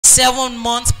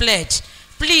7-month pledge.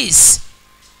 Please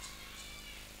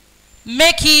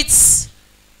make it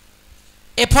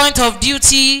a point of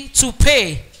duty to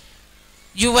pay.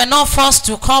 You were not forced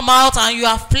to come out, and you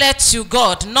have pledged to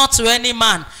God, not to any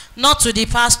man, not to the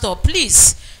pastor.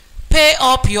 Please pay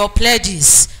up your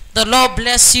pledges. The Lord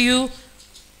bless you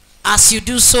as you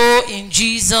do so in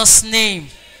Jesus' name.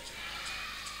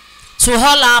 To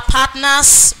all our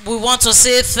partners, we want to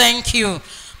say thank you.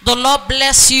 The Lord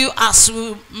bless you as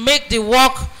we make the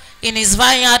work in his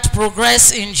vineyard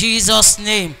progress in Jesus'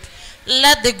 name.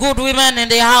 Let the good women in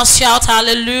the house shout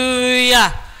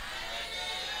hallelujah.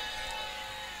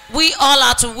 We all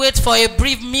are to wait for a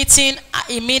brief meeting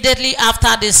immediately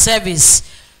after the service.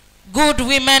 Good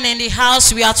women in the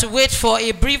house, we are to wait for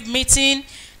a brief meeting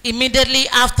immediately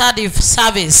after the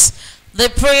service. The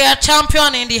prayer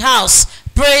champion in the house,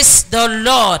 praise the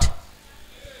Lord.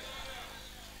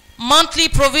 Monthly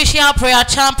provincial prayer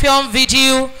champion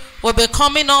video will be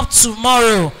coming up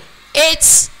tomorrow,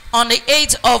 on the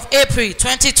 8th of April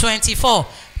 2024.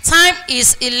 Time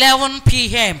is 11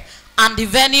 p.m. and the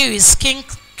venue is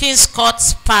King's Court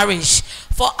Parish.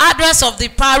 For address of the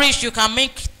parish, you can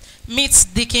meet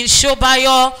Deacon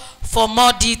Shobayo for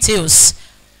more details.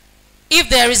 If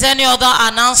there is any other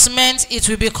announcement, it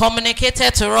will be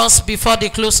communicated to us before the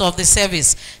close of the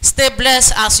service. Stay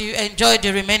blessed as you enjoy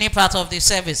the remaining part of the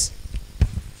service.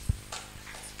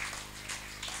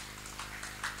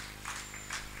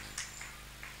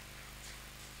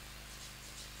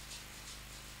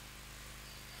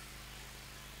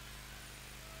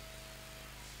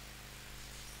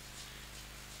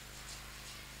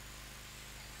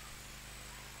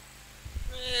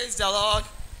 Praise the Lord.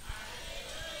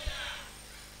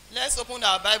 Let's open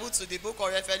our Bible to the book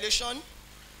of Revelation,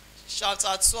 chapter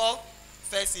 12,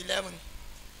 verse 11.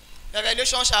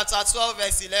 Revelation chapter 12,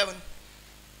 verse 11.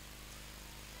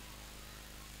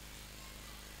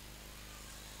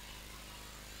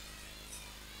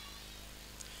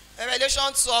 Revelation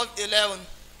 12, 11.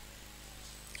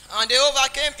 And they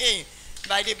overcame him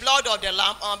by the blood of the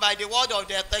Lamb and by the word of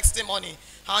their testimony.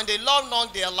 And they loved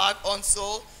not their life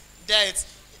unto death.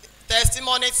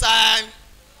 Testimony time.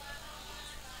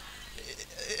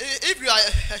 If you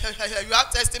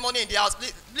have testimony in the house,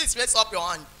 please raise up your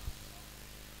hand.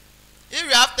 If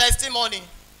you have testimony,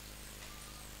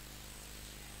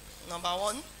 number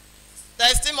one,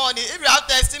 testimony. If you have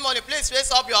testimony, please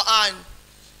raise up your hand.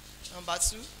 Number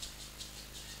two.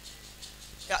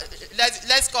 Yeah,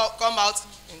 let's come out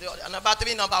in the order. Number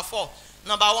three, number four.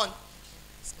 Number one.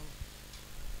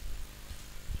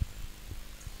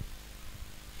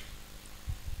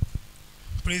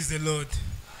 Praise the Lord.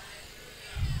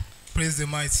 Praise the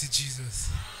mighty Jesus.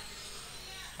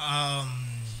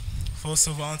 First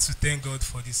of all, I want to thank God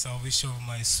for the salvation of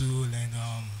my soul and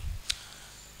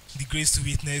the grace to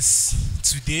witness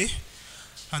today.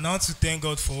 And I want to thank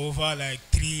God for over like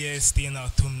 3 years staying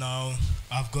at home now.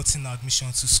 I've gotten admission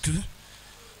to school.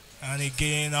 And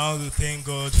again, I want to thank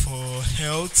God for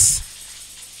health.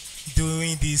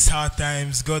 During these hard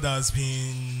times, God has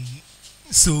been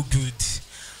so good.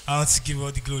 I want to give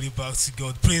all the glory back to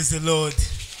God. Praise the Lord.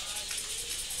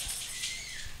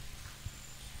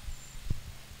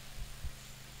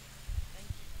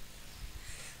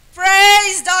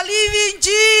 Praise the living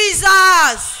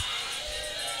Jesus.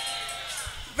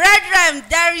 Brethren,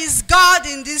 there is God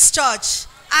in this church,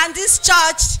 and this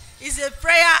church is a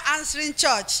prayer answering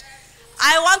church.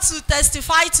 I want to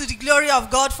testify to the glory of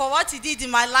God for what he did in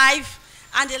my life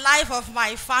and the life of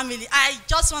my family. I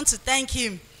just want to thank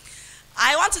him.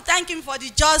 I want to thank him for the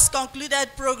just concluded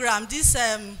program, this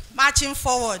marching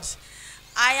forward.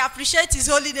 I appreciate his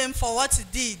holy name for what he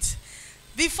did.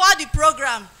 Before the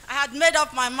program, I had made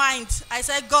up my mind. I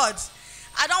said, God,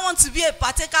 I don't want to be a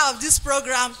partaker of this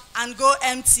program and go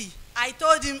empty. I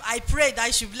told him, I prayed that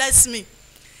he should bless me.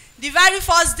 The very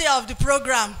first day of the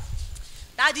program,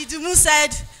 Daddy Dumu said,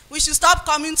 we should stop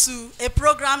coming to a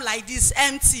program like this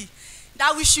empty.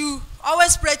 That we should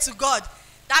always pray to God.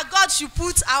 That God should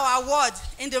put our word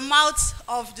in the mouth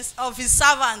of his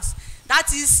servants.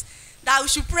 That is, that we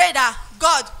should pray that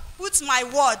God put my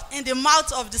word in the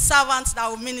mouth of the servants that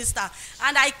will minister.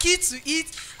 And I keyed to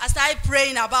it. I started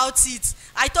praying about it.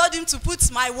 I told him to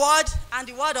put my word and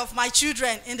the word of my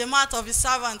children in the mouth of his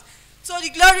servants. So the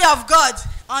glory of God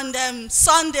on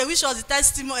Sunday, which was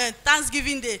the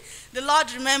Thanksgiving Day, the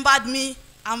Lord remembered me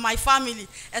and my family,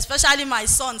 especially my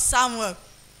son Samuel.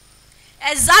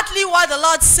 Exactly what the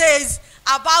Lord says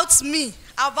about me,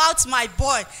 about my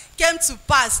boy, came to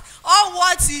pass. All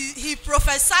what he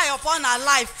prophesied upon our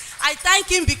life, I thank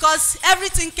him because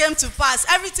everything came to pass.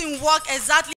 Everything worked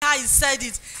exactly how he said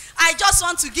it. I just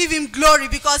want to give him glory,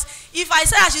 because if I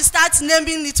say I should start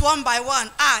naming it one by one,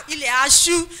 Ile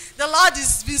Ashu, the Lord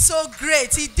has been so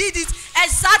great. He did it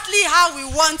exactly how we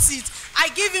want it. I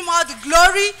give him all the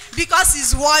glory because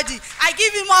he's worthy. I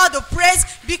give him all the praise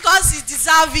because he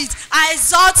deserves it. I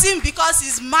exalt him because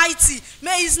he's mighty.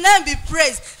 May his name be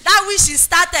praised. That which he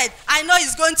started, I know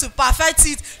he's going to perfect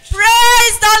it.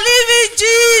 Praise the living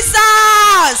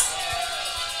Jesus.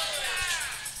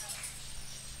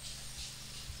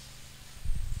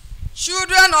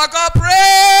 Children of God,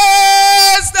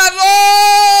 praise the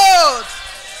Lord.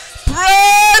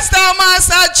 Praise the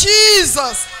Master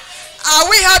Jesus. Are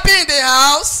we happy in the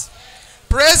house?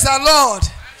 Praise the Lord.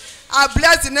 I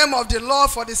bless the name of the Lord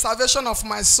for the salvation of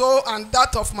my soul and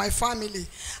that of my family.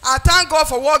 I thank God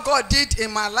for what God did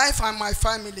in my life and my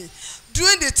family.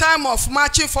 During the time of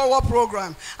Marching Forward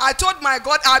program, I told my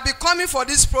God I'll be coming for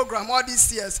this program all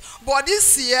these years. But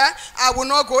this year, I will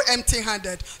not go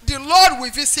empty-handed. The Lord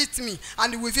will visit me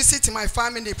and he will visit my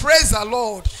family. Praise the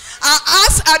Lord.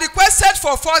 I requested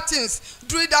for 4 things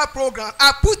during that program.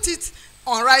 I put it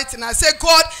on writing. I said,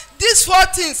 God, these 4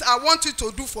 things I want you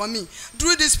to do for me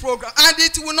during this program, and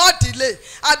it will not delay.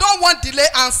 I don't want delay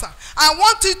answer. I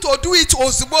want you to do it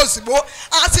ozubo ozubo.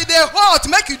 As they hold,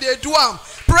 make you they do them.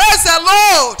 Praise the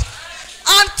Lord.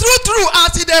 And through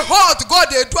as they hold, God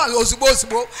they do ozubo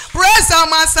ozubo. Praise the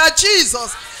Master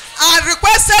Jesus. I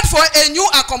requested for a new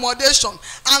accommodation,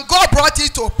 and God brought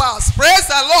it to pass. Praise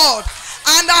the Lord.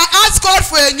 And I asked God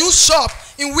for a new shop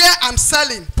in where I'm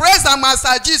selling. Praise the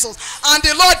Master Jesus. And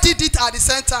the Lord did it at the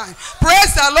same time.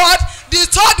 Praise the Lord. The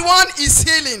 3rd one is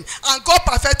healing, and God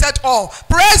perfected all.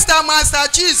 Praise the Master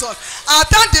Jesus. I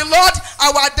thank the Lord,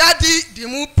 our daddy, the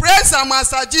moon. Praise the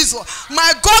Master Jesus.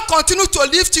 My God continue to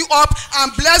lift you up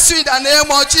and bless you in the name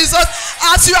of Jesus.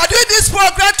 As you are doing this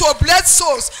program to bless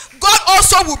souls, God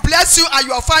also will bless you and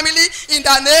your family in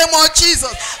the name of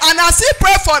Jesus. And as he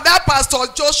pray for that Pastor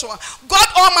Joshua, God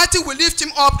Almighty will lift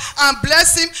him up and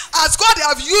bless him. As God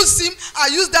have used him, I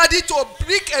use daddy to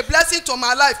bring a blessing to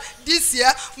my life this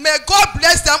year. May God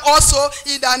bless them also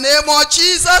in the name of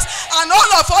Jesus. And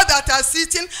all of us that are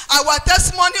sitting, our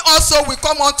testimony also will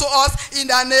come unto us in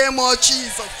the name of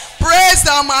Jesus. Praise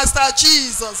the Master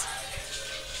Jesus.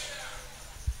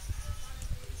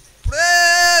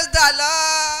 Praise the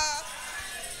Lord.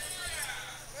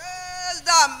 Praise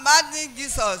the mighty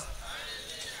Jesus.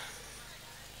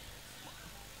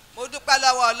 Mo dúpẹ́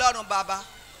lọ́wọ́ Ọlọ́run bàbá.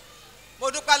 Mo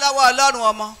dúpẹ́ lọ́wọ́ Ọlọ́run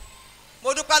ọmọ.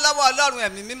 Mo dúpẹ́ lọ́wọ́ Ọlọ́run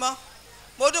ẹ̀mí mímọ́.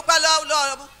 Mo dúpẹ́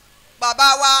lọ́wọ́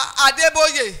bàbá wa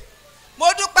Adébóyè. Mo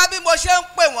dúpẹ́ bí mo ṣe ń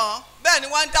pè wọ́n, bẹ́ẹ̀ ni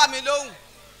wọ́n ń dá mi lóhùn.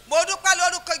 Mo dúpẹ́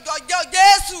lórúkọ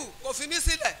Jésù kò fi mí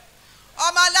sílẹ̀.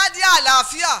 Ọmọ aládé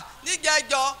àlàáfíà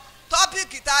níjẹjọ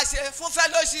tọ́pìkì tá a ṣe fún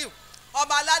fellowship.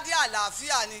 Ọmọ aládé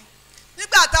àlàáfíà ni.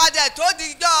 Nígbà tá a dẹ̀ tó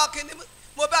di ijọ́ kìíní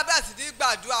mo bá bẹ̀rẹ̀ sí ní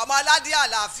gbàdúrà. Ọmọ aládé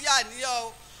àlàáfíà ni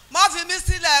o. Má fi mí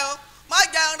sílẹ̀ o. Má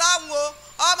jẹun ráhùn o.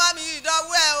 Ọmọ mi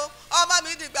ìdánwò ẹ o. Ọmọ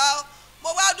mi dìgbà o. Mo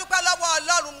wá dúpẹ́ lọ́wọ́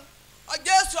Ọlọ́run.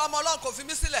 Jésù ọmọ Ọlọ́run kò fi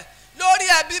mí sílẹ̀. Lórí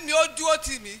ẹbí mi ó dúró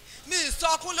tì mí. Mi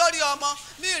ìsọkún lórí ọmọ.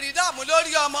 Mi ìrídàmú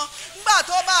lórí ọmọ. Nígbà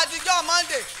tó bá dijọ́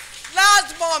Monday,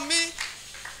 last month mi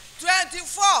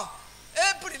 24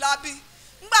 April la bí.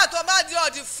 Nígbà tó bá di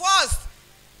on the 1st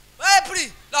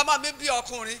April lọ́mọ mi bí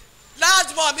ọkùnrin.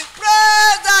 Last month mi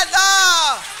praise the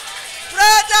Lord.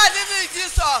 Praise the living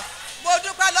Jesus. Mo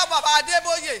dúpẹ́ lọ́wọ́ bàbá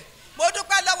Adébóyè. Mo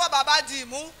dúpẹ́ lọ́wọ́ bàbá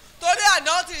Dìmú. Torí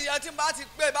àná tí ìyẹn tí n bá ti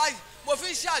pé báyìí, mo fi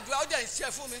ń ṣe àdúrà ó jẹ́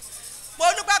ìṣe fún mi. Mo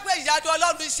dúpẹ́ pé ìyàdó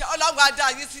Ọlọ́run ṣe Ọlọ́run á dá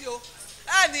yín sí o.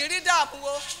 Ẹ ní rí dààmú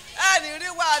o. Ẹ ní rí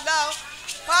wàhálà o.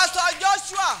 Pastor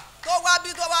Joshua tó wá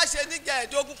bí tó wá ṣe níjẹ̀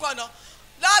ẹ̀dógún kọ́nà.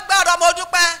 Lágbára mo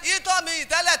dúpẹ́ ìtọ́ mi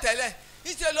ìtẹ́lẹ̀tẹ́lẹ̀.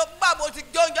 Ìṣe ló gbà mo ti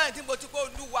gbé oúnjẹ yìí tí mo ti kó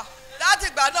Olúwa. Láti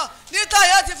ìgbà náà nítorí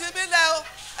yẹn ti fi mí lẹ̀ o.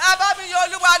 Ẹ bá mi yọ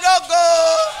Olúwa lógo.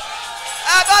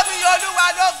 Ẹ bá mi yọ Olúwa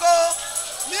lógo.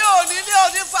 Mi ò ní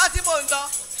onífá tí mo ń lọ.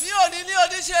 Mi ò ní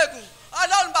oníṣègùn.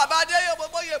 Ọlọ́run bàbá Adéyẹ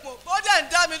gbogbo yèmọ̀. Ó dẹ̀ ń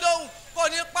dá mi lóhùn. Kò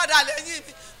ní padà lẹ́yìn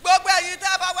mi. Gbogbo ẹ̀yin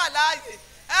tẹ́ bá wà láàyè.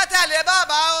 Ẹ tẹ̀lé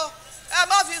bàbá o. Ẹ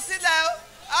má fi sílẹ̀ o.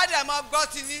 Á dẹ̀ mọ gbọ́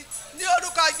ti yín. Ní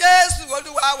orúkọ Jésù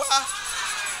Olúwa wa.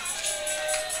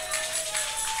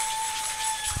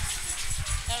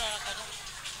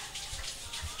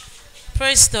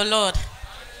 Praise the Lord.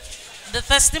 The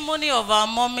testimony of our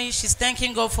mommy, she's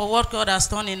thanking God for what God has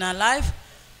done in her life.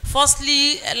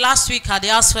 Firstly, last week at the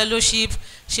House Fellowship,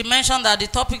 she mentioned that the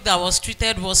topic that was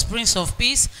treated was Prince of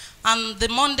Peace. And the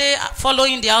Monday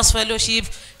following the House Fellowship,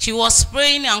 she was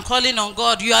praying and calling on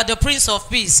God, you are the Prince of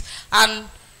Peace. And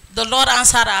the Lord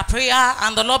answered her prayer,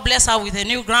 and the Lord blessed her with a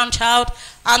new grandchild.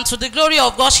 And to the glory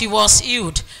of God, she was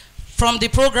healed from the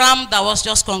program that was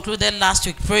just concluded last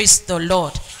week. Praise the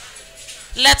Lord.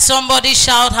 Let somebody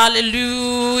shout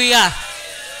hallelujah.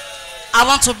 I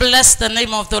want to bless the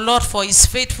name of the Lord for his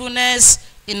faithfulness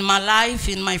in my life,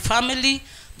 in my family.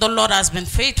 The Lord has been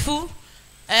faithful.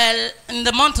 In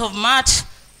the month of March,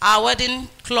 our wedding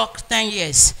clocked 10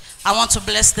 years. I want to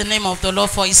bless the name of the Lord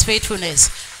for his faithfulness.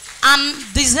 And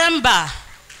December,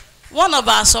 one of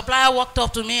our suppliers walked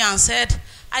up to me and said,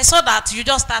 I saw that you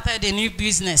just started a new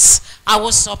business. I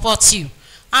will support you.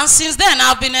 And since then,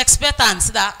 I've been expectant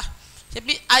that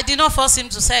I did not force him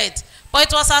to say it, but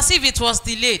it was as if it was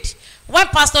delayed. When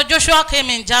Pastor Joshua came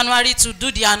in January to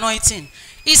do the anointing,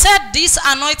 he said this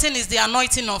anointing is the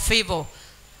anointing of favor.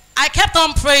 I kept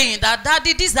on praying that,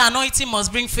 Daddy, this anointing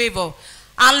must bring favor.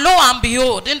 And lo and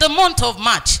behold, in the month of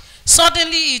March,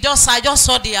 suddenly I just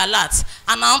saw the alert.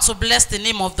 And I want to bless the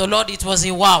name of the Lord. It was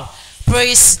a wow.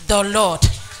 Praise the Lord.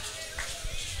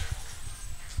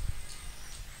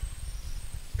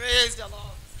 Praise the Lord.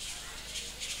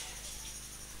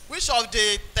 Which of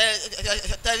the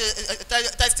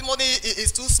testimony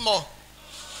is too small?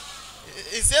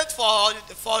 Is it for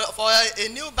a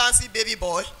new bouncy baby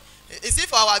boy? Is it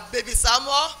for our baby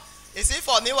Samuel? Is it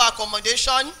for new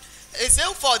accommodation? Is it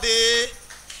for the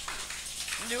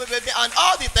new baby? And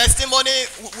all the testimony,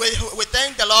 we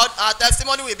thank the Lord. Our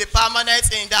testimony will be permanent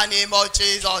in the name of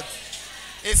Jesus.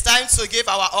 It's time to give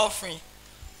our offering.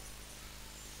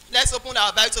 Let's open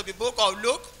our Bible to the book of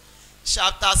Luke,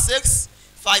 chapter 6,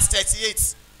 verse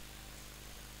 38.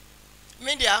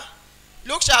 Media,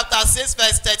 Luke chapter 6,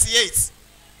 verse 38.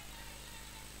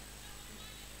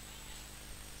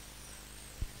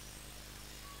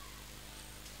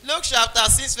 Luke chapter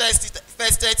 6,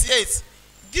 verse 38.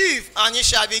 Give, and it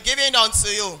shall be given unto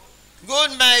you.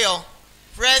 Good measure,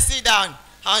 pressed down,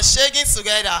 and shaking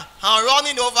together, and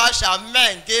running over shall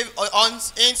men give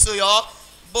into your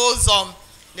bosom.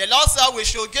 The Lord said we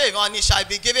should give, and it shall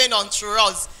be given unto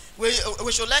us. We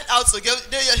should learn how to give.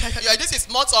 This is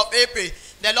month of April.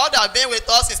 The Lord has been with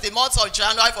us since the month of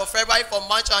January, for February, for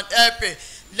March, and April.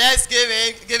 Let's give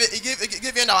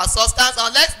in our substance,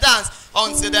 and let's dance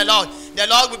unto the Lord. The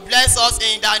Lord will bless us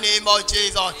in the name of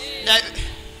Jesus.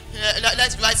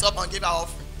 Let's rise up and give our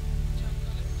offering.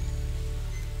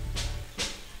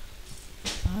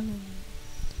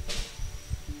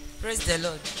 Praise the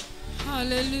Lord.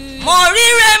 Hallelujah. Mo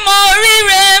ríre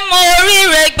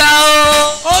gbà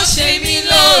o. Ó ṣe mí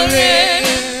lóore.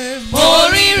 Mo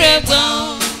ríre gbà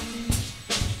o.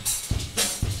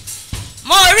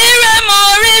 Mo ríre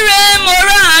mo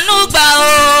ráàánú gbà o.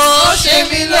 Ó ṣe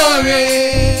mí lóore.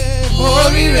 Mo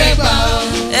ríre gbà o.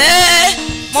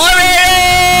 Mo rere.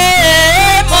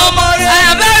 I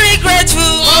am very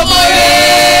grateful. Mo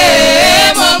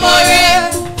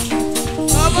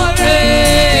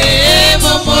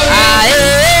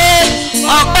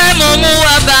ọpẹ́ mo mú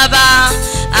wá bàbá,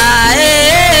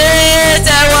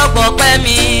 tẹ́wọ́ gbọ́pẹ́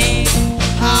mi.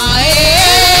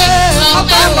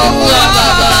 Ọpẹ́ mo mú wá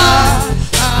bàbá,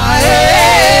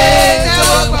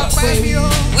 tẹ́wọ́ gbọ́pẹ́ mi.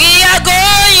 We are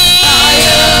going,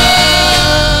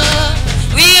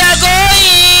 we are going,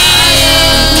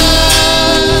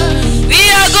 we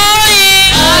are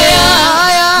going,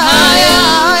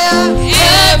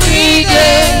 every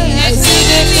day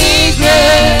exceedingly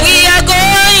great. We are going.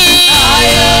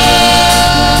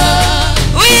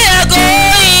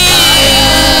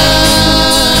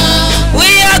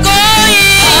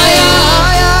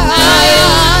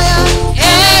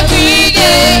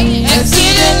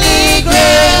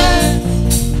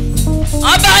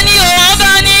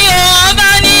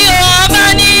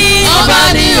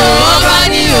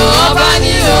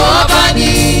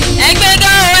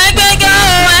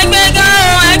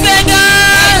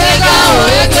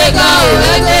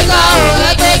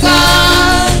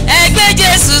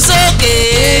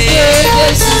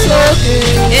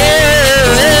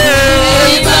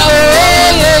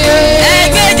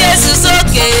 Ẹgbẹ́ Jésù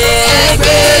sókè.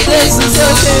 Ẹgbẹ́ Jésù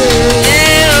sókè.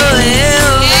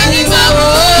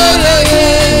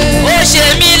 Ó ṣe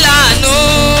mí láàánú,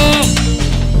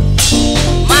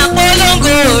 máa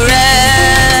polongo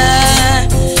rẹ̀.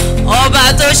 Ọba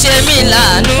tó ṣe mí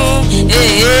láàánú,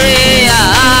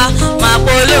 máa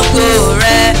polongo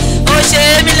rẹ̀. Ó ṣe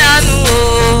mí láàánú o.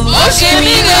 Ó ṣe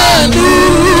mí láàánú,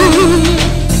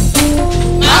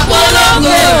 máa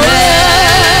polongo rẹ̀.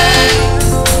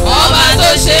 Ọba tó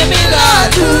ṣe mí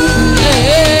láàánú,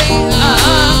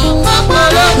 máa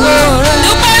polongo rẹ̀.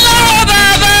 Dúpẹ́ lọ́wọ́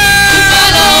bàbá. Dúpẹ́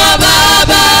lọ́wọ́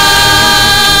bàbá.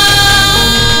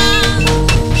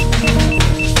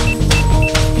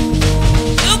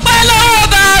 Dúpẹ́ lọ́wọ́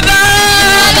bàbá.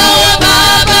 Dúpẹ́ lọ́wọ́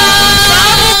bàbá.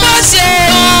 Sọ́mú pọ̀ ṣe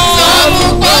o. Sọ́mú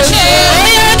pọ̀ ṣe o. Ó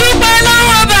yẹ dúpẹ́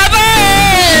lọ́wọ́ bàbá.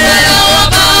 Dúpẹ́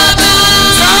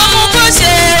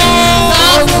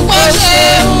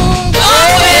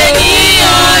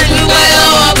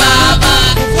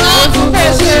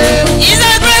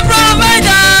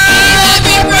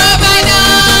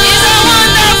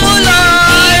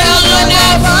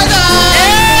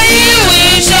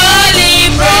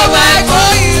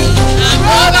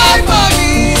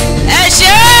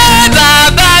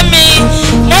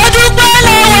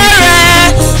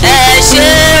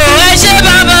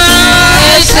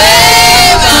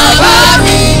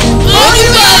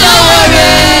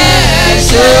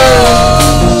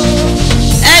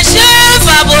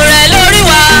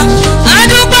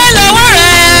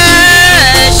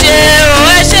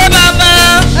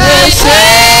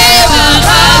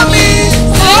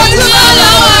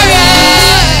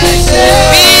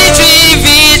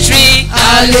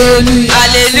Hallelujah.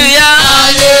 Hallelujah.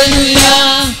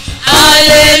 Hallelujah.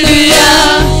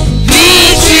 Hallelujah.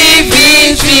 Victory,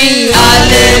 victory.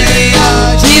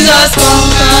 Hallelujah. Jesus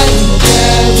conquered the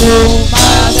devil.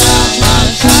 Hallelujah.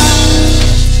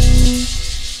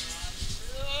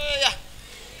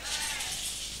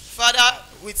 Father,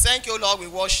 we thank you, Lord. We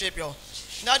worship you.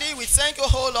 Daddy, we thank you,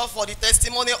 oh Lord, for the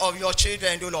testimony of your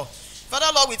children, oh Lord. Father,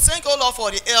 Lord, we thank you, Lord,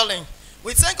 for the healing.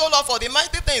 We thank you, Lord, for the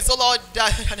mighty things, oh Lord,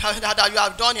 that you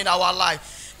have done in our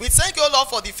life. We thank you, Lord,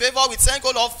 for the favor. We thank you,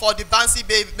 Lord, for the bouncy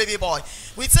baby boy.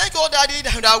 We thank you, Daddy,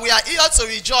 that we are here to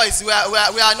rejoice. We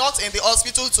are not in the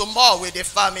hospital tomorrow with the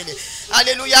family.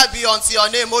 Hallelujah be unto your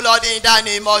name, oh Lord, in the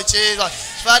name of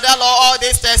Jesus. Father, Lord, all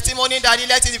this testimony, Daddy,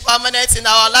 let it be permanent in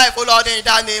our life, oh Lord, in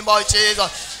the name of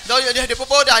Jesus. The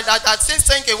people that still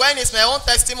thinking, when is my own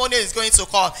testimony is going to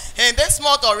come? In this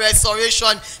month of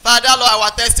restoration, Father, Lord,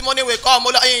 our testimony will come,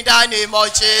 oh Lord, in the name of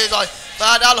Jesus.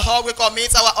 Father, Lord, we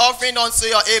commit our offering unto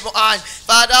your able hand.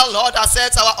 Father, Lord,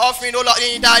 accept our offering, oh Lord,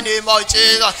 in the name of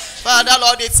Jesus. Father,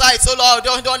 Lord, the tithes, oh Lord,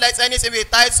 don't let anything be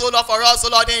tight, oh Lord, for us, oh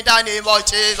Lord, in the name of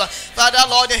Jesus. Father,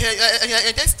 Lord, in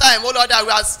this time, oh Lord, that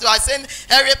we are saying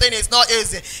everything is not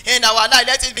easy. In our life,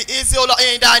 let it be easy, oh Lord,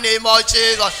 in the name of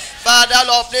Jesus. Father,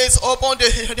 Lord, please open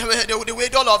the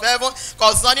window of heaven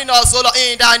concerning us, oh Lord,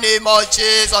 in the name of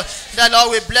Jesus. The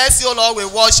Lord, we bless you, Lord, we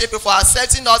worship you for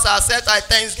accepting us, accept our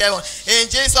thanksgiving. In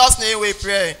Jesus' name we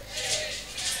pray.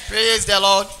 Praise the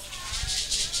Lord.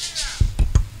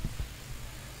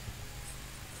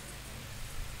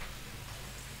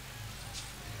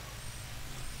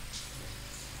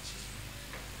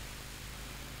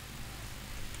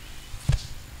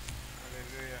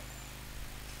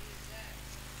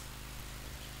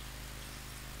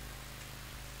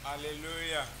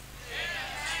 Hallelujah.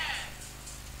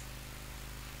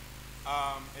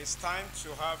 It's time to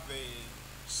have the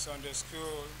Sunday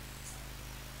school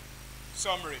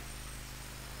summary.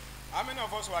 How many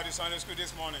of us were at the Sunday school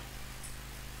this morning?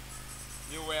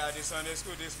 You were at the Sunday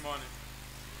school this morning.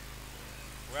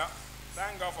 Well,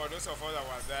 thank God for those of us that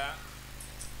were there.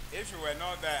 If you were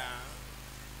not there,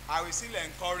 I will still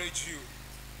encourage you.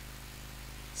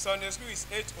 Sunday school is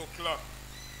 8 o'clock.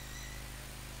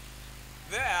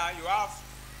 There you have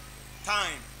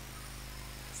time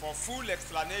for full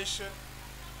explanation.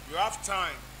 You have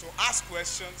time to ask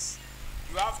questions.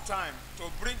 You have time to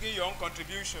bring in your own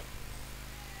contribution.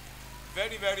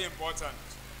 Very, very important.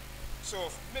 So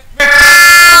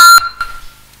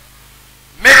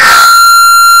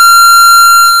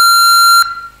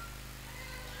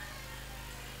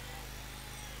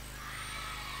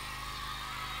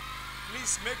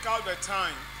please make out the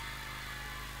time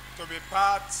to be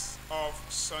part of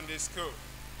Sunday school.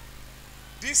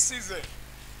 This season,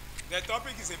 the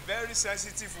topic is a very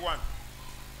sensitive one.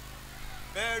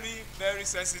 Very, very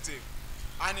sensitive.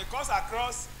 And it goes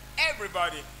across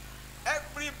everybody.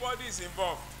 Everybody is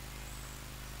involved.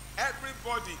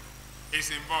 Everybody is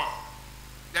involved.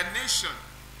 The nation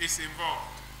is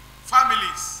involved.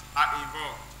 Families are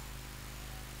involved.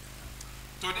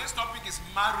 Today's topic is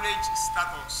marriage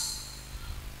status.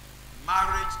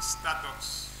 Marriage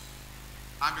status.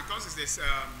 And because it's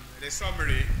the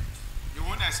summary, you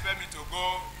won't expect me to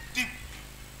go deep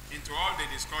into all the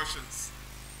discussions.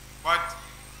 But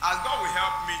as God will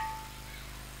help me,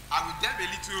 I will delve a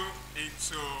little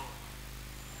into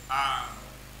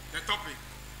the topic.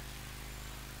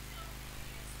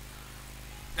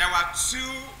 There were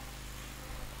two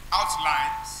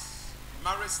outlines: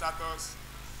 marriage status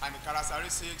and the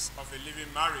characteristics of a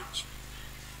living marriage.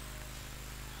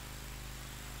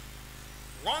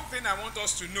 One thing I want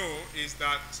us to know is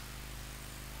that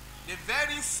the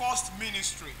very first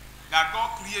ministry that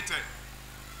God created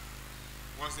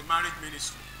was the marriage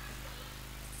ministry.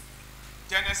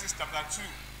 Genesis chapter 2.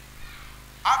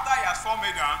 After he has formed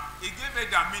Adam, he gave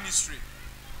Adam ministry.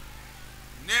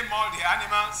 Name all the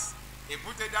animals, he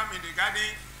put them in the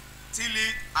garden, till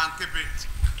it and keep it.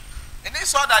 And he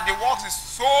saw that the work is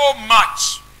so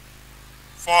much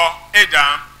for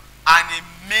Adam, and he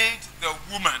made the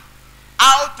woman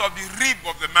out of the rib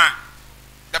of the man.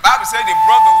 The Bible said he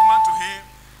brought the woman to him,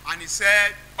 and he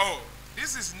said, oh,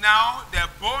 this is now the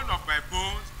bone of my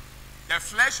bones, the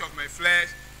flesh of my flesh,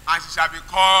 and she shall be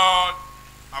called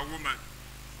a woman.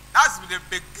 That's the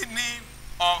beginning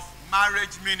of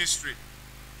marriage ministry.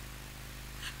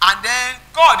 And then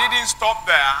God didn't stop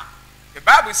there. The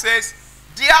Bible says,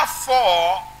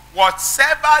 therefore,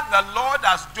 whatsoever the Lord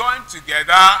has joined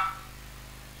together,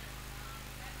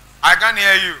 I can't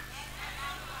hear you.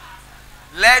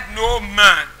 Let no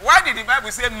man. Why did the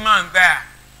Bible say man there?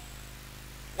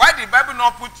 Why did the Bible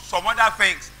not put some other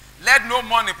things? Let no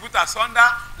money put asunder.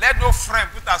 Let no friend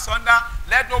put asunder.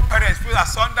 Let no parents put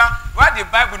asunder. Why the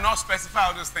Bible not specify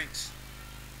all those things?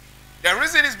 The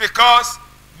reason is because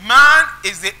man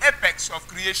is the apex of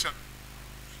creation.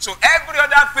 So every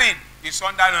other thing is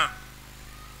under man.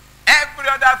 Every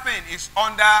other thing is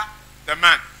under the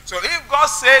man. So if God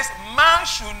says man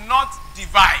should not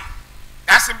divide,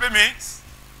 that simply means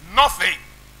nothing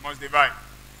must divide.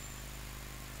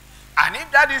 And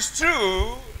if that is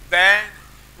true, then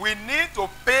we need to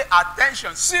pay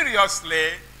attention seriously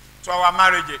to our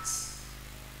marriages.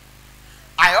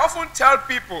 I often tell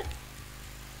people,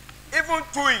 even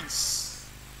twins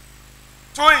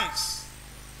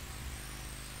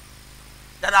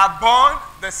that are born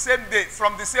the same day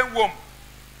from the same womb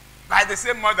by the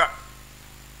same mother,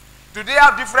 do they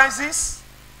have differences?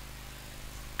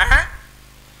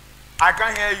 I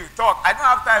can't hear you talk. I don't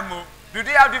have time more. Do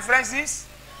they have differences?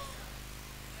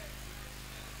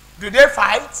 Do they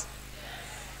fight?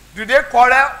 Do they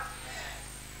quarrel?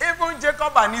 Even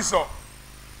Jacob and Esau,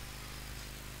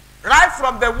 right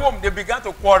from the womb, they began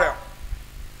to quarrel.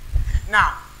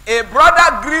 Now, a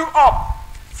brother grew up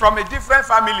from a different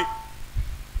family.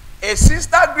 A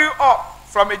sister grew up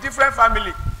from a different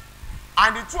family.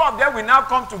 And the two of them will now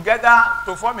come together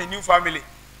to form a new family.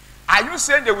 Are you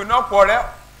saying they will not quarrel?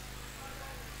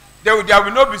 There will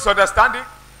not be misunderstanding?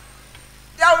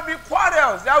 There will be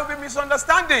quarrels. There will be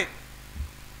misunderstanding.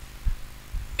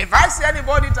 If I see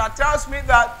anybody that tells me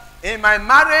that in my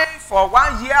marriage for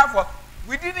 1 year,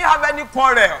 we didn't have any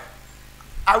quarrel,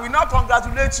 I will not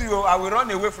congratulate you. I will run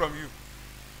away from you.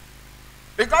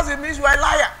 Because it means you are a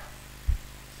liar.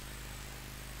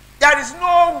 There is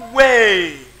no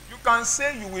way you can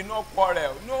say you will not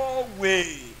quarrel. No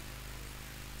way.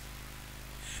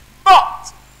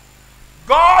 But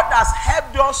God has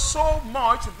helped us so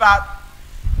much that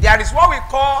there is what we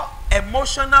call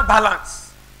emotional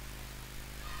balance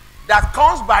that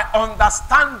comes by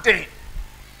understanding,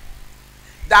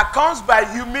 that comes by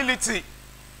humility,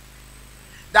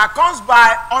 that comes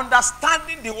by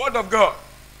understanding the word of God.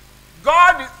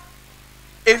 God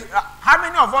is, how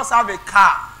many of us have a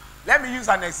car? Let me use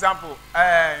an example.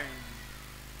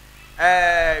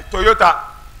 Toyota.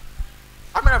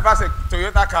 How many of us have a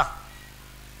Toyota car?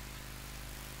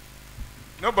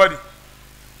 Nobody.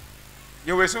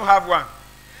 You will soon have one.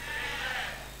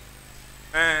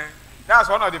 That's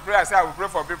one of the prayers I say I will pray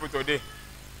for people today.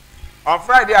 On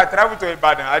Friday, I traveled to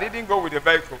Ibadan. I didn't go with a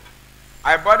vehicle.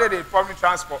 I boarded a public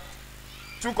transport.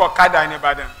 Took Okada in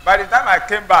Ibadan. By the time I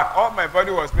came back, all my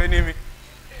body was paining me.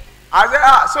 I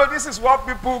said, so this is what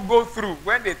people go through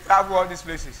when they travel all these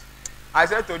places. I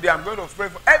said today, I'm going to pray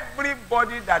for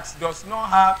everybody that does not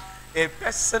have a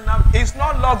personal, it's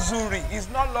not luxury. It's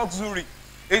not luxury.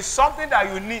 It's something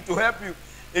that you need to help you.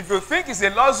 If you think it's a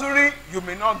luxury, you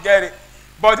may not get it.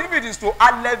 But if it is to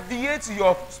alleviate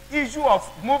your issue of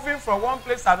moving from one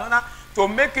place to another to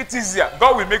make it easier,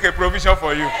 God will make a provision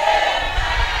for you.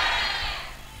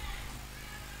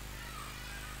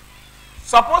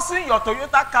 Supposing your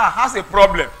Toyota car has a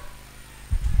problem,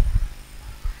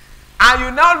 and you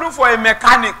now look for a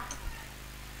mechanic,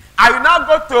 and you now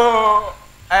go to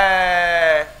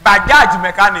Bajaj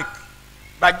mechanic,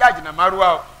 Bajaj na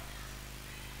Marua.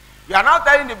 You are now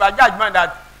telling the Bajaj man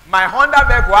that my Honda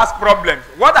vehicle has problems.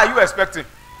 What are you expecting?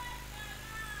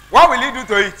 What will he do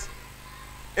to it?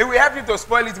 It will help you to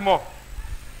spoil it more.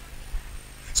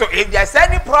 So if there's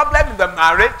any problem in the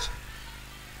marriage,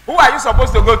 who are you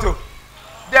supposed to go to?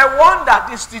 The one that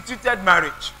instituted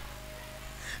marriage.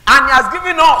 And he has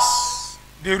given us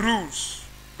the rules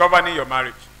governing your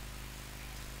marriage.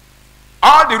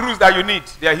 All the rules that you need,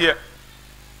 they are here.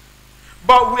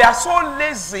 But we are so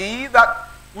lazy that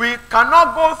we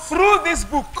cannot go through this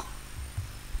book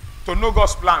to know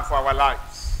God's plan for our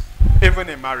lives, even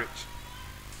in marriage.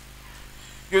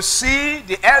 You see,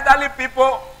 the elderly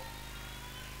people,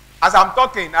 as I'm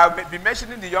talking, I'll be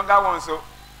mentioning the younger ones. So,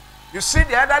 you see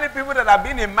the elderly people that have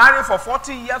been in marriage for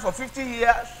 40 years, for 50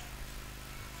 years.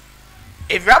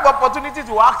 If you have opportunity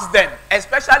to ask them,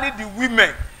 especially the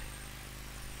women,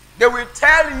 they will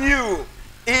tell you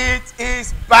it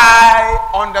is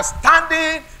by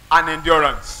understanding and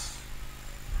endurance.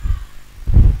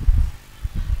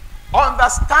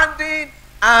 Understanding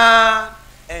and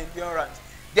endurance.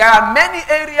 There are many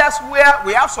areas where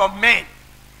we have some men.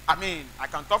 I mean, I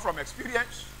can talk from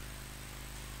experience.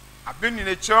 I've been in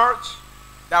a church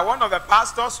that one of the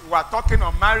pastors were talking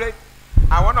on marriage,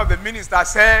 and one of the ministers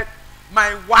said,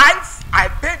 my wife, I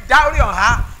paid dowry on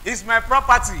her, is my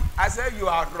property. I said, you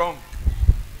are wrong.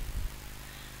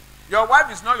 Your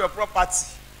wife is not your property.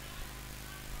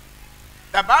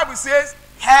 The Bible says,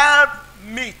 help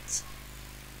meet.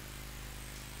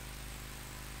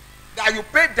 that you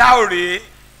pay dowry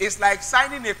is like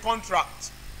signing a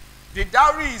contract. The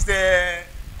dowry is the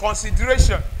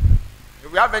consideration.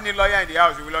 If we have any lawyer in the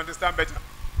house, you will understand better.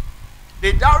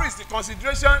 The dowry is the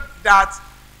consideration that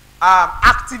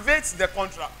activates the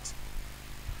contract.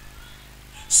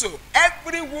 So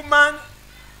every woman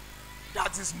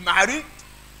that is married,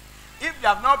 if you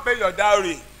have not paid your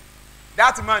dowry,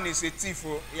 that man is a thief.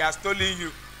 He has stolen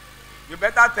you. You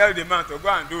better tell the man to go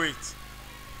and do it.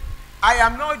 I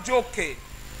am not joking.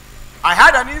 I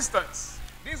had an instance.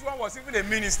 This one was even a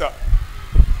minister.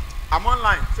 I'm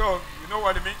online, so you know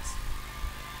what it means.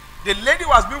 The lady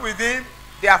was been with him.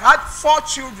 They have had 4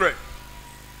 children.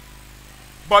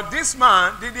 But this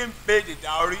man didn't pay the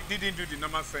dowry, didn't do the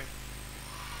normal thing.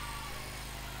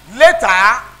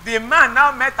 Later, the man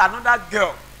now met another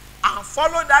girl and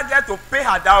followed that girl to pay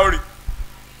her dowry.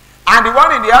 And the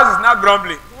one in the house is now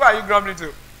grumbling. Who are you grumbling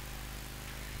to?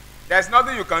 There's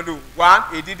nothing you can do. One,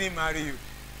 he didn't marry you.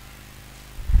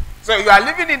 So you are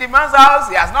living in the man's house,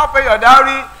 he has not paid your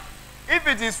dowry. If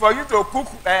it is for you to cook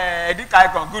a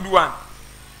good one,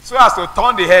 so as to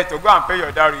turn the head to go and pay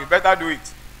your dowry, you better do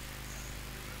it.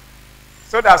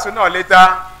 So that sooner or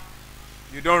later,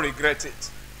 you don't regret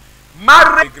it.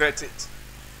 Marriage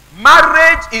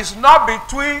is not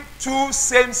between two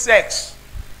same sex.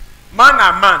 Man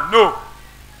and man, no.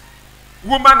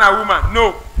 Woman and woman,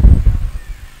 no.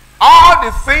 All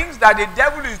the things that the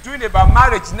devil is doing about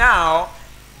marriage now,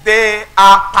 they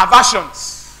are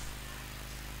perversions.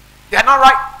 They are not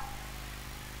right.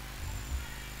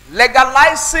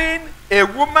 Legalizing a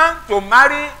woman to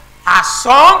marry her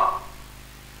son,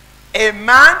 a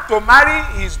man to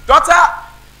marry his daughter,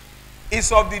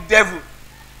 is of the devil.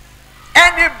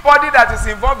 Anybody that is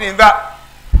involved in that,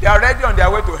 they are already on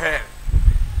their way to hell.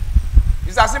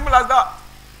 It's as simple as that.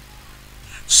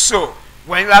 So,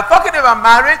 when we are talking about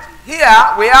marriage,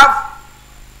 here we have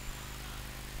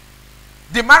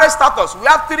the marriage status. We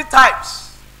have 3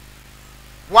 types.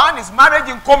 One is marriage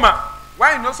in coma.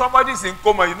 When you know somebody is in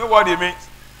coma, you know what it means.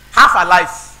 Half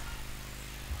alive.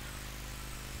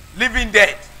 Living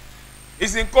dead.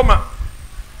 Is in coma.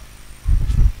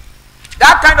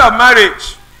 That kind of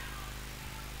marriage,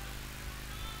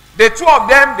 the two of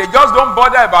them, they just don't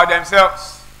bother about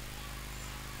themselves.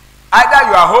 Either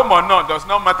you are home or not, does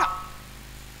not matter.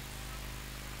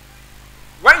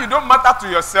 When you don't matter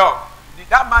to yourself,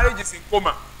 that marriage is in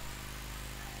coma.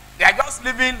 They are just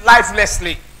living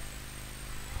lifelessly.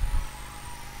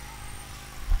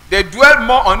 They dwell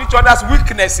more on each other's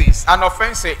weaknesses and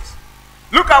offenses.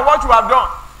 Look at what you have done.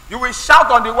 You will shout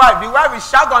on the wife will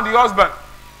shout on the husband.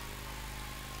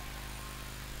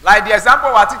 Like the example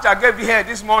our teacher gave you here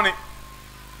this morning.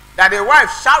 That the wife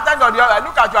shouted on the other,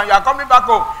 look at you and you are coming back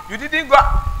home. You didn't go.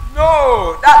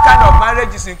 No, that kind of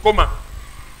marriage is in coma.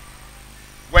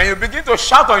 When you begin to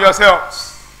shout on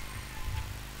yourselves,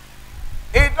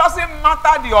 it doesn't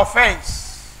matter the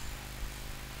offense.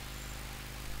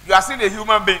 You are still a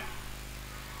human being.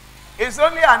 It's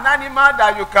only an animal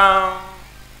that you can...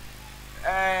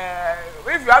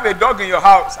 if you have a dog in your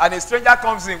house and a stranger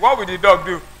comes in, what will the dog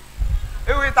do?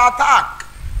 It will attack.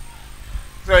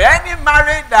 So any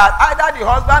marriage that either the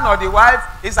husband or the wife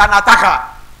is an attacker.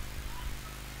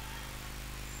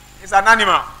 It's an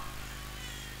animal.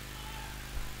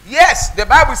 Yes, the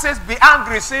Bible says, be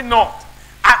angry, sin not.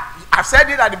 I've said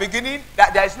it at the beginning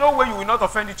that there is no way you will not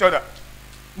offend each other.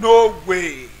 No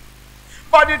way.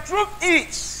 But the truth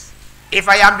is, if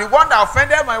I am the one that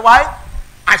offended my wife,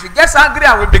 and she gets angry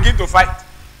and we begin to fight,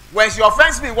 when she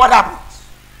offends me, what happens?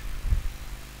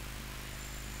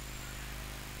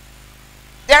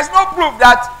 There's no proof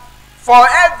that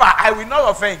forever I will not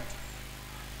offend.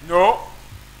 No.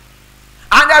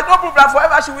 And there's no proof that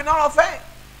forever she will not offend.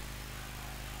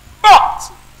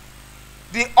 But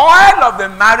the oil of the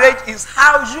marriage is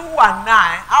how you and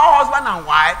I, our husband and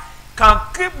wife, can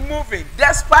keep moving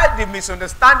despite the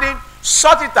misunderstanding,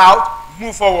 sort it out,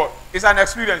 move forward. It's an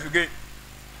experience you get.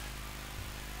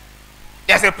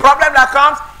 There's a problem that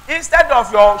comes, instead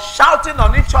of your shouting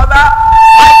on each other,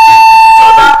 fighting with each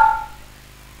other,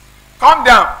 calm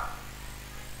down,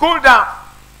 cool down.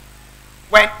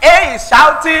 When A is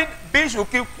shouting, B should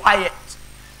keep quiet.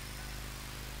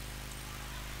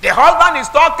 The husband is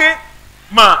talking,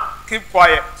 man, keep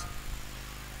quiet.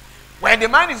 When the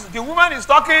woman is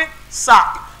talking,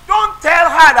 sack. Don't tell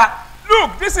her that,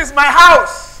 look, this is my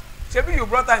house. Maybe you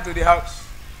brought her into the house.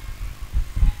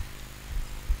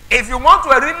 If you want to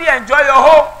really enjoy your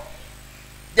home,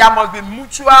 there must be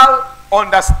mutual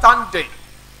understanding.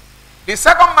 The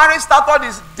second marriage started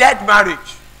is dead marriage.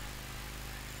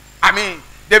 I mean,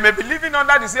 they may be living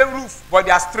under the same roof, but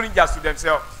they are strangers to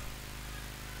themselves.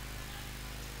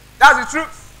 That's the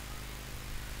truth.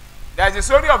 There's the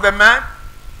story of the man,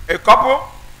 a couple,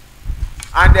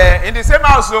 and in the same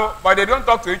household, but they don't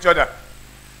talk to each other.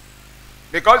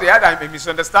 Because they had a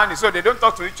misunderstanding, so they don't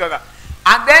talk to each other.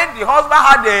 And then the husband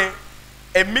had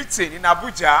a meeting in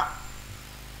Abuja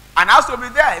and has to be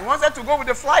there. He wanted to go with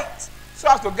the flight. So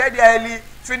has to get there early,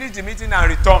 finish the meeting and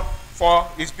return for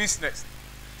his business.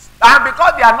 And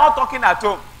because they are not talking at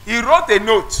home, he wrote a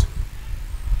note.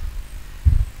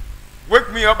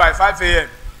 Wake me up by 5 a.m.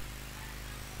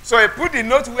 So he put the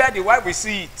note where the wife will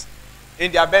see it,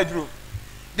 in their bedroom.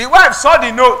 The wife saw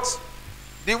the note.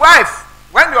 The wife,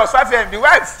 when it was 5 a.m., the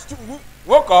wife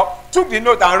woke up, took the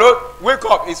note and wrote, wake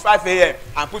up, it's 5 a.m.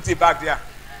 and put it back there.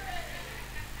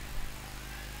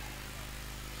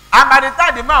 And by the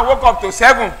time the man woke up to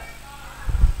 7,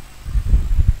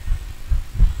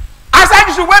 I said,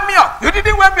 you should wake me up. You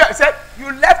didn't wake me up. He said,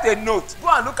 you left a note. Go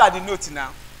and look at the note now.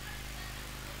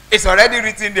 It's already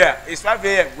written there. It's 5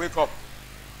 a.m. Wake up.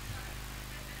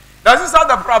 Does it solve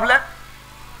the problem?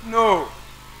 No.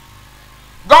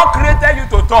 God created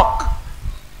you to talk.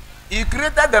 He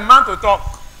created the man to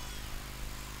talk.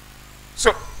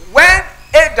 So when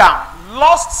Adam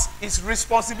lost his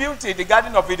responsibility in the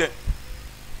Garden of Eden,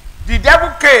 the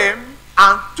devil came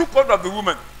and took hold of the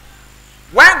woman.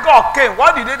 When God came,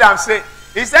 what did Adam say?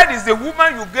 He said, it's the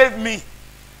woman you gave me.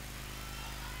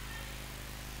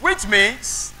 Which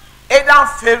means Adam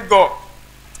failed God.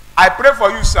 I pray for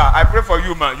you, sir. I pray for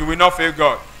you, man. You will not fail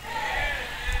God.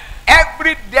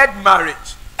 Every dead marriage,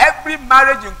 every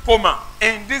marriage in coma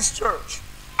in this church,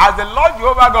 as the Lord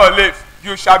Jehovah God lives,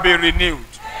 you shall be renewed.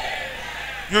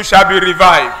 You shall be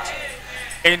revived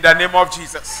in the name of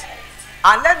Jesus.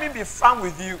 And let me be frank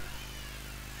with you.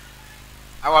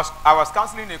 I was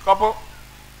counseling a couple,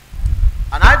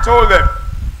 and I told them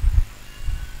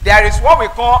there is what we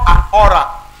call an aura.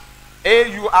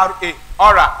 A-U-R-A.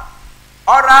 Aura.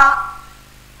 Aura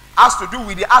has to do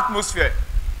with the atmosphere.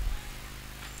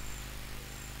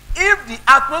 If the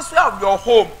atmosphere of your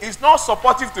home is not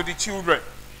supportive to the children,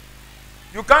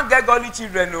 you can't get godly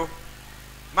children, no.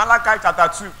 Malachi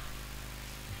chapter 2.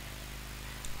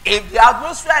 If the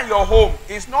atmosphere in your home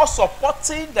is not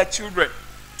supporting the children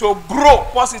to grow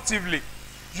positively,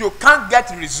 you can't get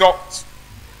results.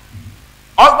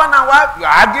 Husband and wife, you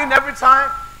are arguing every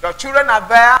time. Your children are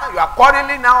there. You are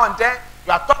quarreling now and then.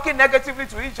 You are talking negatively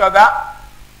to each other.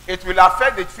 It will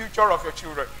affect the future of your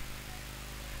children.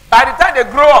 By the time they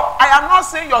grow up, I am not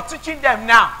saying you're teaching them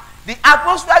now. The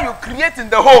atmosphere you create in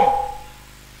the home,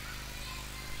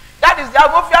 that is the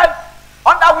atmosphere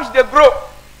under which they grow.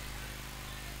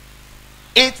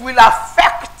 It will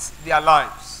affect their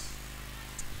lives.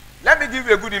 Let me give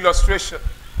you a good illustration.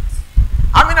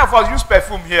 How many of us use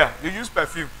perfume here? You use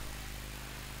perfume?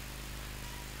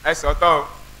 I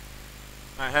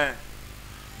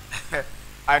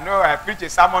know I preached a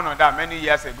sermon on that many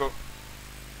years ago.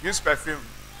 Use perfume.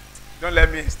 Don't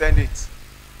let me extend it.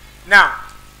 Now,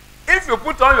 if you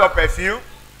put on your perfume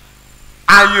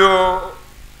and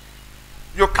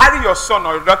you carry your son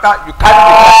or your daughter, you carry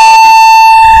the child.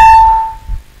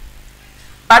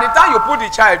 By the time you put the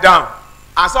child down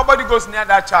and somebody goes near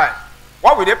that child,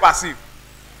 what will they perceive?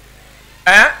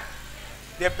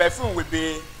 The perfume will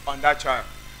be on that child.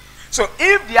 So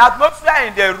if the atmosphere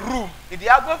in the room, if the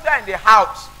atmosphere in the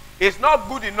house is not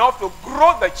good enough to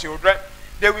grow the children,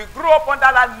 they will grow up under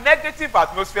that negative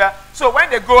atmosphere. So when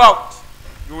they go out,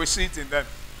 you will see it in them.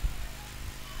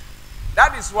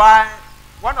 That is why,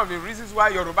 one of the reasons why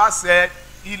Yoruba said,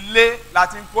 Ile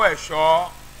Latin ko esho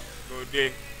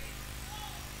lode.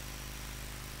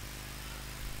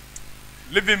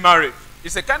 Living marriage.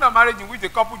 It's a kind of marriage in which the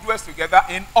couple dwells together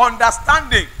in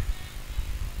understanding.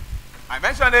 I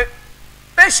mentioned it.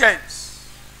 Patience.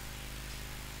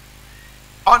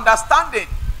 Understanding.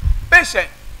 Patience.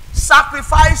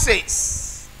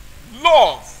 Sacrifices.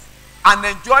 Love. And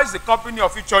enjoys the company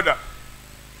of each other.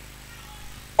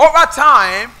 Over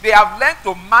time, they have learned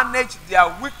to manage their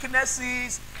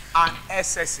weaknesses and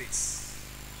excesses.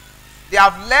 They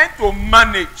have learned to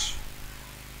manage.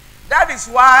 That is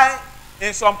why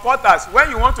in some quarters, when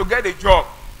you want to get a job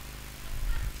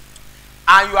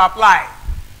and you apply,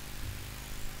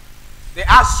 they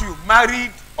ask you,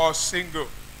 married or single.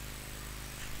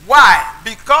 Why?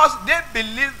 Because they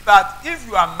believe that if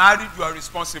you are married, you are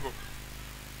responsible.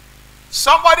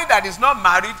 Somebody that is not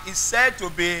married is said to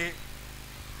be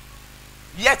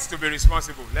yet to be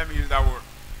responsible. Let me use that word.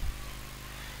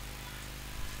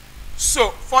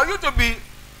 So, for you to be,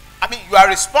 you are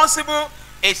responsible,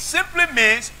 it simply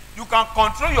means you can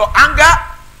control your anger,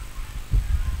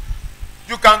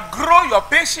 you can grow your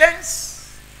patience,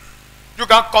 you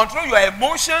can control your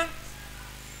emotions.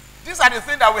 These are the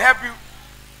things that will help you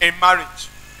in marriage.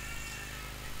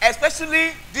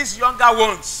 especially these younger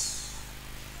ones.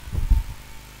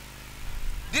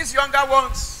 These younger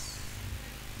ones,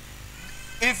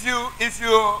 if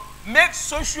you make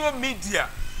social media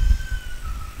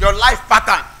your life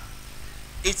pattern,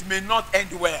 it may not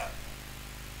end well.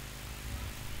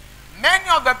 Many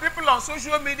of the people on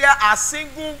social media are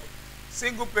single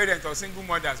parents or single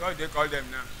mothers. What do they call them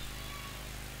now?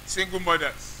 Single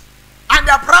mothers. And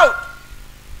they are proud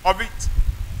of it.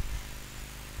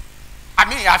 I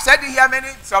mean, I've said it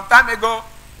here some time ago,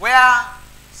 where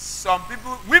some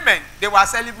people, women, they were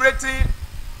celebrating,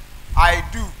 I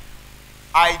do,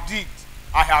 I did,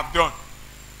 I have done.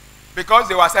 Because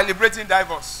they were celebrating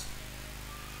divorce.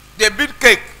 They beat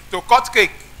cake to cut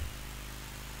cake,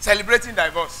 celebrating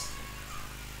divorce.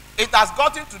 It has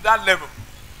gotten to that level.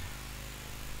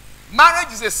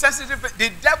 Marriage is a sensitive thing.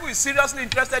 The devil is seriously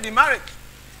interested in marriage,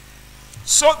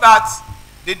 so that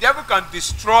the devil can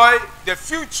destroy the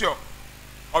future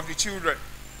of the children.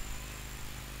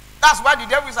 That's why the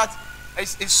devil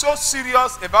is so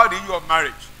serious about the issue of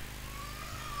marriage.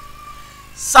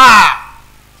 Sir,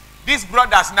 these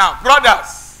brothers now,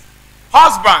 brothers,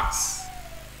 husbands,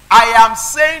 I am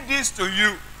saying this to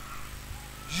you.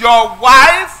 Your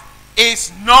wife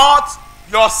is not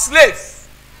your slave.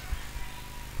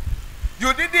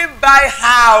 You didn't buy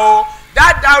her.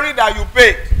 That dowry that you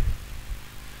paid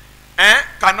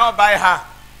cannot buy her.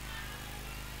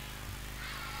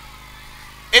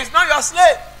 It's not your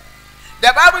slave.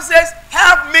 The Bible says,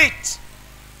 help meet.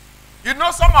 You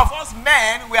know, some of us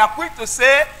men, we are quick to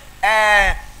say,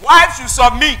 wives should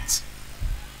submit.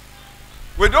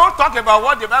 We don't talk about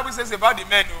what the Bible says about the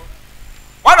men. No.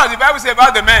 What does the Bible say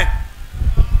about the men?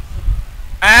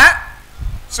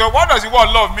 So what does the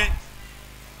word love mean?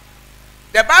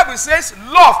 The Bible says,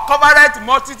 love covereth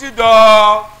multitude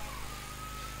of.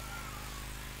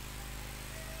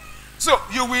 So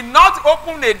you will not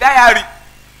open a diary.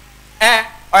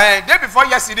 Day before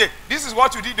yesterday, this is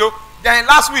what you did though. Then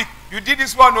last week, you did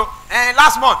this one. And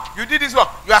last month, you did this one.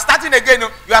 You are starting again.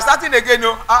 You are starting again.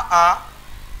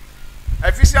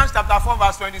 Ephesians chapter 4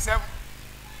 verse 27.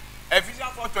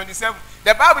 Ephesians 4:27.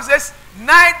 The Bible says,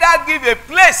 neither give a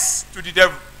place to the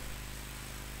devil.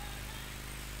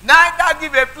 Neither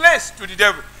give a place to the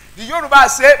devil. The Yoruba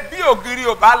say, Bi ogiri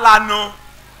obalano.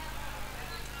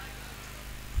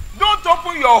 Don't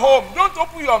open your home. Don't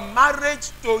open your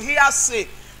marriage to hearsay.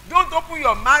 Don't open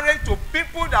your marriage to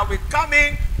people that will come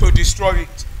in to destroy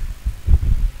it.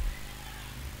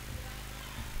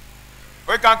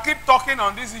 We can keep talking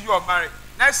on this issue of marriage.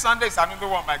 Next Sunday is another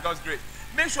one by God's grace.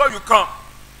 Make sure you come.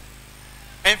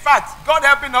 In fact, God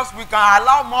helping us, we can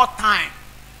allow more time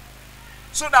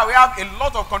so that we have a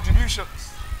lot of contributions.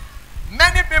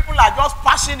 Many people are just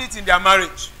passionate in their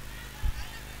marriage.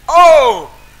 Oh,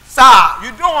 sir,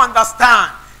 you don't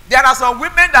understand. There are some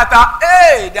women that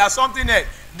are, they are something else.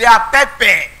 They are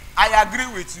pepper. I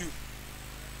agree with you.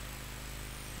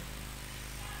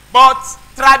 But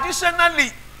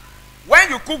traditionally, when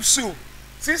you cook soup,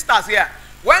 sisters here,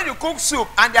 when you cook soup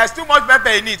and there's too much pepper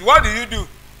in it, what do?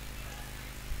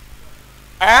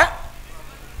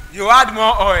 You add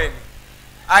more oil.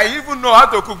 I even know how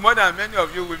to cook more than many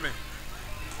of you women.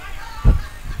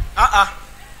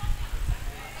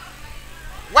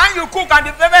 When you cook and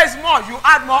the pepper is more, you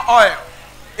add more oil.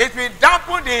 It will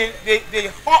dampen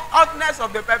the hotness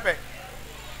of the pepper.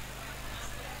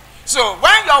 So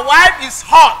when your wife is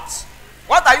hot,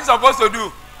 what are you supposed to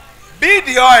do? Be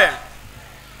the oil.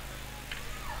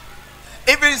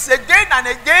 If it is again and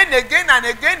again,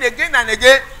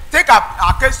 take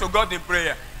our case to God in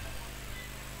prayer.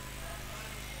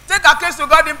 Take our case to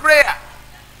God in prayer.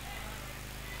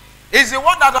 He's the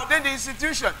one that ordained the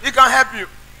institution. He can help you.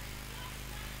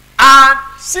 And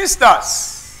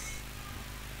sisters,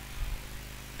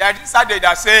 there is a day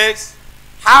that says,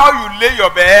 how you lay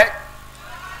your bed.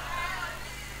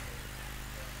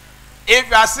 If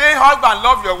you are saying husband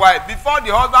love your wife, before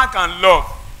the husband can love,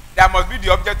 there must be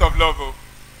the object of love. Oh.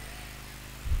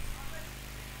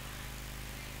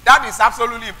 That is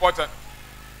absolutely important.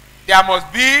 There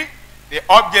must be the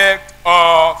object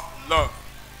of love.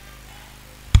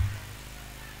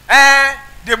 And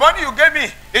the money you gave me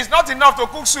is not enough to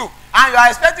cook soup. And you are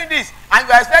expecting this. And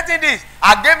you are expecting this.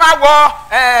 Agema wo,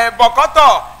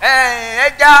 bokoto,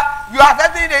 eja. You are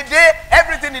expecting a day,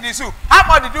 everything in the soup. How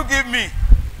much did you give me?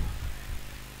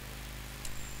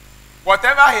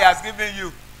 Whatever he has given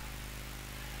you,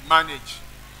 manage.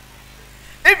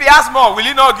 If he has more, will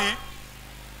he not give?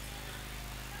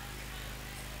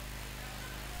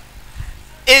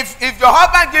 If your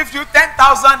husband gives you 10,000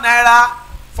 naira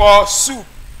for soup,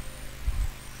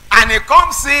 and he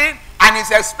comes in and is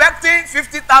expecting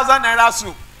 50,000 naira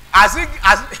soup,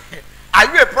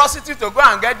 Are you a prostitute to go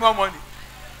and get more money?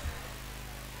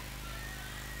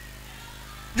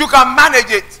 You can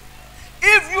manage it.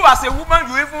 If you as a woman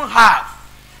you even have,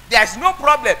 there's no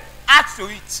problem. Add to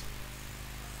it.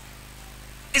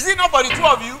 Is it not for the two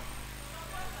of you?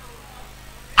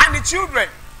 And the children.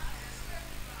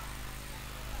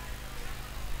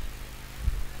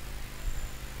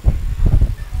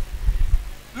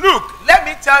 Look, let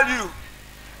me tell you.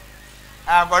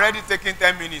 I have already taken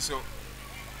 10 minutes. So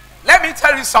let me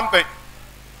tell you something.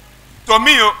 To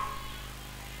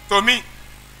me,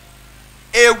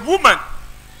 a woman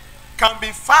can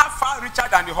be far, far richer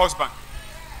than the husband.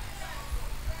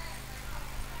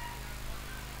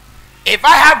 If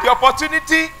I have the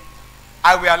opportunity,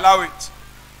 I will allow it.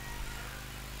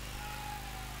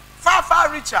 Far,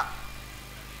 far richer.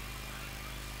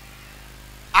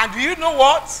 And do you know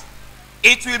what?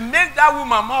 It will make that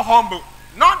woman more humble.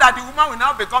 Not that the woman will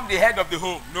now become the head of the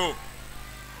home. No.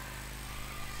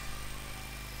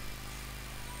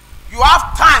 You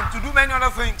have time to do many other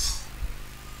things.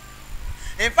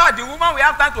 In fact, the woman will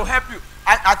have time to help you.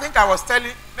 I think I was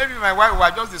telling, maybe my wife, we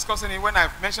were just discussing it when I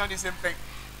mentioned the same thing.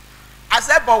 I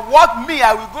said, but what me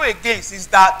I will go against is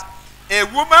that a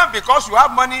woman, because you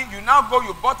have money, you now go,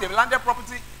 you bought a landed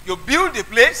property, you build the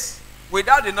place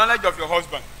without the knowledge of your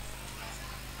husband.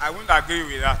 I wouldn't agree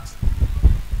with that.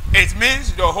 It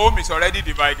means the home is already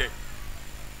divided.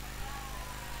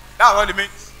 That's what it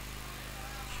means.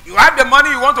 You have the money,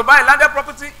 you want to buy a landed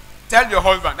property, tell your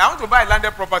husband, I want to buy a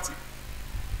landed property.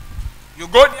 You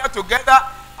go there together.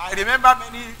 I remember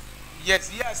many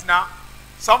years now,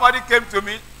 somebody came to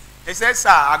me. He said, sir,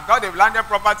 I got a landed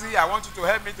property. I want you to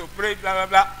help me to pray, blah, blah,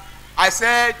 blah. I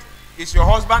said, is your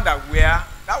husband aware?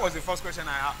 That was the first question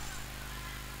I asked.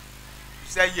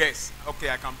 He said, yes. Okay,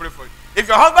 I can pray for you. If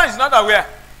your husband is not aware,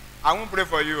 I won't pray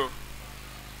for you.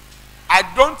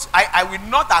 I will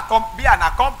not be an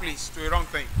accomplice to a wrong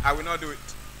thing. I will not do it.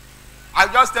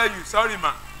 I'll just tell you, sorry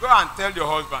man, go and tell your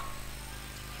husband.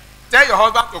 Tell your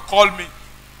husband to call me.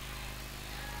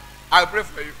 I'll pray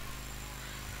for you.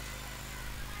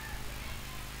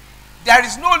 There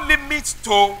is no limit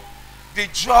to the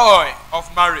joy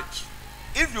of marriage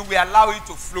if you will allow it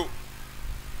to flow.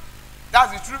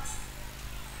 That's the truth.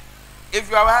 If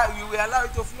you will allow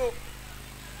it to flow.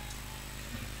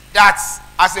 That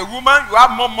as a woman you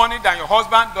have more money than your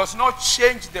husband does not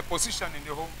change the position in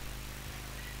the home.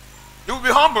 You will be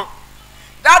humble.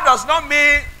 That does not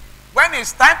mean when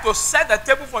it's time to set the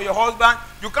table for your husband,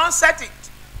 you can't set it.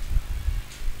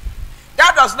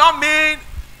 That does not mean,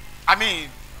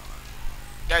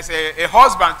 there's a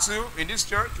husband too in this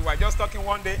church. We were just talking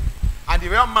one day, and the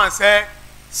young man said,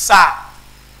 sir,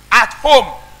 at home,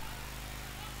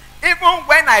 even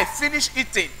when I finish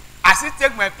eating, I still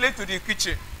take my plate to the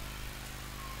kitchen.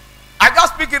 I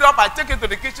just pick it up, I take it to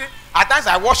the kitchen. At times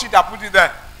I wash it, I put it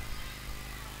there.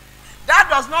 That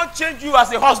does not change you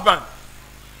as a husband.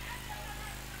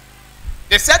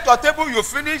 They set your table, you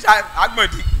finish,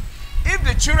 if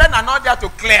the children are not there to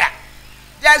clear,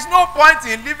 there is no point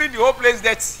in leaving the whole place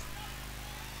dirty.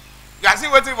 You are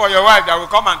still waiting for your wife that will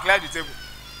come and clear the table.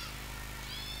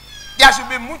 There should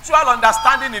be mutual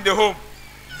understanding in the home.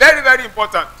 Very, very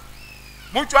important.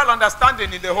 Mutual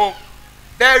understanding in the home.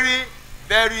 Very,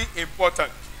 very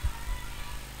important.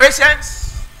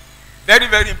 Patience. Very,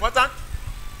 very important.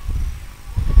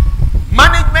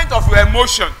 Management of your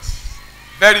emotions.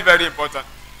 Very, very important.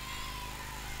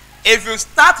 If you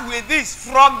start with this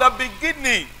from the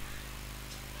beginning,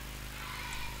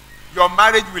 your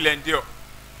marriage will endure.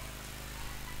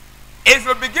 If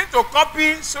you begin to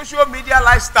copy social media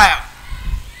lifestyle,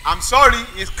 I'm sorry,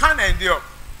 it can't endure.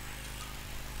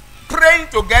 Praying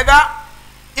together,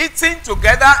 eating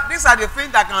together, these are the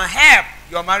things that can help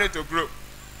your marriage to grow.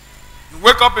 You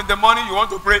wake up in the morning, you want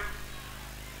to pray.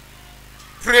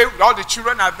 Pray, all the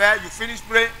children are there, you finish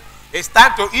praying. It's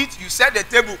time to eat, you set the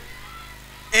table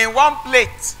in one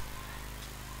plate.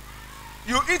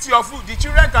 You eat your food, the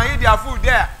children can eat their food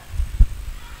there.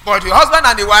 But the husband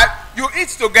and the wife, you eat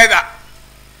together.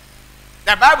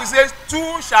 The Bible says,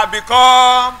 two shall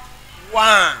become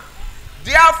one.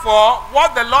 Therefore,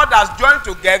 what the Lord has joined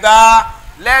together,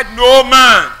 let no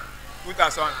man put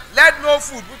asunder. Let no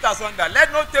food put asunder.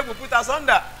 Let no table put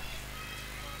asunder.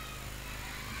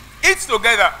 Eat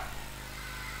together.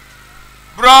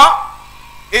 Bro,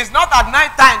 it's not at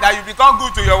night time that you become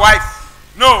good to your wife.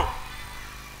 No.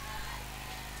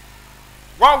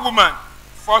 One woman,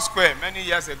 Foursquare, many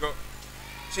years ago,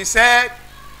 she said,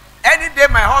 any day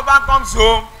my husband comes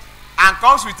home and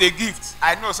comes with a gift,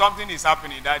 I know something is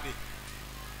happening that day.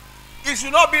 It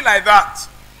should not be like that.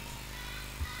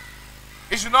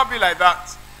 It should not be like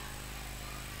that.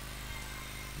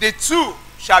 the two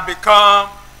shall become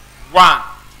one.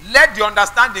 Let the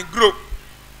understanding grow.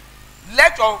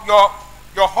 Let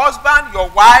your husband, your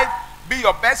wife be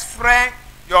your best friend,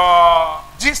 your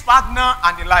gist partner,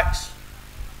 and the likes.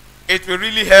 It will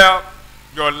really help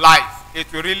your life.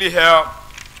 It will really help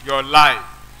your life.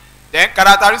 Then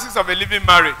characteristics of a living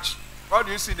marriage. What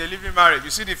do you see in a living marriage? You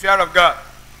see the fear of God.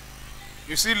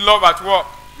 You see love at work.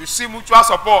 You see mutual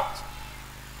support.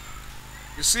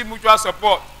 You see mutual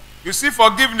support. You see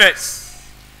forgiveness.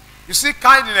 You see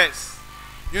kindness.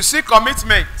 You see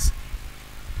commitment.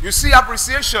 You see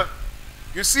appreciation.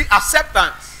 You see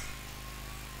acceptance.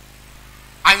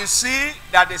 And you see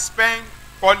that they spend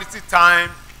quality time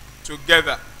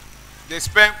together. They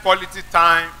spend quality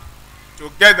time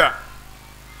together.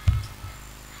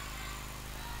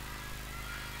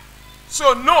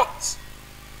 So note,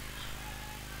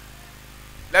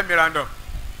 let me round up.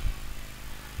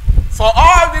 For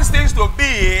all these things to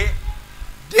be,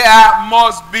 there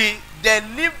must be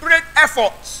deliberate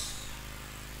efforts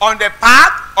on the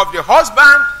part of the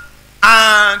husband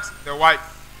and the wife.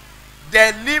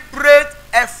 Deliberate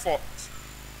effort.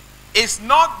 It's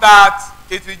not that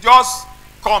it will just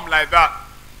come like that.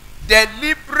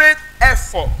 Deliberate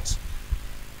effort.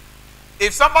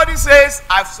 If somebody says,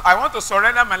 I want to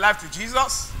surrender my life to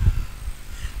Jesus,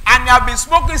 and you have been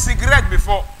smoking cigarette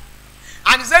before,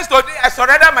 and he says, today I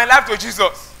surrender my life to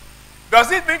Jesus,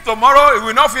 does it mean tomorrow he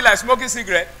will not feel like smoking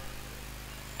cigarette?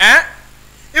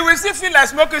 He will still feel like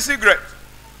smoking cigarette.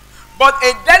 But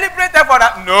a deliberate effort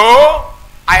that, no,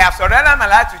 I have surrendered my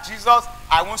life to Jesus,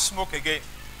 I won't smoke again.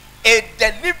 A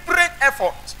deliberate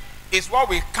effort is what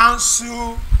will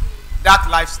cancel that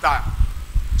lifestyle.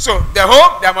 So, the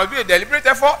home, there must be a deliberate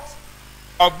effort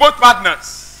of both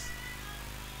partners.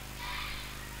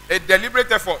 A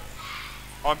deliberate effort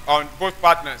on both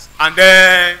partners. And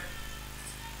then,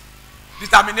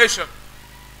 determination.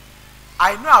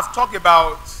 I know I've talked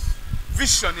about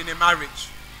vision in a marriage.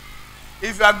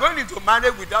 If you are going into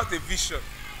marriage without a vision,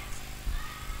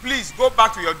 please go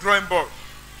back to your drawing board.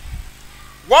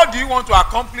 What do you want to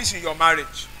accomplish in your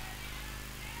marriage?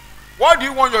 What do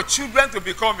you want your children to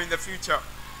become in the future?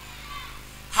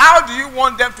 How do you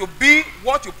want them to be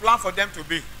what you plan for them to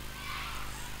be?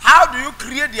 How do you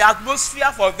create the atmosphere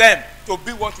for them to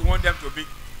be what you want them to be?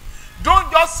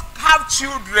 Don't just have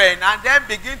children and then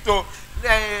begin to,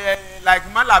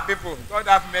 like Mala people, God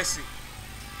have mercy.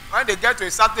 When they get to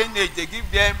a certain age, they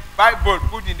give them Bible,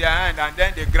 put in their hand, and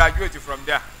then they graduate from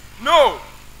there. No.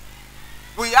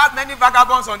 We have many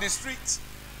vagabonds on the street.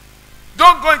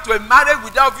 Don't go into a marriage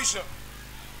without vision.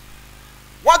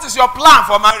 What is your plan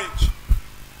for marriage?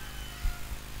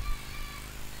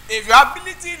 If your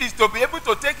ability is to be able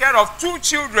to take care of 2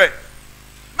 children,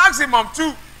 maximum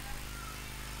 2.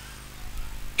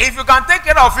 If you can take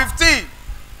care of 15,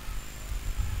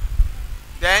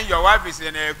 then your wife is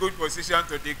in a good position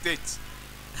to dictate.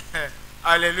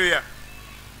 Hallelujah.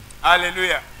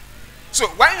 Hallelujah. So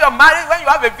when you're married, when you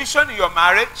have a vision in your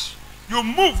marriage, you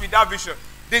move with that vision.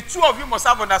 The two of you must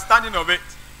have understanding of it.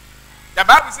 The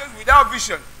Bible says without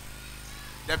vision,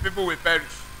 the people will perish.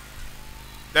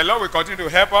 The Lord will continue to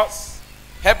help us,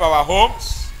 help our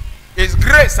homes. His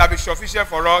grace shall be sufficient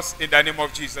for us in the name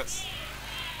of Jesus.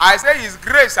 I say His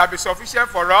grace shall be sufficient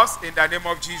for us in the name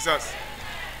of Jesus.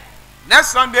 Next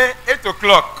Sunday, 8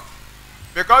 o'clock,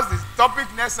 because the topic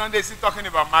next Sunday is still talking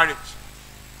about marriage.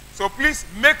 So please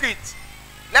make it.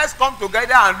 Let's come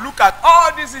together and look at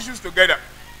all these issues together.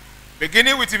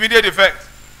 Beginning with immediate effect.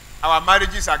 Our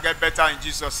marriages will get better in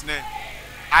Jesus' name.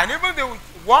 And even the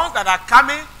ones that are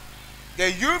coming,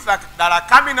 the youth that are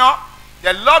coming up,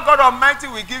 the Lord God Almighty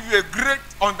will give you a great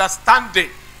understanding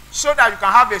so that you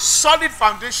can have a solid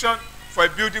foundation for a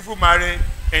beautiful marriage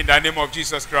in the name of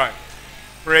Jesus Christ.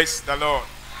 Praise the Lord.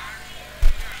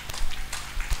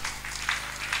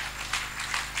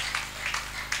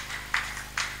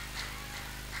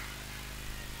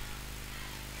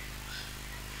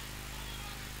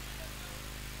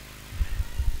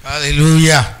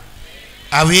 Hallelujah.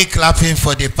 Are we clapping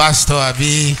for the pastor? Are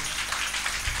we?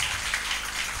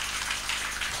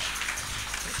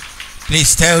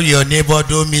 Please tell your neighbor,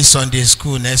 don't miss Sunday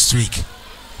school next week.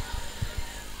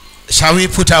 Shall we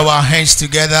put our hands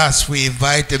together as we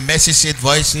invite the Mercy Seat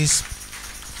voices?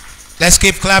 Let's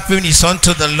keep clapping. It's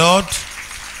unto the Lord.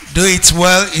 Do it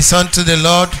well. It's unto the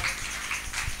Lord.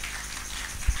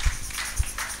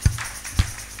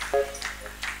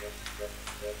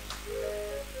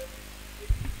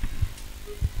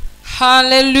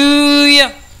 Hallelujah.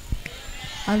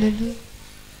 Hallelujah.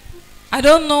 I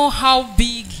don't know how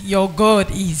big your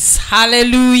God is.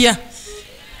 Hallelujah.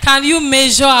 Can you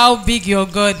measure how big your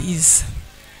God is?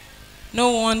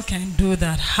 No one can do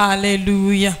that.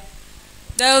 Hallelujah.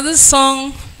 There was this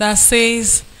song that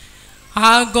says,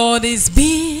 our God is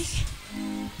big,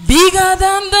 bigger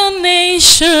than the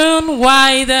nation,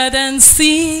 wider than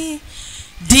sea,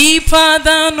 deeper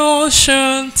than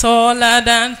ocean, taller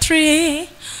than tree,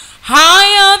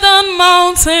 higher than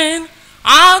mountain.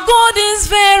 Our God is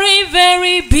very,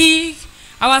 very big.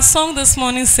 Our song this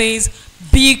morning says,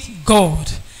 Big God.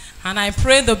 And I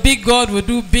pray the big God will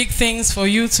do big things for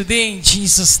you today in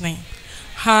Jesus' name.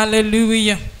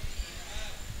 Hallelujah.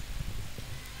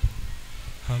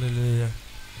 Hallelujah.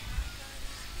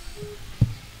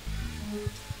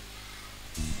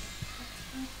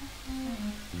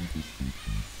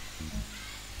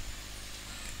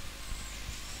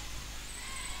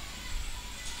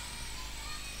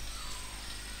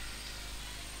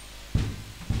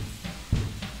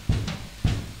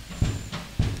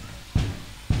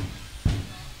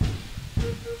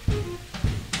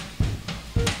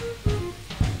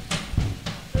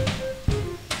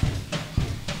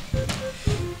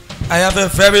 I have a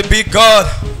very big God.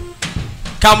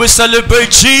 Can we celebrate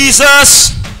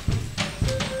Jesus?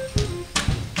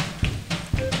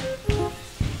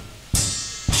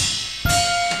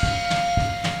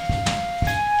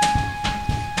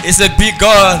 It's a big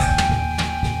God.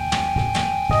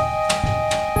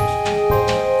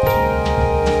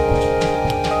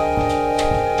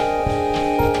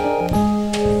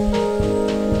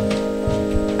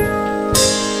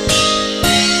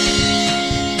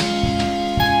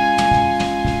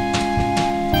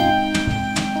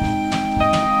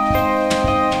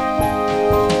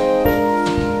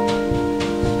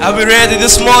 Are we ready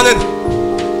this morning? 1,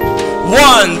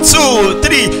 2,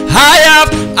 3. I have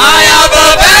a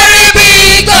very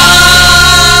big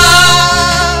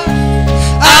God.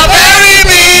 A very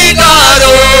big God.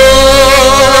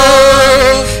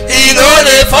 Oh, He knows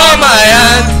it for my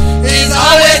hand. He's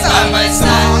always at my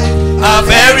side. A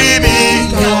very big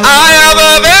God. I have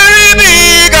a very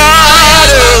big God.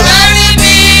 A very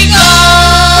big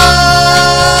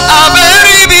God. A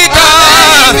very big God. A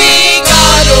very big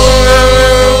God.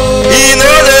 He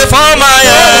knows it for my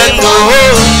hand,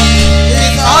 oh.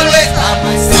 He's always at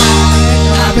my side.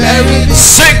 A very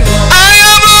big God. I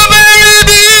am a very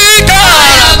big God. I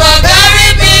am a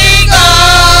very big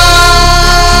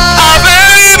God. A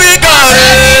very big God.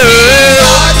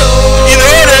 He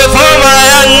knows it for my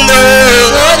hand,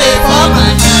 oh.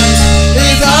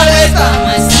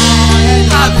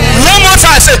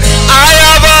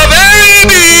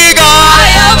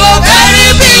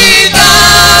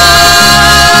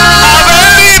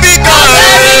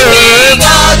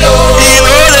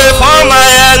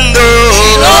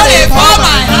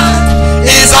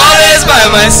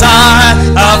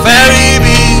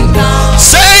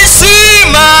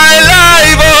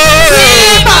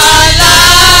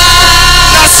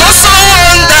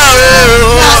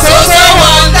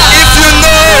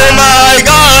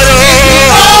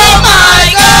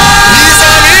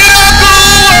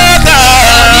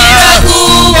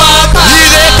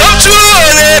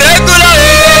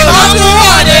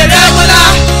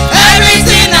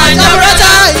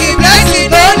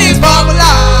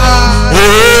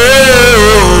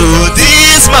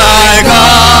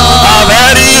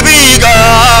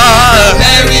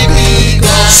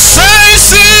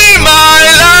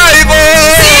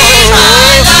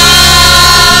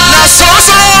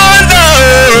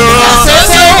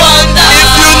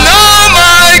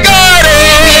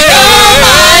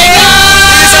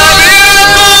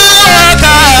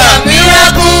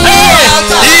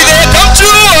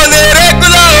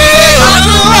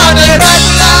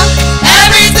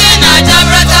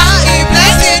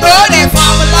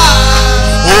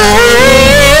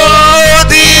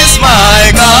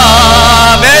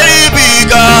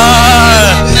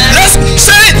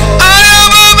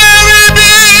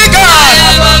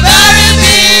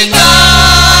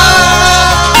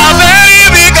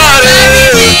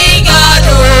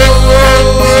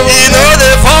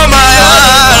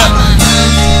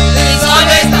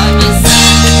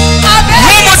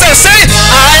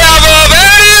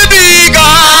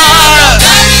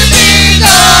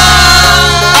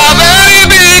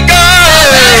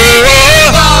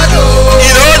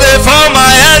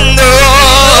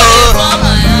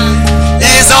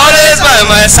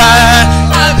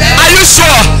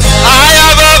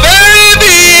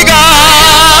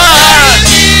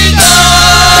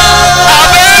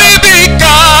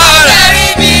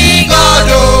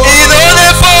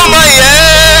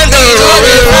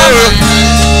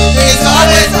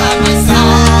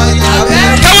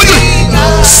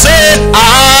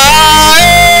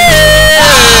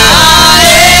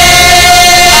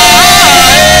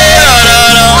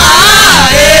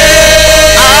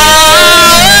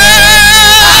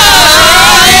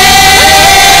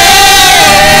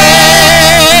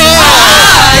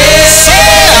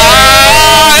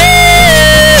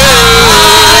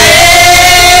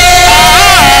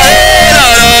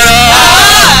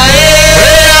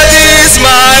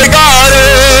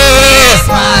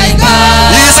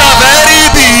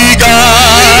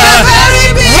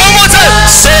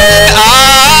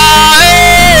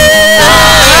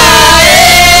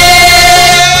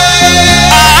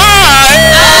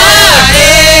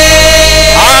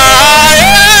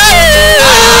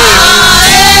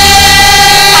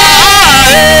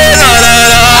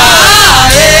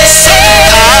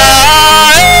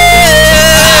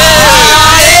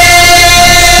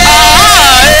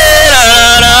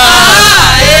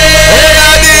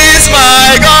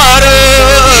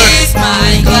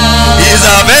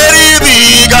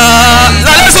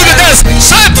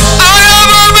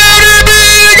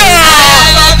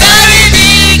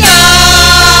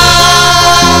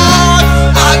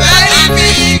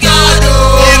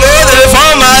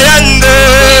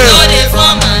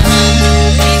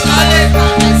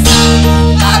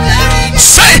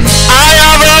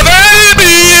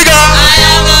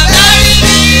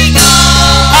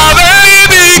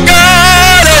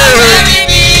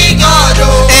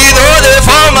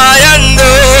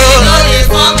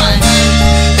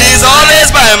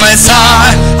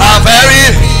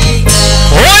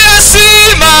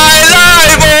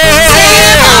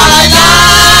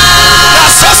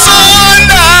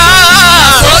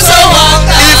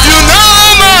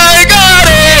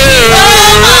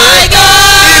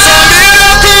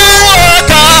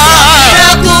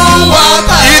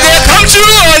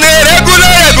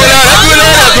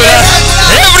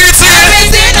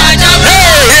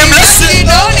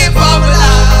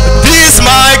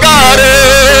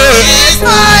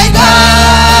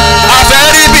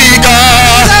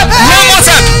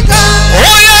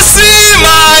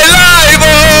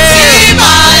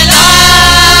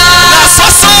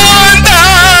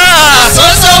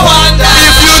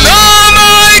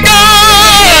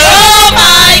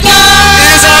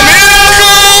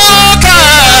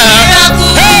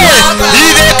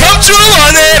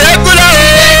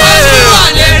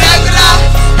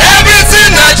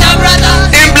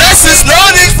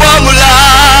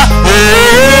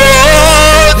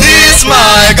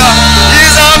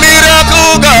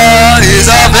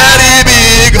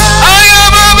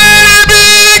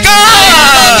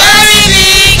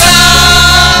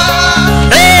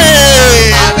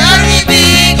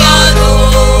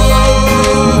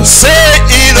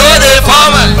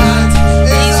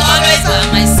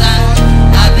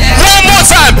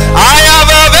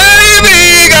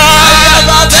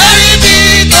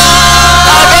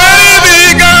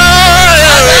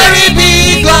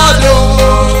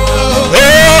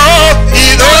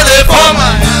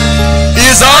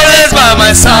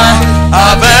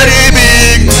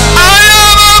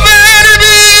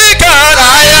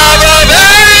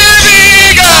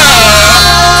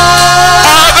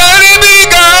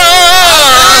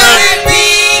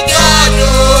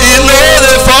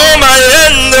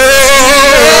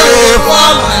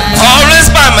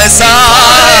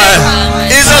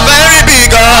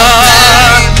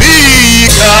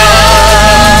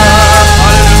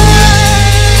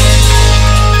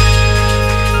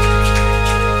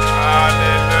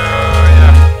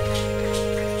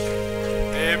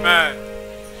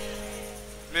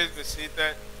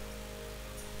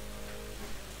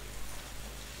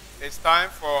 time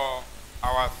for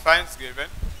our Thanksgiving.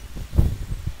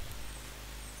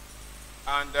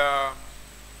 And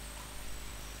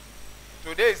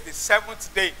today is the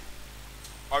 7th day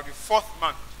of the 4th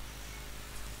month.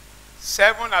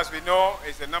 7, as we know,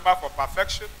 is the number for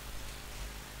perfection.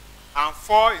 And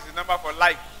 4 is the number for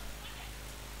life.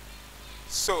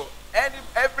 So,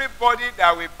 everybody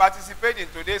that will participate in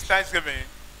today's Thanksgiving,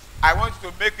 I want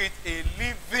you to make it a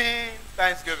living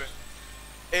Thanksgiving.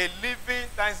 A living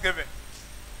Thanksgiving.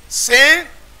 Sing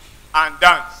and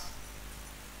dance.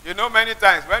 You know, many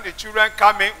times when the children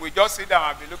come in, we just sit down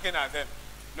and be looking at them.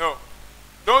 No.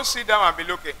 Don't sit down and be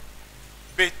looking.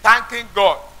 Be thanking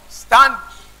God. Stand,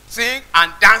 sing,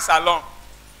 and dance along.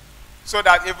 So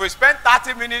that if we spend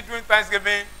 30 minutes doing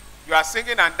Thanksgiving, you are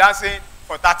singing and dancing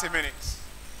for 30 minutes.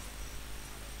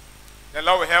 The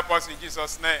Lord will help us in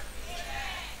Jesus' name.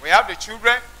 We have the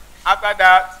children. After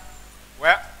that,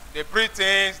 well, the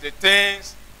pre-teens, the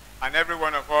teens, and every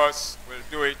one of us will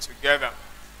do it together.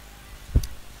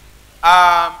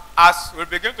 As we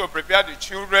begin to prepare the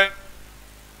children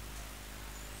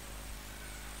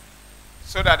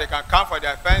so that they can come for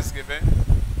their Thanksgiving,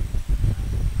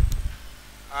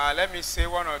 let me say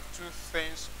one or two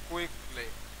things quickly.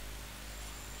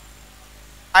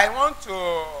 I want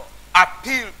to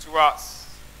appeal to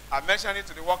us. I mentioned it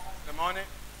to the work in the morning.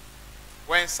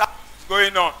 When sermon is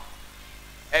going on,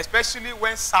 especially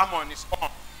when sermon is on,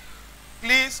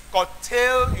 please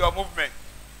curtail your movement.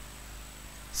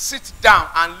 Sit down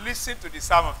and listen to the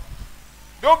sermon.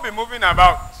 Don't be moving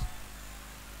about.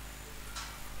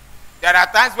 There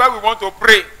are times where we want to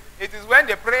pray. It is when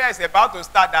the prayer is about to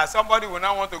start that somebody will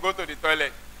not want to go to the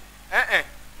toilet.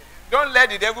 Don't let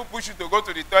the devil push you to go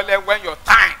to the toilet when your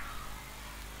time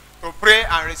to pray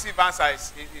and receive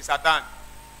answers is at hand.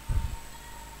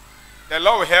 The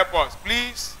Lord will help us.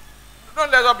 Please,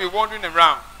 don't let us be wandering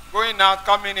around, going out,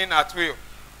 coming in at will.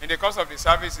 In the course of the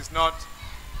service is not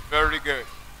very good.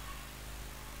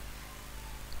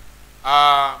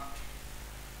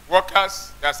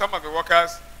 Workers, there are some of the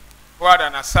workers who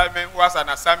has an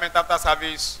assignment after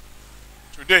service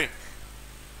today.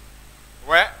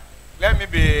 Well, let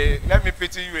me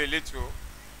pity you a little.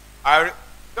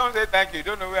 Don't say thank you. You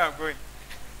don't know where I'm going.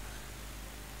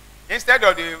 Instead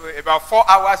of about 4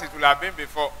 hours it will have been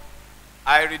before,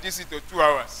 I reduce it to 2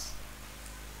 hours.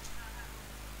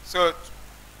 So,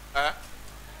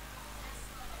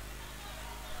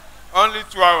 only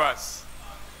 2 hours.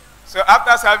 So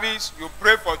after service, you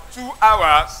pray for 2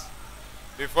 hours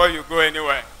before you go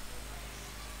anywhere.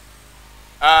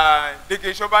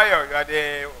 Dike Shobayo, you are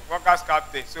the workers'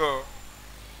 captain, so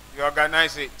you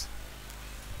organize it.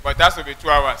 But that will be 2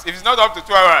 hours. If it's not up to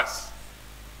 2 hours,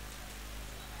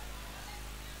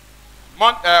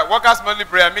 workers' monthly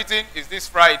prayer meeting is this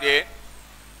Friday.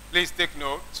 Please take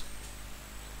note.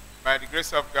 By the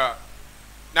grace of God.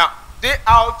 Now, Day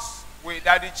Out with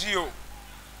Daddy Gio,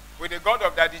 with the God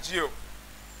of Daddy Gio,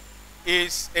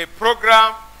 is a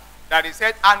program that is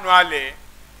held annually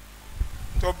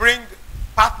to bring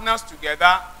partners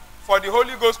together for the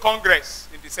Holy Ghost Congress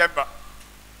in December.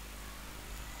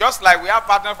 Just like we have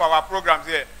partners for our programs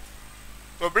here,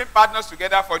 to bring partners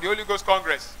together for the Holy Ghost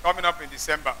Congress coming up in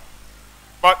December.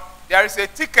 But there is a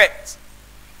ticket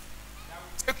that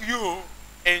will take you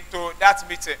into that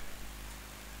meeting.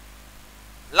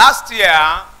 Last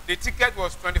year, the ticket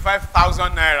was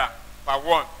 25,000 naira per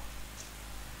one.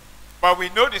 But we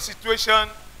know the situation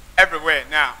everywhere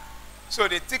now. So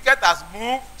the ticket has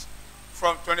moved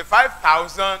from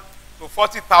 25,000 to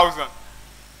 40,000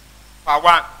 per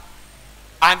one.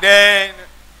 And then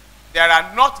there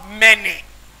are not many.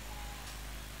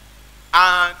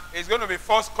 And it's going to be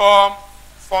first come,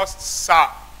 first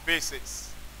serve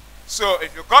basis. So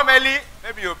if you come early,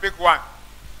 maybe you pick one.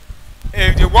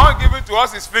 If the one given to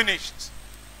us is finished,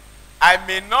 I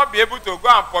may not be able to go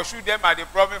and pursue them at the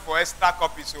province for extra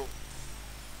copies. So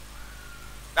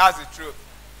that's the truth.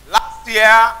 Last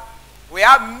year, we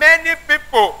had many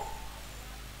people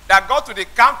that got to the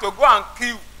camp to go and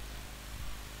queue.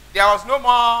 There was no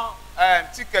more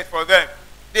ticket for them.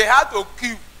 They had to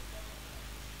queue.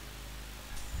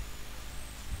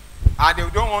 And they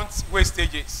don't want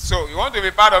wastages. So you want to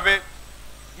be part of it,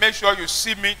 make sure you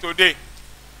see me today.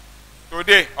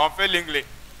 Today, unfailingly.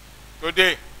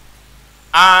 Today.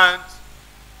 And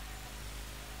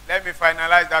let me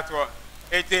finalize that one.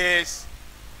 It is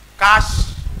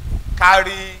cash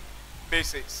carry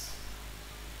basis.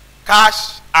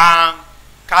 Cash and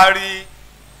carry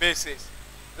basis.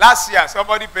 Last year,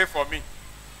 somebody paid for me.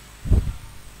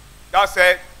 That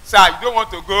said, sir, you don't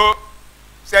want to go?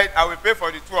 Said, I will pay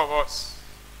for the two of us.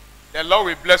 The Lord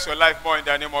will bless your life more in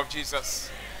the name of Jesus.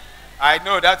 I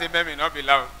know that amen may not be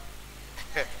loud.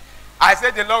 I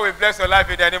said the Lord will bless your life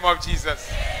in the name of Jesus.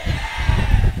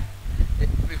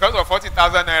 Because of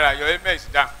 40,000 naira, your amen is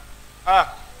down.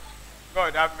 Ah,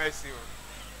 God have mercy.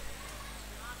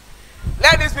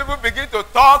 Let these people begin to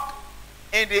talk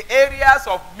in the areas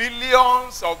of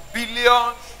millions, of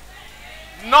billions,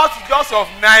 not just of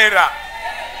naira,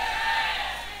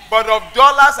 but of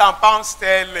dollars and pounds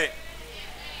sterling.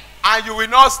 And you will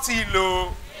not steal.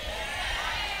 Oh.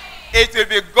 It will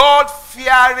be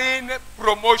God-fearing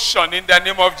promotion in the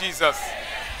name of Jesus.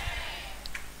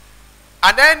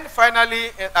 And then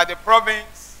finally, at the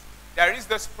province, there is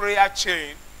this prayer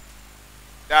chain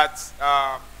that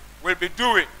we'll be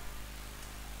doing.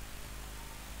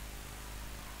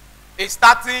 It's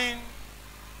starting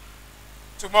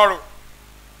tomorrow,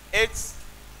 8th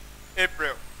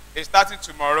April. It's starting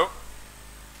tomorrow.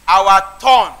 Our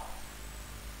turn,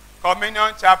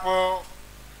 Communion-Chapel,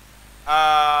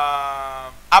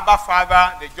 Abba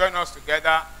Father, they join us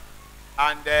together,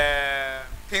 and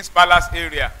King's Palace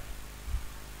area.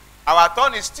 Our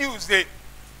turn is Tuesday,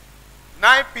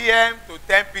 9 p.m. to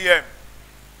 10 p.m.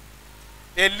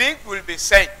 A link will be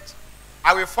sent.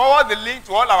 I will forward the link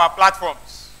to all our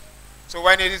platforms. So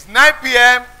when it is 9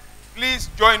 p.m., please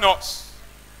join us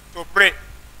to pray.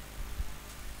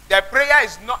 The prayer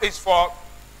is for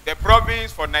the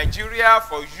province, for Nigeria,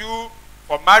 for you,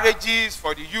 for marriages,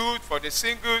 for the youth, for the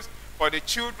singles, for the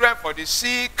children, for the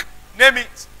sick, name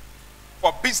it.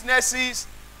 For businesses,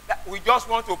 we just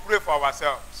want to pray for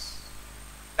ourselves.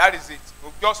 That is it.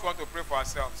 We just want to pray for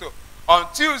ourselves. So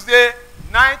on Tuesday,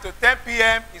 9 to 10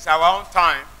 p.m. is our own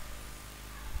time.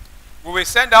 We will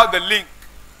send out the link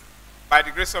by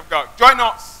the grace of God. Join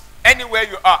us anywhere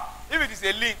you are. If it is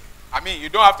a link, you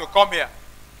don't have to come here.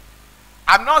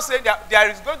 I'm not saying that there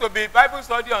is going to be Bible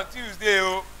study on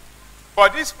Tuesday,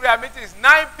 but this prayer meeting is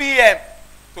 9 p.m.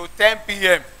 to 10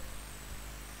 p.m.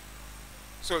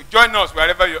 So join us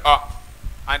wherever you are,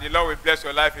 and the Lord will bless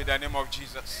your life in the name of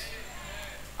Jesus.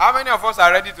 How many of us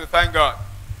are ready to thank God?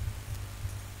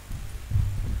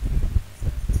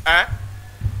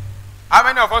 How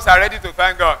many of us are ready to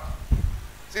thank God?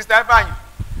 Sister Evanyi,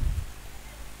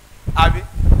 Abby,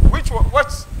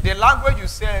 what's the language you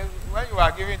say when you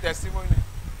are giving testimony?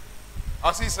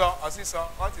 Osiso,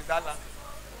 what is that language?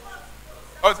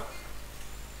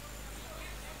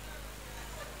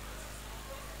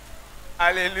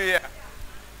 Hallelujah.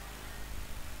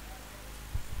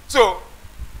 So,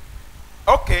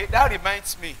 okay, that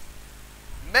reminds me.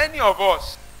 Many of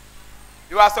us,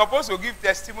 you are supposed to give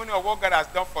testimony of what God has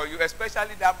done for you,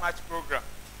 especially that match program.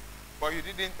 But you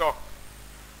didn't talk.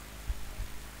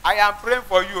 I am praying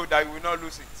for you that you will not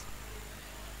lose it.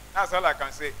 That's all I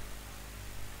can say.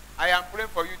 I am praying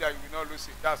for you that you will not lose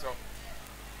it. That's all.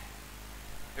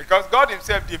 Because God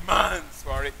himself demands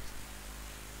for it.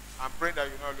 I'm praying that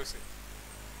you will not lose it.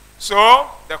 So,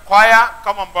 the choir,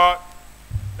 come on board.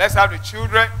 Let's have the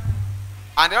children.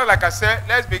 And then, like I said,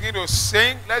 let's begin to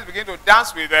sing. Let's begin to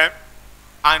dance with them.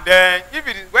 And then,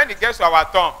 when it gets to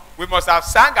our turn, we must have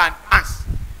sang and danced.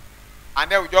 And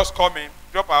then we just come in,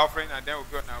 drop our offering, and then we'll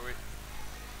go on our way.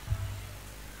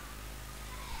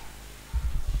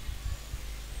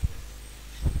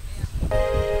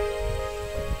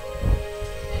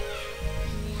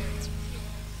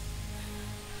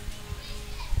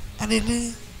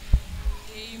 Hallelujah.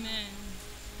 Amen.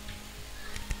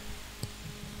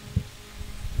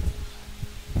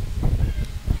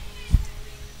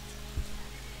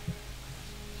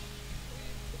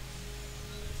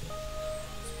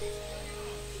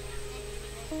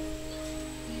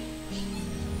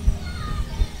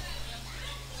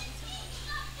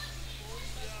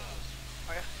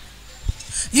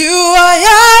 You are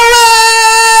Yahweh,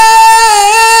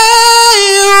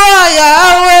 you are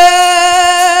Yahweh,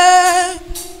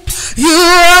 you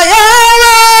are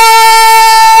Yahweh,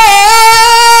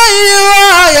 you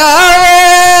are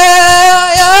Yahweh,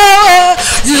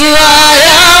 you are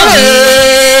Yahweh,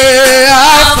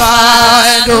 Alpha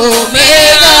and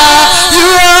Omega,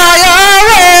 you are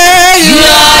Yahweh, you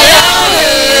are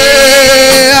Yahweh,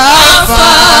 Alpha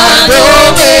and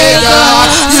Omega,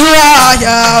 you are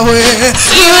Yahweh.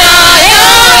 You are Yahweh, you are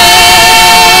Yahweh,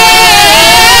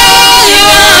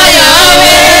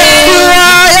 you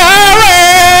are Yahweh,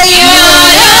 you are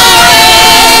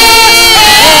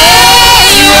Yahweh,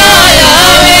 you are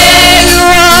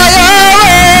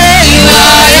Yahweh, you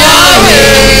are Yahweh, you are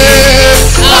Yahweh,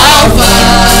 Alpha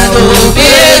and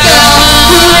Omega,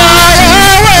 you are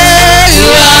Yahweh, you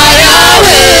are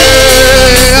Yahweh,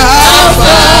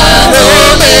 Alpha and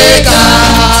Omega.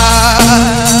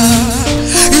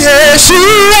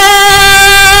 Yeshua.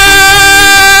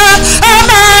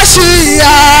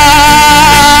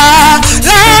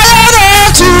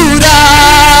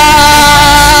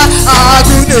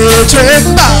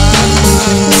 chamber.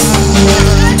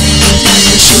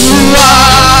 Yeshua,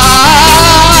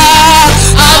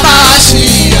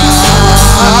 Hamashiach,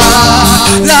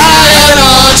 Lion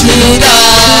of Judah,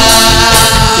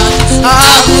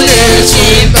 Abule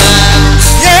chamber.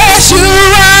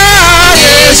 Yeshua,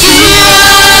 Yeshua,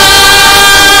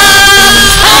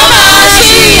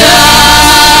 Hamashiach,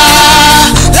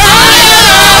 Lion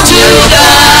of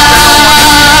Judah,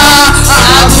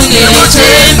 Abule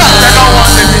chamber.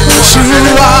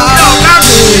 Yeshua,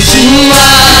 Yeshua,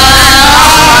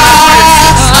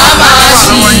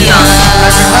 Hamashiach,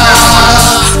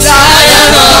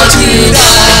 Lion of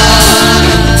Judah,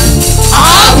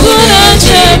 Abule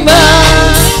chamber.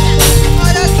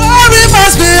 Glory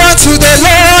must be unto the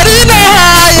Lord in the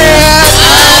highest.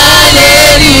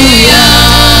 Hallelujah.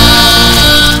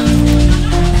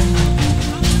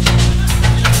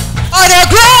 Oh, the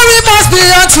glory must be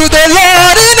unto the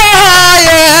Lord in the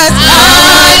highest.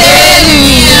 Hallelujah.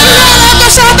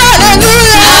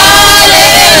 Hallelujah.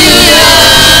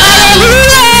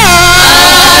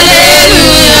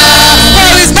 Hallelujah.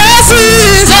 For his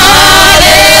mercies.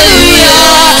 Hallelujah.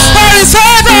 For his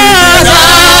favors.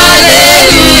 Hallelujah.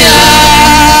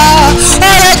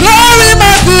 Oh, the glory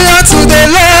must be unto the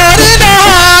Lord in the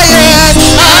highest.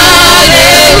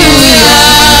 Hallelujah.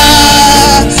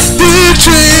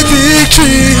 Victory,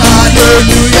 victory.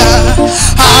 Hallelujah.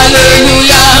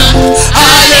 Hallelujah.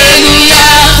 Hallelujah.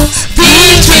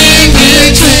 Victory,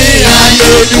 victory.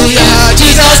 Hallelujah.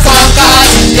 Jesus conquered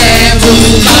the devil.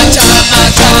 Macha,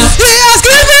 macha. He has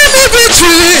given me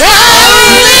victory. I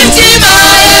will lift him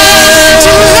higher.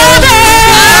 To heaven.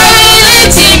 I will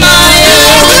lift him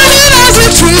higher. Giving us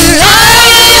victory. I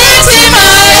will lift him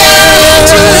higher.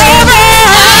 To heaven.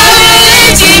 I will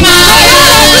lift him higher.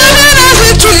 Giving us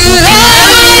victory. I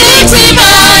will lift him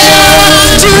higher.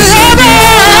 To heaven.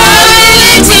 I will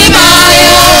lift him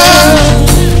higher.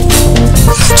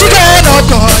 Children of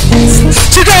God,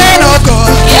 children of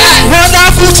God,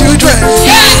 wonderful children,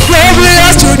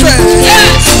 glorious children,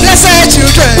 blessed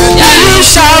children, you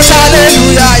shout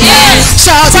hallelujah,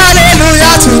 shout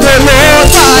hallelujah to the Lord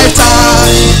 5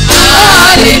 times.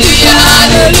 Hallelujah,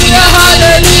 hallelujah,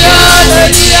 hallelujah,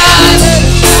 hallelujah,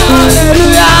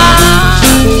 hallelujah.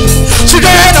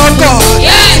 Children of God,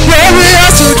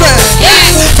 glorious children,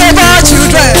 favored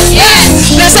children,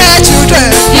 blessed children,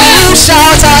 you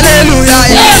shout hallelujah,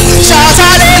 shout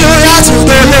hallelujah to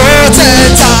the Lord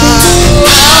 10 times.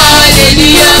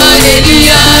 Hallelujah,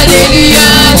 hallelujah, hallelujah,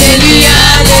 hallelujah,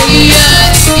 hallelujah,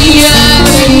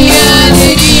 hallelujah,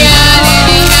 hallelujah.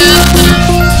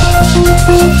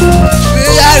 We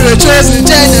are a chosen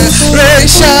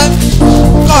generation,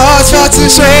 cause for to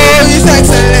show his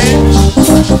excellence.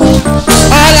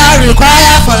 All I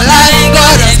require for life,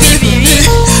 God has given me.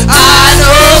 I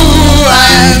know who I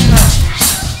am.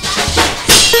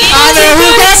 I know who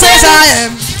God says I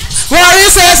am. What he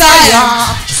says I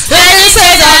am. Where he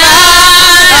says I am.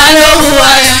 I know who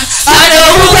I am. I know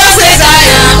who God says I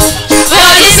am.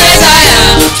 What he says I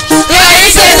am. Where he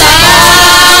says I am.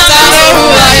 I know who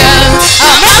I am.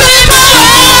 I'm walking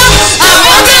power. I'm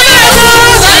walking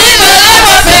miracles. I live a life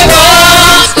of favor.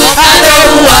 I know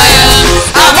who I am.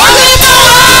 I'm walking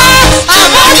power. I'm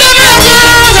walking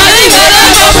miracles. I live a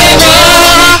life of favor.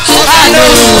 I know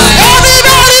who I am.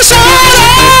 Everybody shout out.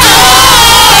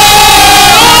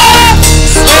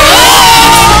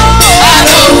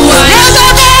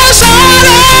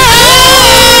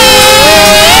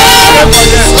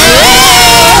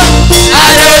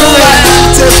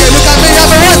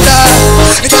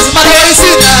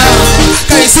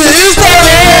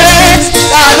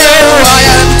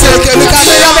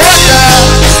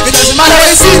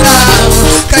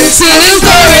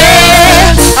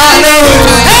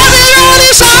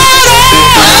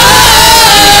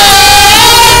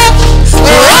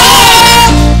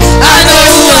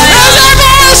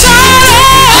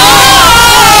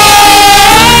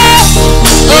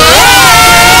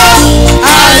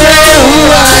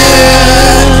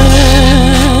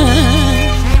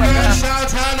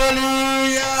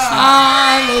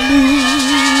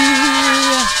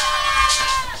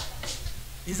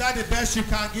 You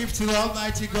can give to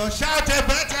Almighty God. Shout a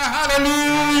better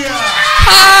hallelujah.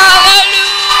 Hallelujah.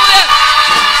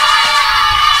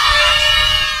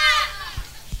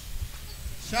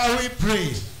 Shall we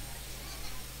pray?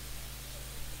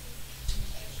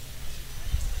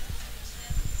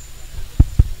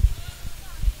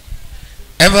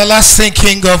 Everlasting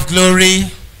King of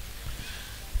glory,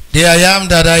 the I am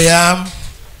that I am,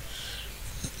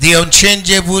 the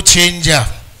unchangeable changer,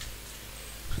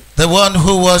 the one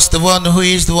who was, the one who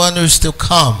is, the one who is to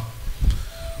come.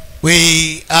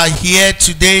 We are here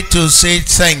today to say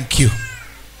thank you.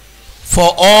 for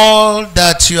all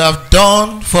that you have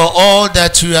done, for all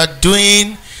that you are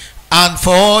doing, and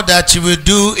for all that you will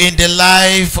do in the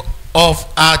life of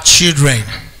our children.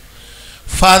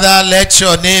 Father, let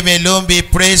your name alone be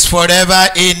praised forever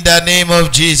in the name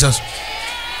of Jesus.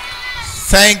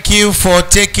 Thank you for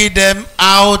taking them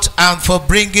out and for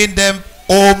bringing them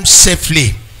home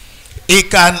safely. It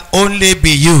can only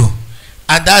be you.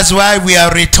 And that's why we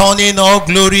are returning all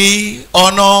glory,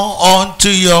 honor unto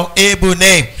your able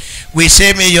name. We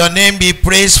say, may your name be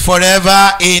praised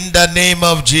forever in the name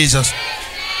of Jesus.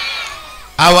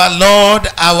 Our Lord,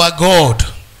 our God,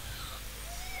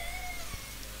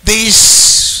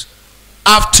 this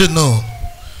afternoon,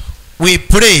 we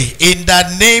pray in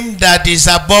the name that is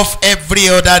above every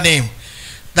other name,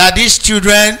 that these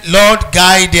children, Lord,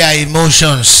 guide their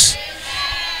emotions,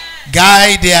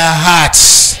 guide their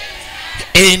hearts,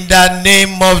 in the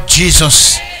name of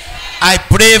Jesus. I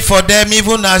pray for them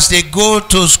even as they go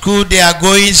to school, their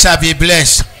going shall be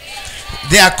blessed,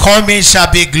 their coming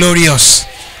shall be glorious,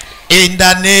 in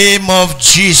the name of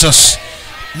Jesus.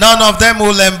 None of them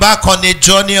will embark on a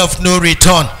journey of no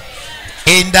return,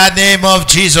 in the name of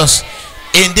Jesus.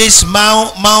 In this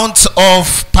mount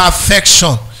of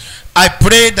perfection, I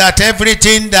pray that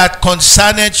everything that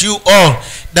concerneth you all,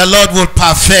 the Lord will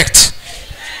perfect,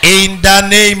 in the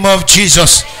name of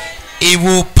Jesus. He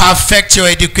will perfect your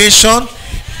education,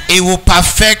 He will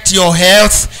perfect your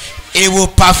health, He will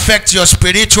perfect your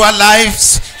spiritual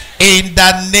lives, in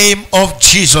the name of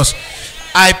Jesus.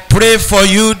 I pray for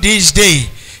you this day,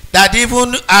 that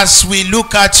even as we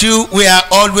look at you, we are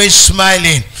always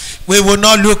smiling. We will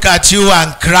not look at you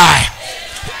and cry,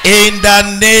 in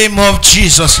the name of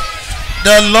Jesus.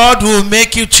 The Lord will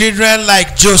make you children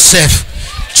like Joseph,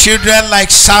 children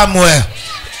like Samuel,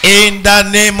 in the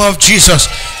name of Jesus.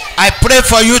 I pray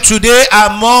for you today,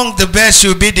 among the best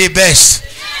you'll be the best,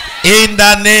 in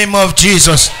the name of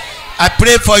Jesus. I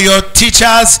pray for your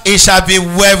teachers, it shall be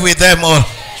well with them all,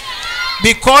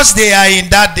 because they are in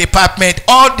that department.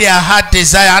 All their heart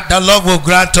desire, the Lord will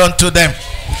grant unto them.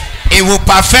 He will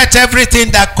perfect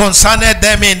everything that concerneth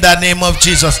them, in the name of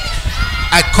Jesus.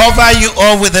 I cover you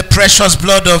all with the precious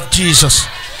blood of Jesus.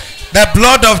 The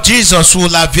blood of Jesus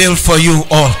will avail for you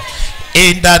all,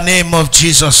 in the name of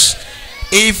Jesus.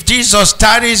 If Jesus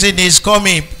tarries in his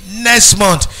coming next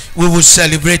month, we will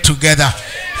celebrate together,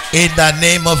 in the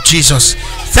name of Jesus.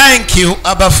 Thank you,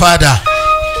 Abba Father.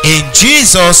 In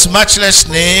Jesus' matchless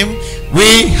name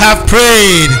we have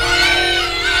prayed.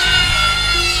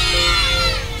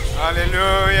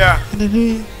 Hallelujah.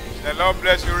 Hallelujah. The Lord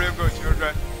bless you, real good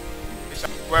children. It shall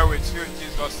be well with you in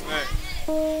Jesus' name.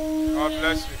 God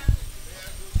bless you.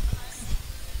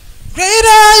 Great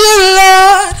are you,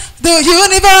 Lord, the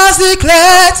universe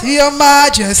declares your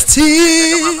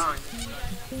majesty.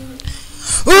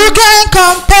 Who can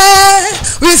compare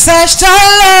with such a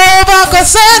love and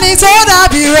concerning so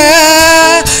that be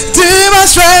rare?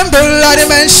 Demons tremble at the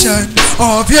mention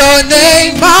of your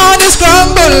name, mountains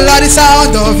crumble at the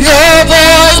sound of your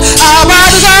voice. Our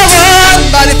bodies are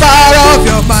won by the power of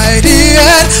your mighty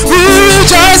hand. We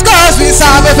rejoice cause we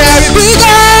serve a very big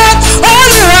God.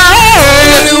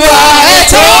 Olúwa, ẹ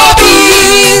tóbi,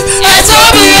 ẹ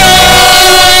tóbi o,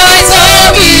 ẹ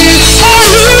tóbi.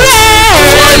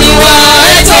 Olúwa,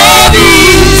 ẹ tóbi,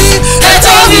 ẹ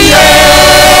tóbi o,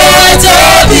 ẹ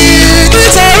tóbi.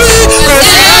 Nítorí kò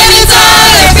sẹ́ni tá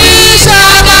lè fi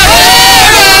ṣàkàwé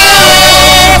rẹ̀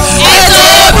o, ẹ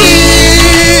tóbi.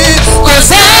 Kò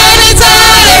sẹ́ni tá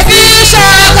lè fi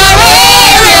ṣàkàwé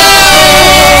rẹ̀.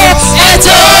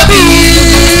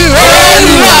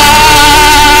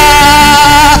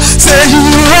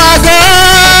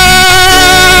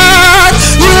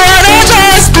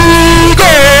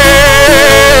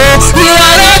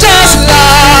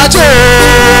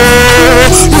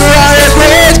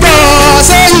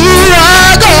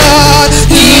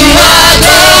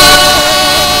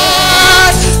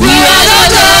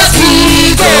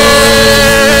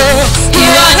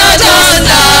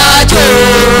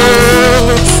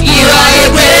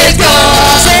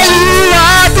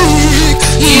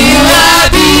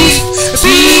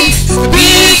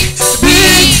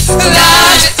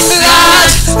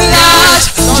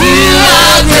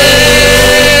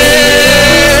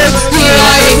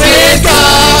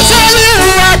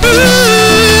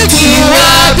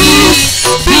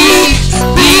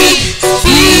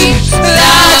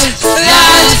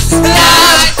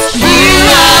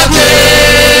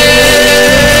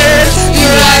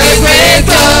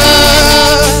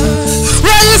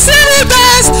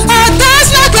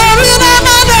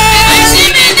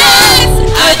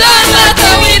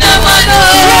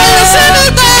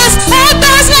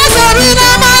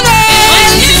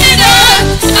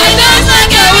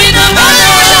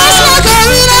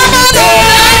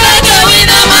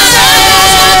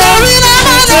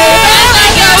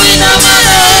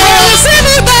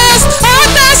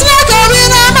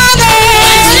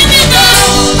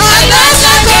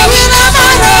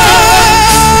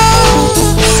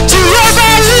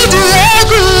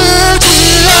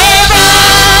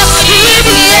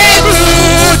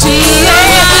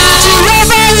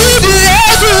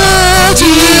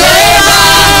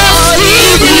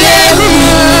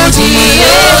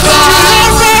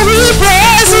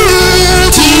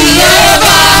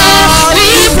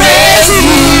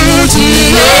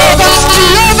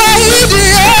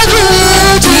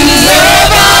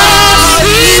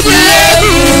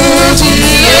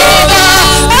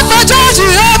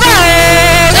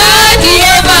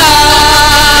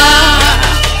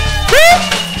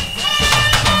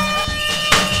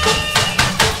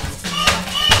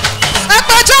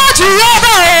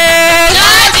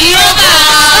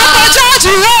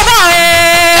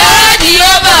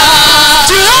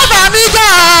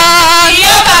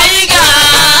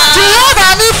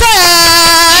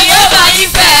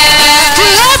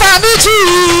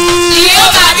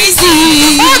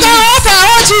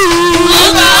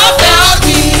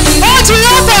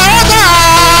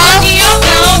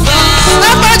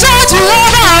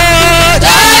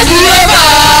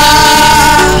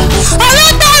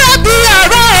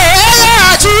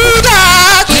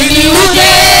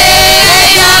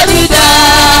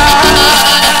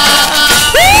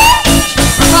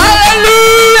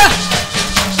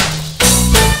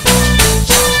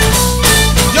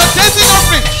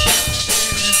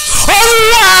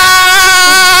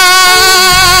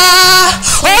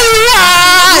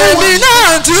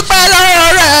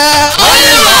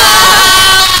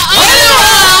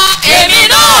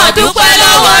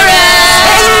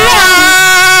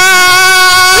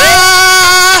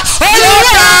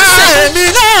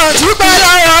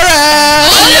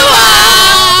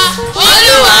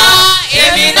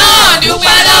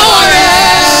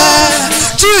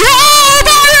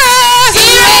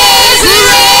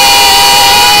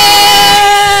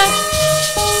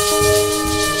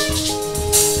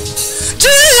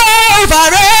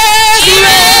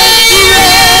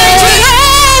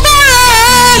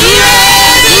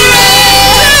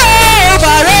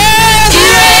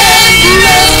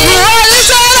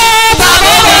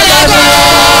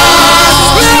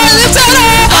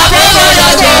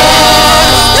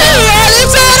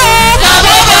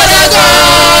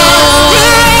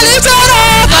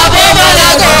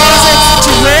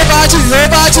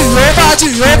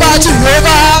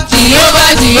 Jehovah,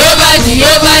 Jehovah, Jehovah,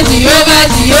 Jehovah, Jehovah,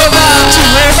 Jehovah.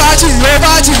 Jehovah,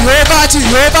 Jehovah, Jehovah,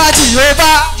 Jehovah,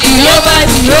 Jehovah. Jehovah,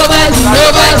 Jehovah,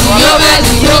 Jehovah, Jehovah,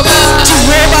 Jehovah. Jehovah,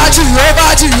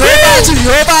 Jehovah, Jehovah,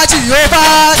 Jehovah, Jehovah.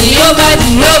 Jehovah,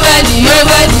 Jehovah,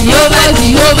 Jehovah, Jehovah,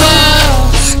 Jehovah.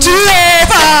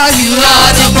 Jehovah, You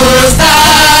are the most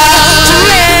high.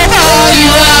 Jehovah,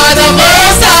 You are the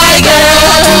most high God.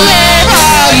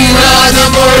 You are the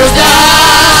most high.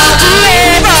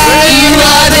 You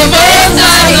are the most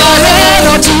high God.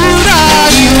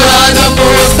 You are the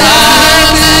most high.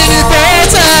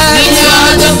 You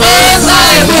are the most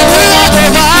high God.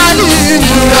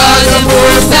 You are the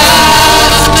most high.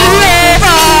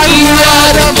 You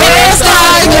are the most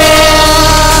high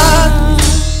God.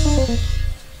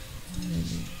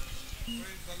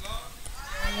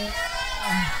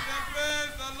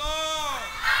 Praise the Lord.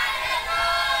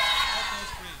 Let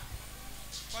us pray.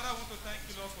 Father, I want to thank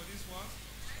you, Lord, for this one.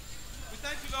 We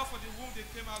thank you, Lord, for the womb they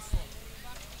came out from.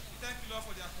 We thank you, Lord,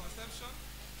 for their conception.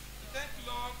 We thank you,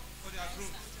 Lord, for their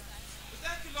growth. We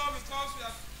thank you, Lord, because we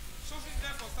have chosen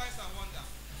them for signs and wonder.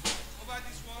 Over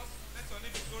these ones, let your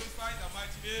name be glorified in the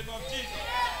mighty name of Jesus.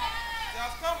 They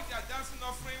have come with their dancing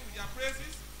offering, with their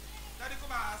praises. That they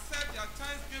come and accept their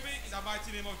thanksgiving in the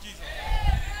mighty name of Jesus.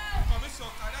 We commit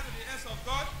your career to the hands of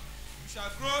God. You shall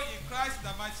grow in Christ in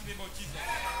the mighty name of Jesus.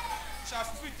 You shall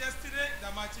fulfill destiny in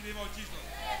the mighty name of Jesus.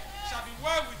 You shall be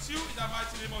well with you in the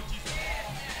mighty name of Jesus.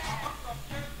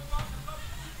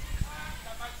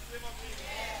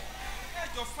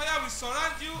 Your fire will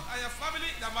surround you and your family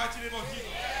in the mighty name of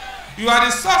Jesus. You are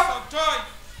the source of joy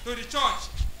to the church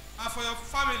and for your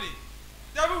family.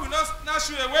 Devil will not snatch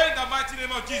you away in the mighty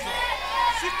name of Jesus.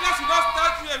 Sickness will not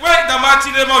snatch you away in the mighty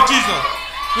name of Jesus.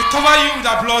 We cover you with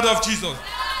the blood of Jesus.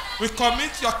 We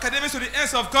commit your academics to the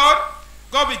hands of God.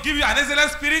 God will give you an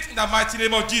excellent spirit in the mighty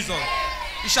name of Jesus.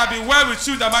 It shall be well with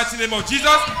you in the mighty name of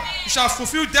Jesus. You shall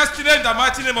fulfill destiny in the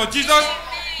mighty name of Jesus.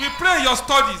 We pray in your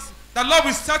studies. The Lord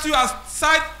will set you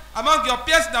aside among your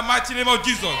peers in the mighty name of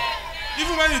Jesus.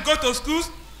 Even when you go to schools,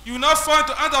 you will not fall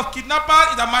into the hands of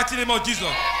kidnappers in the mighty name of Jesus.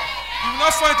 You will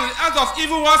not fall into the hands of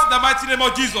evil ones in the mighty name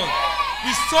of Jesus.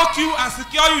 We soak you and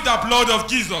secure you in the blood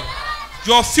of Jesus.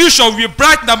 Your future will be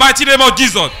bright in the mighty name of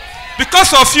Jesus.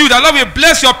 Because of you, the Lord will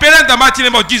bless your parents in the mighty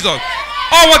name of Jesus.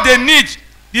 All what they need,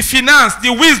 the finance, the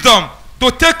wisdom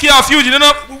to take care of you in the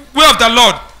way of the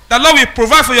Lord will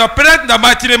provide for your parents in the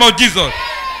mighty name of Jesus.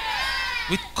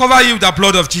 We cover you with the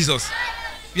blood of Jesus.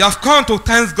 We have come to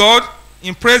thank God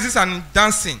in praises and in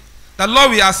dancing. The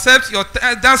Lord will accept your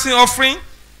dancing offering,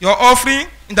 your offering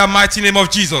in the mighty name of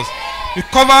Jesus. We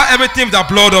cover everything with the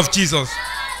blood of Jesus.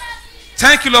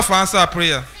 Thank you, Lord, for answering our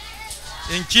prayer.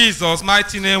 In Jesus'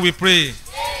 mighty name we pray.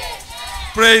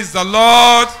 Praise the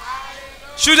Lord.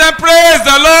 Children, praise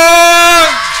the Lord.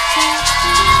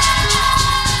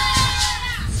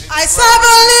 I serve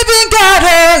a living God,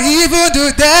 oh, even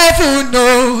the devil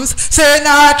knows. Say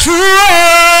not true.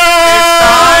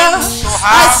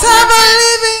 I serve a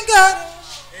living God.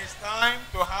 It's time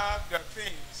to have the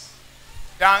things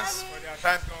dance for their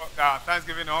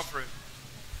Thanksgiving offering.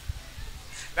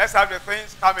 Let's have the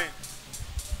things coming.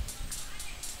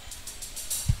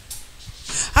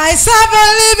 I serve a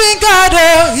living God,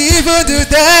 oh, even the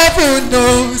devil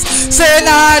knows. Say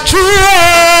not true.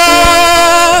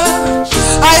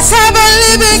 I serve a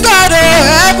living God,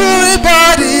 oh,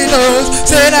 everybody knows.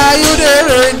 Say now you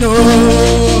there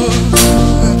know.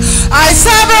 I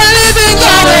serve a living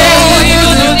God, oh,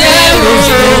 even the devil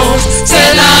knows.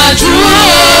 Say not true.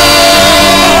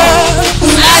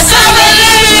 I serve a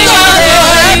living God,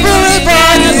 oh,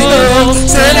 everybody knows.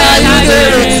 Say now you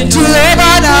there know.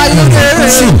 Now you there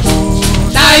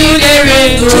Now you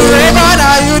there Jehovah,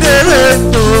 now you there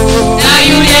Now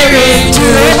you there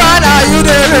Jehovah, now you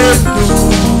there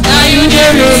Now you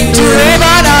there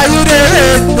Jehovah, now you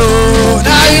there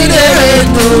Now you there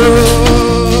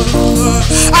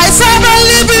I serve a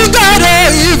living God,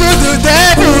 oh, even the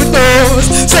devil knows.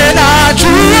 Say not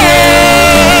true.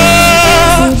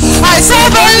 I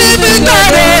serve a living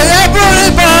God, oh,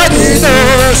 everybody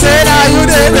knows. Say now you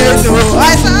there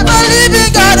I serve a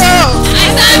living God, oh. I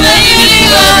serve a living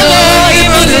God, oh,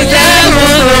 even the devil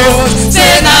knows.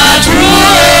 Say not true.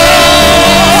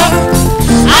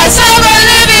 I serve a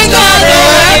living God,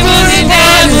 oh,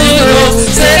 everybody knows.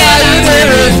 Say now you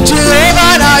there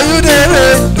Jehovah, now you there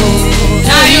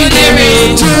Now you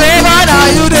there Jehovah, now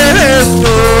you there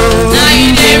Now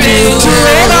you there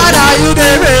Jehovah, now you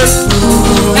there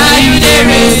Now you there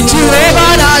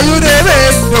Jehovah, now you there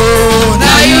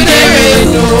Now you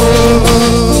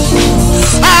there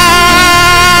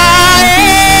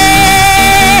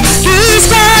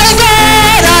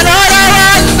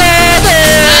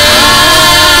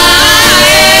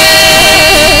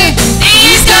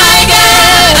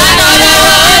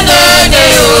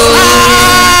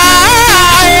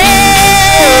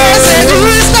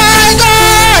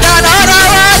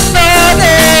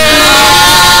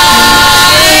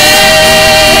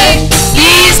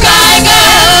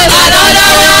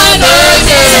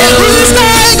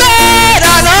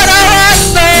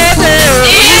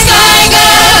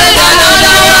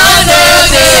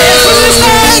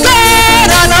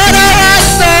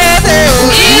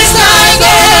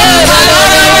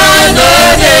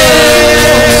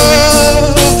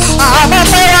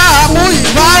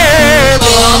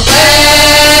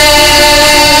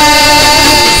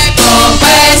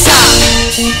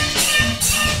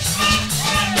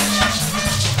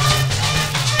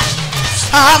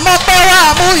àmọ́ pé wà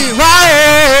mú ìwà o.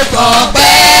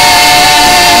 Gbọ̀ngbẹ́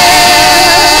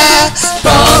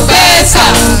gbọ̀ngbẹ́ sà.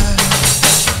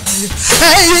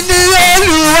 Ẹ̀yin ni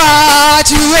Olúwa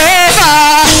Jèhófà,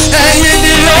 ẹ̀yin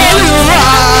ni Olúwa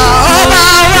ọba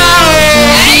wa o.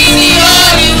 Ẹ̀yin ni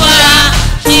Olúwa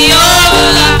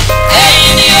Jèhófà,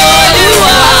 ẹ̀yin ni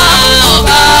Olúwa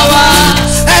ọba wa.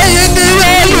 Ẹ̀yin ni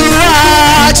Olúwa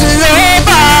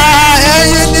Jèhófà,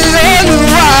 ẹ̀yin ni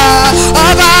Olúwa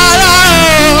ọba wa o.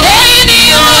 Ẹ̀yin ni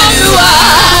Olúwa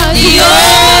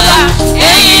Jèhófà,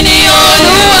 ẹ̀yin ni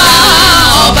Olúwa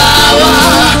ọba wa.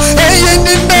 Ẹ̀yin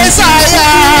ni Mẹ́sáyà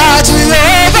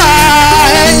Jèhófà,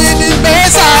 ẹ̀yin ni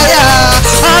Mẹ́sáyà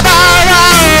ọba wa o.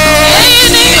 Ẹ̀yin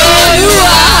ni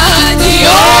Olúwa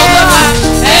Jèhófà,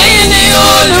 ẹ̀yin ni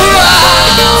Olúwa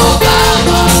ọba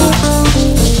wa.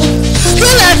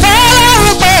 Kílẹ̀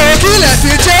fọ́lọ́run pé o, kílẹ̀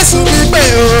fi Jésù mi pé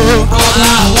o. Ọba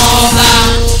àwọn ọba,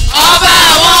 ọba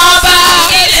àwọn ọba,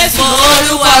 kéde fún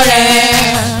orúkọ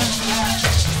rẹ̀.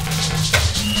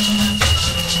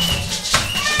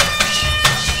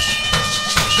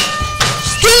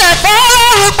 Kílẹ̀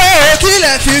fọ́lọ́run pé o,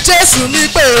 kílẹ̀ fi Jésù mi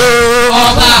pé o.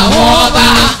 Ọba àwọn ọba,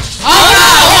 ọba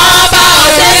àwọn ọba,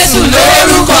 Jésù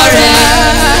lórúkọ rẹ̀.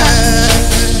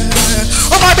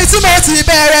 Ó mọ ibi tí mo ti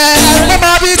bẹ̀rẹ̀, ó mọ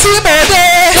ibi tí mo dé,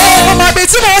 ó mọ ibi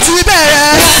tí mo ti bẹ̀rẹ̀,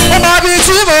 ó mọ ibi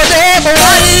tí mo dé, mo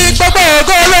wá ní gbogbo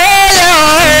ògo ló yẹ ọ́.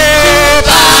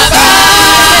 Bàbá, bàbá,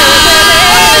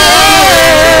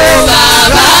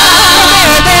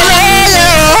 Gbogbo ògo ló yẹ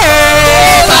ọ́.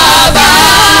 bàbá, bàbá,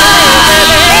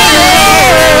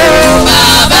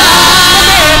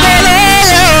 Gbogbo ló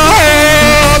yẹ ọ́.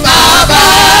 bàbá, bàbá.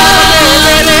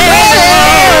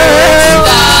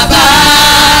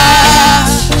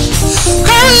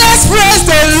 Come let's praise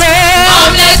the Lord.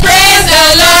 Come, let's praise the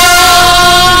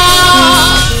Lord.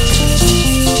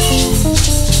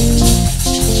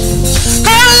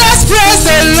 Come let's praise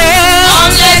the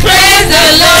Lord. Come, let's praise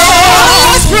the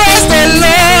Lord. Let's praise the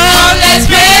Lord. Come, let's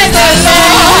praise the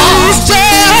Lord. He's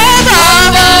Jehovah.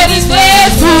 God is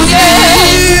faithful, yeah.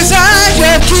 He's our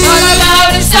King. All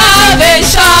about His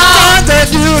salvation. Turn the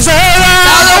news around.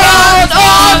 All around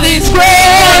all this Come,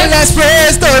 grace. let's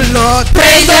praise the Lord.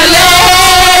 Praise the Lord.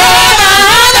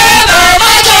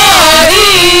 My God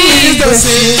He's the is.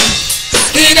 same.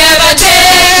 He never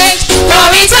changed.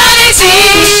 From eternity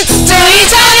to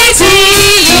eternity,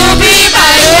 you'll be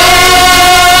my Lord.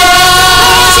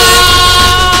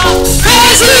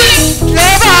 Praise Him.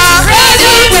 Never. Praise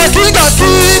Him. The King of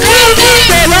Kings. Praise Him.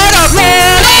 The Lord of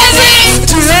Lords. Praise Him.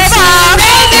 Jehovah.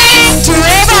 Praise Him.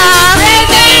 Jehovah. Praise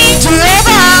Him.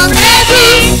 Jehovah. Praise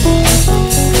Him.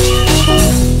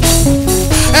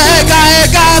 Ẹ̀ka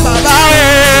ẹ̀ka bàbá o.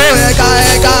 Ẹ̀ka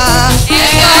ẹ̀ka.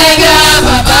 Ega ega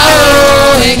baba o,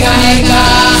 ega ega.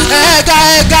 Ẹ̀ka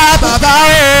ẹ̀ka bàbá o.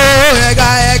 Ẹ̀ka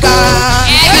ẹ̀ka.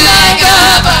 Ega ega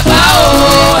baba o,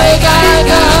 ega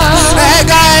ega.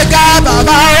 Ẹ̀ka ẹ̀ka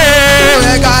bàbá o.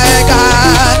 Ẹ̀ka ẹ̀ka.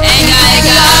 Ega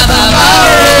ega baba o,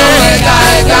 ega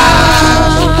ega.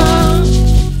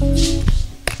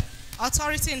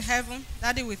 Authority in heaven,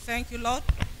 Daddy, we thank you, Lord,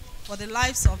 for the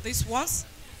lives of these ones.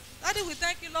 Daddy, we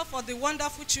thank you, Lord, for the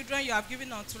wonderful children you have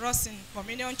given unto us in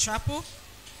Communion Chapel.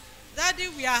 Daddy,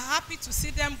 we are happy to see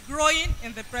them growing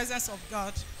in the presence of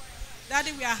God.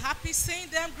 Daddy, we are happy seeing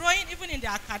them growing even in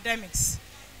their academics.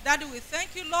 Daddy, we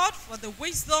thank you, Lord, for the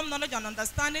wisdom, knowledge, and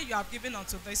understanding you have given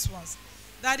unto these ones.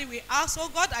 Daddy, we ask, oh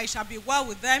God, I shall be well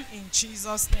with them in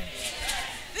Jesus' name.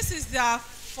 This is their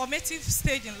formative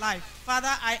stage in life. Father,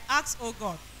 I ask, oh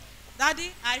God,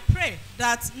 Daddy, I pray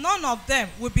that none of them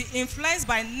will be influenced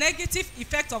by negative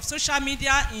effect of social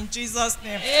media in Jesus'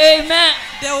 name. Amen.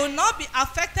 They will not be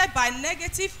affected by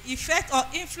negative effect or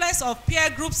influence of peer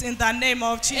groups in the name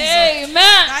of Jesus. Amen.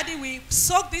 Daddy, we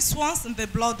soak these ones in the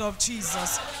blood of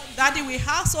Jesus. Daddy, we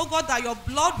ask, oh God, that your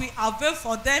blood will avail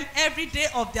for them every day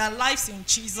of their lives in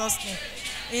Jesus'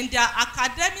 name. In their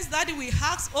academics, Daddy, we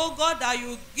ask, oh God, that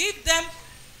you give them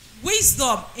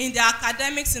wisdom in their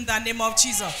academics in the name of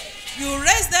Jesus. You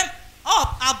raise them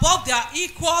up above their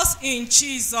equals in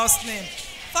Jesus' name.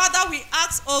 Father, we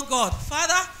ask, oh God,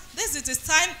 Father, this is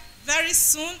the time very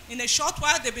soon, in a short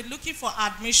while, they'll be looking for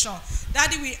admission.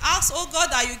 Daddy, we ask, oh God,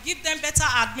 that you give them better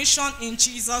admission in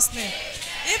Jesus' name.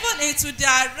 Even into their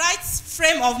right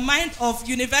frame of mind of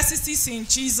universities in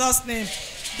Jesus' name.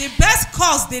 The best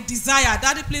cause they desire,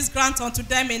 Daddy, please grant unto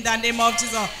them in the name of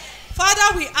Jesus.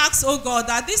 Father, we ask, oh God,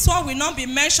 that this one will not be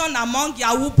mentioned among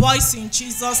Yahoo boys in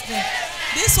Jesus' name.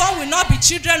 This one will not be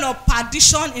children of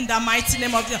perdition in the mighty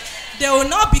name of Jesus. They will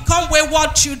not become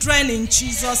wayward children in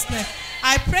Jesus' name.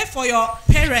 I pray for your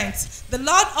parents. The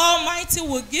Lord Almighty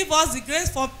will give us the grace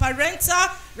for parental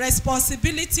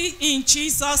responsibility in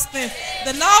Jesus' name.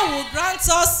 The Lord will grant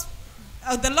us,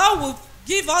 the Lord will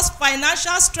give us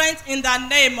financial strength in the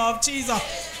name of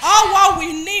Jesus. All what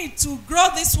we need to grow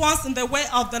these ones in the way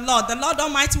of the Lord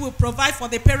Almighty will provide for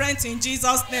the parents in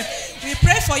Jesus' name. We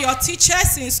pray for your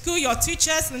teachers in school, your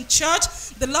teachers in church.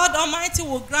 The Lord Almighty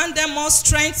will grant them more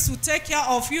strength to take care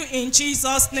of you in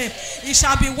Jesus' name. It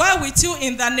shall be well with you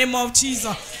in the name of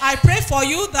Jesus. I pray for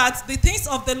you that the things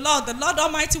of the Lord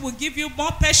Almighty will give you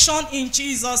more passion in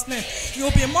Jesus' name.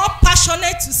 You'll be more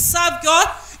passionate to serve God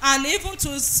and even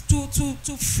to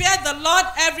fear the Lord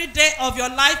every day of your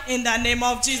life in the name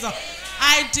of Jesus.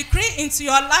 I decree into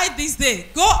your life this day,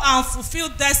 go and fulfill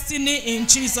destiny in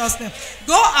Jesus' name.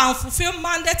 Go and fulfill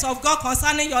mandate of God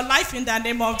concerning your life in the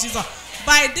name of Jesus.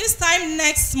 By this time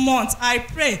next month, I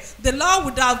pray the Lord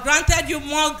would have granted you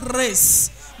more grace,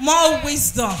 more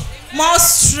wisdom, more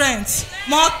strength,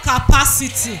 more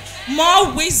capacity,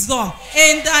 more wisdom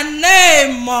in the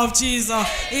name of Jesus.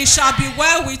 It shall be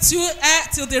well with you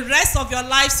till the rest of your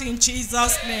lives in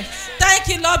Jesus' name. Thank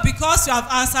you, Lord, because you have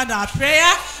answered our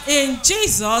prayer. In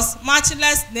Jesus'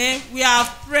 matchless name, we have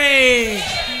prayed.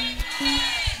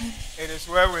 It is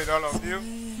well with all of you.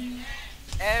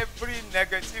 Every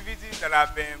negativity that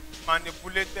has been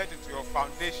manipulated into your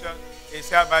foundation is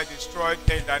hereby destroyed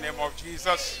in the name of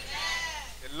Jesus.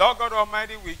 The Lord God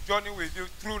Almighty will journey with you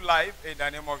through life in the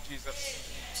name of Jesus.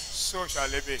 So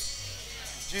shall it be. In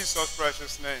Jesus'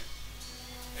 precious name.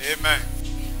 Amen.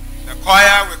 The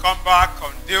choir will come back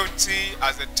on duty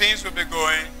as the teams will be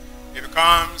going. It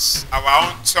becomes our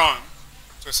own turn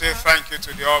to say thank you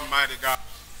to the Almighty God.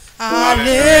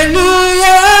 Hallelujah.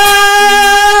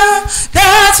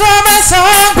 That's what my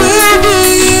song will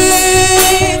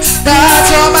be.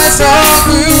 That's what my song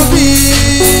will be.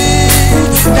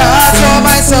 That's what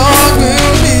my song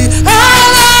will be.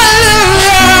 Hallelujah.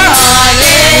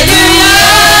 Hallelujah.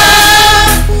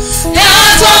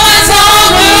 That's what my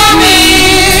song will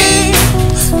be.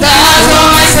 That's what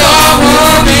my song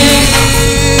will be.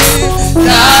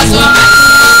 That's what my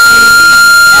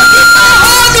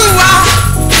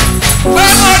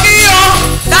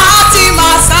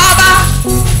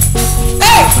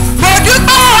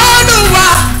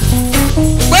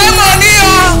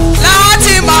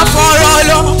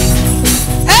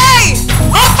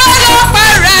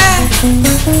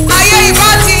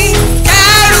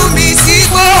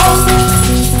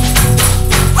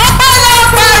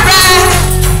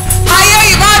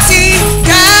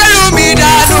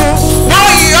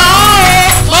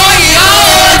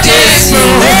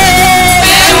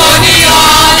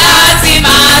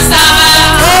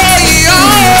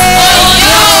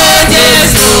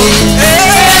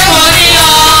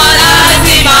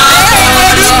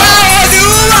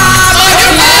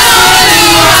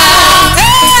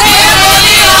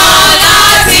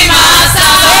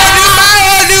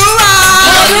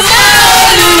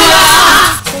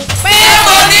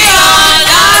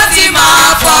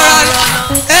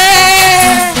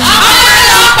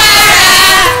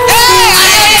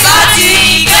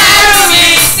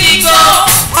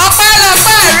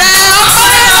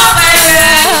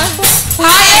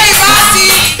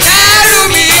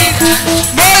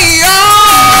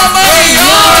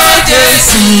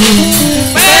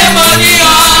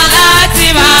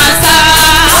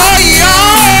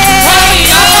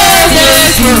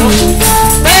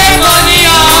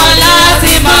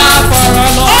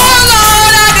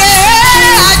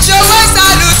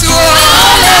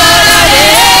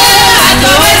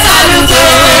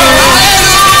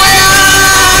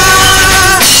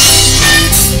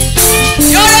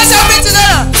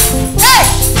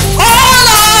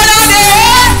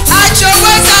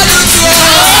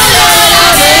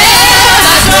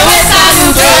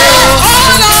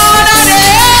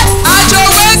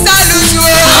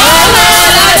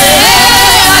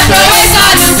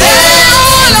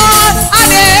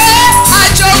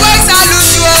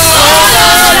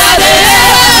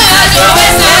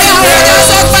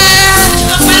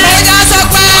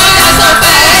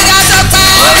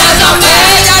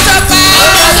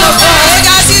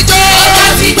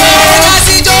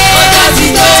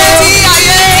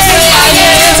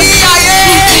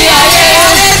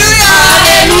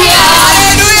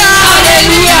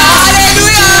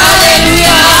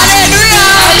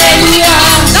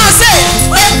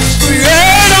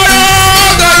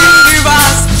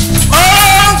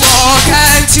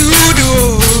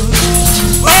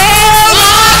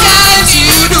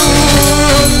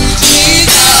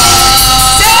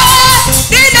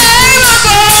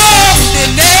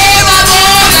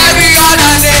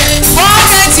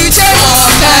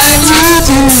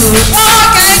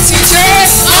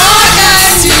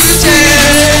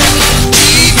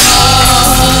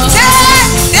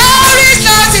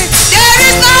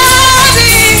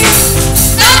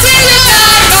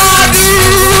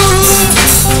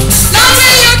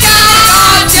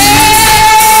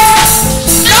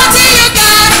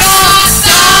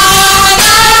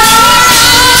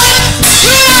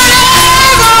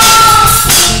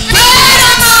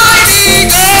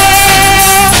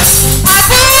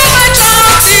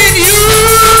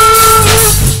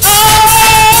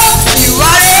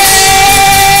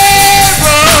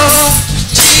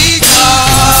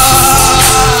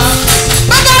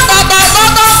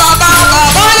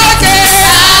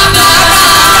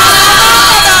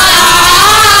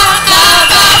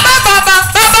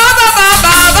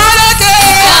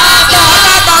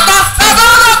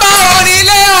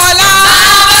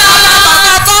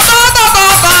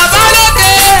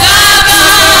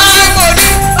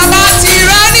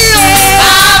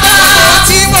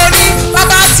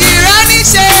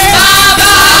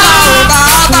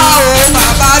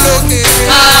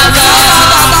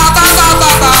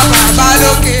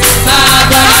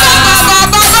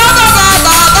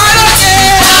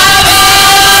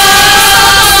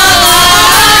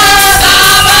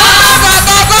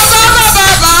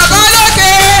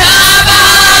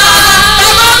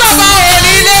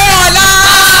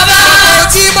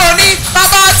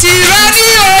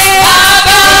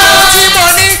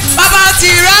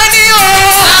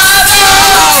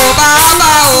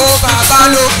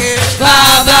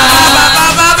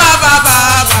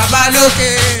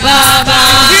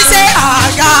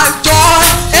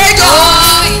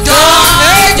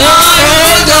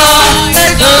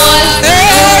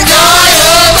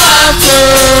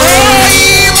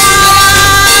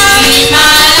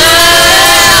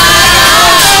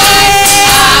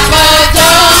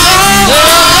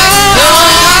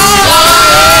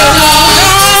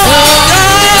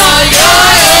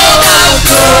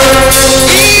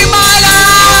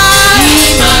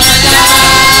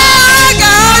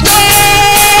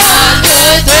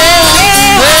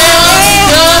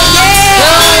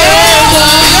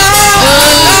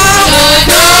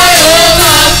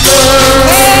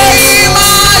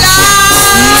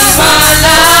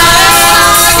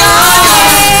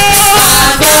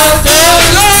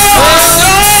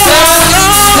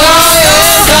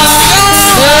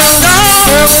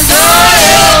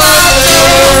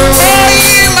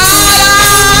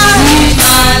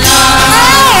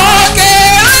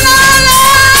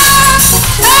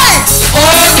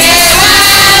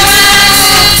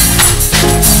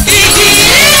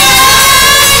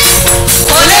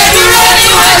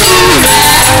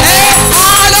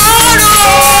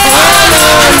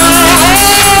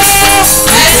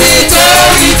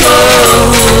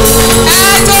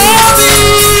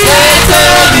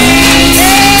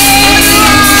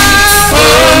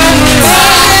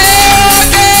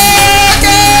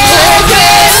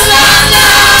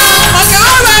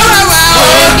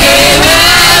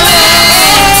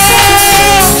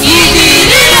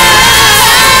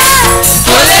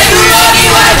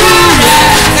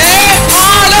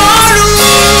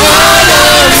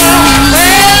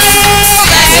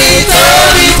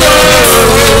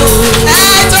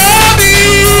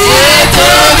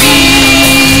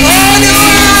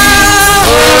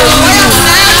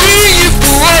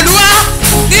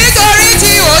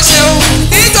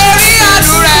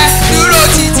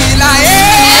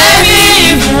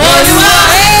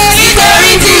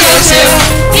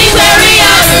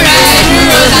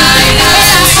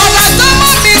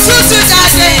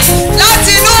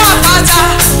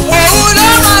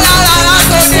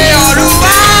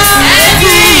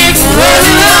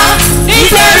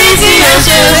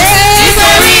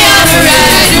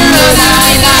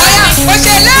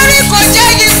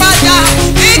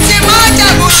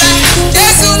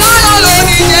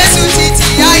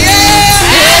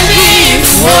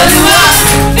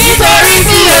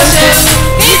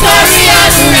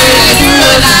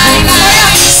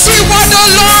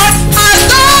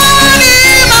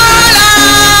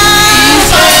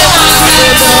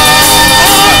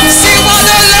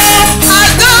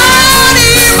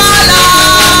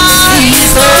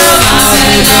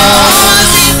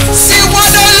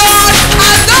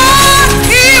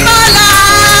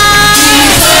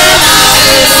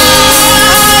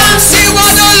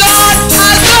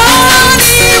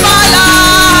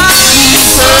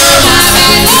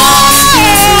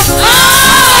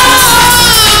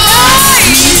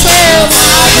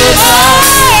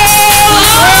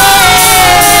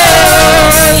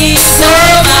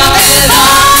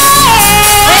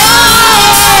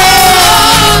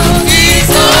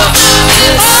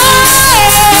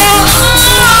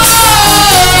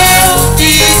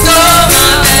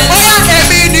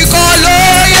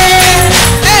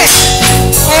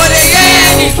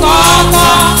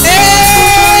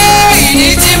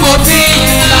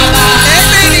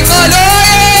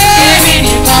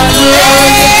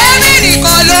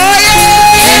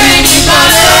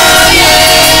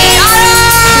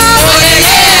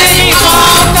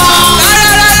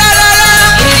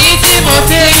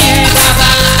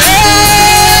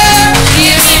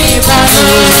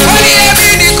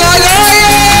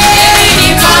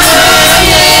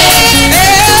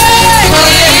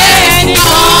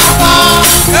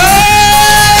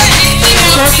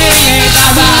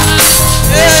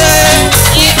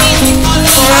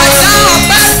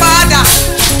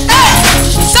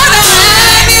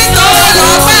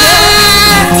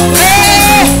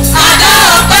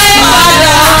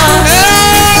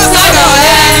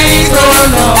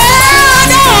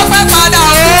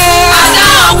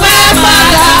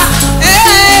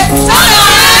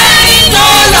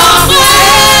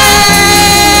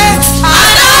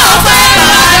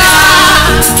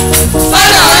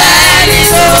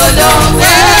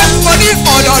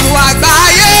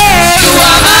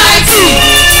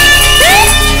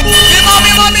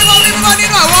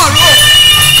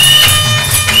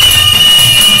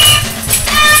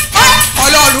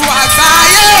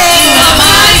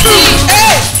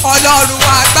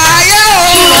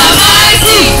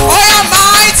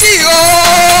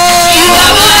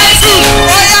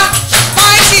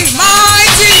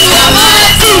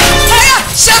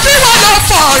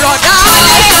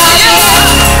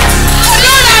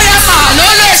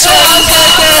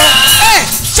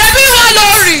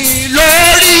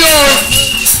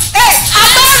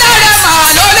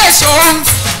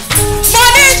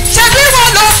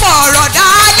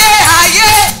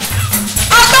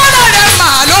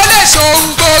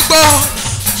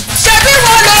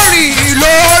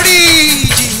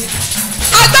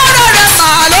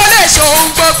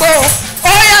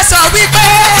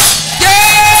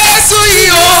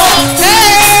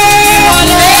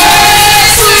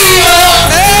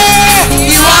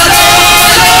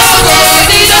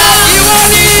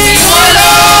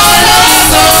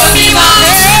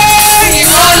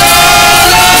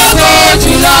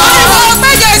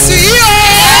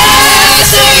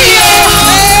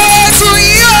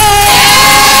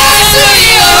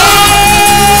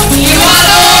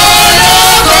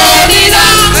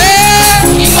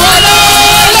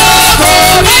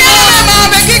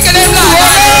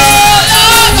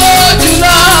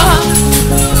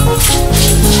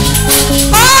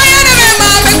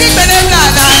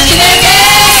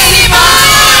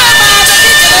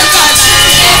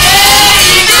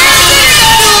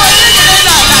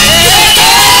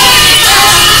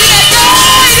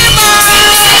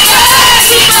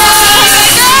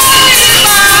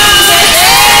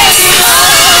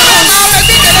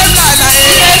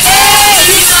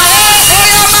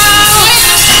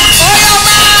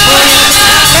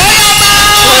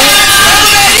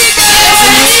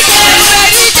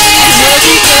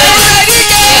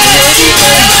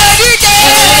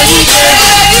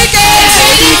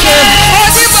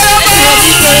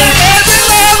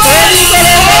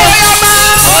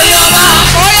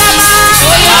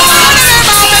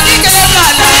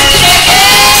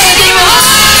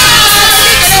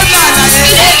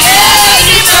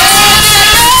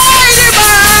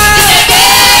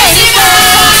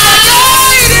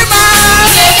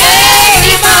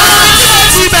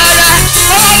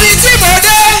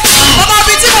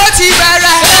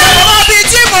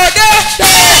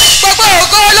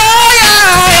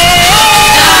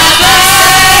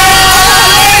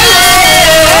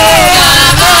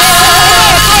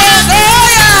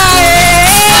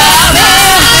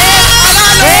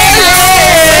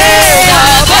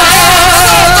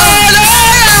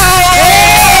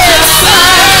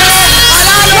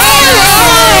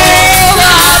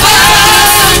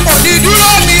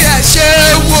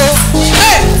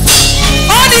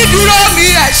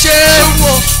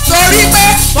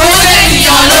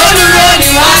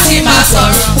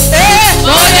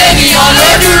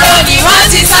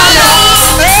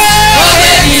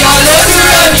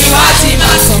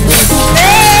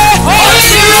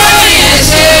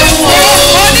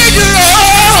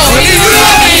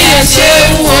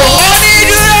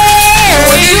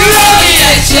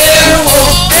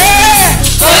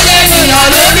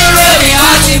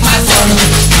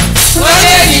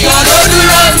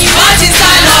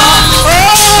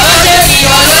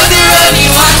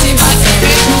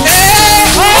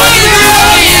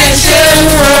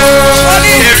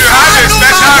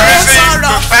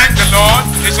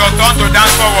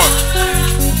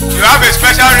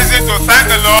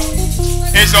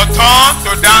is your turn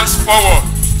to dance forward.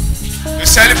 You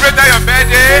celebrated your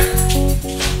birthday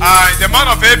in the month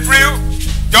of April.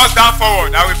 Just dance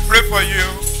forward. I will pray for you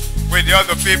with the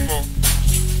other people.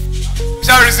 Is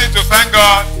there a reason to thank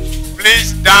God?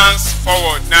 Please dance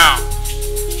forward now.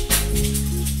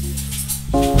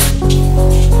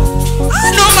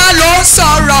 Àánú máa ló ń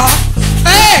sọ̀rọ̀.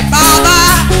 Bàbá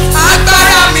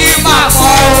agbára mi máa pọ̀ o.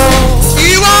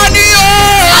 Ìwọ ni o.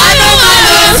 Àánú máa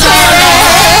ló ń sọ̀rọ̀.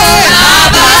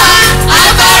 Bàbá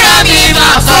agbára mi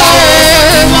máa pọ̀ o.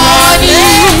 Ìwọ ni.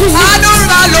 Àánú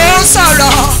máa ló ń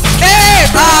sọ̀rọ̀.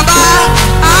 Bàbá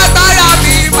agbára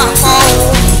mi máa pọ̀ o.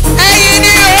 Ẹ̀yin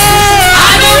ni o.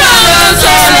 Àánú máa ló ń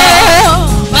sọ̀rọ̀.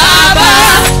 Bàbá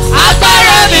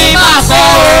agbára mi máa pọ̀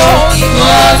o.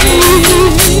 Ìwọ ni.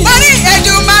 Wọ́n ní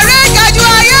Èdùmàrè ga jù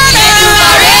ayé lọ.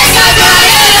 Èdùmàrè ga jù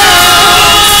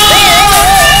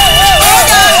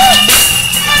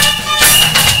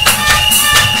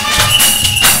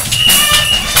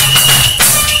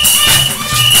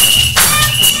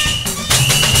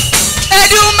lọ.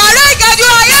 Èdùmàrè ga jù ayé lọ. Èdùmàrè ga jù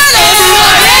ayé lọ.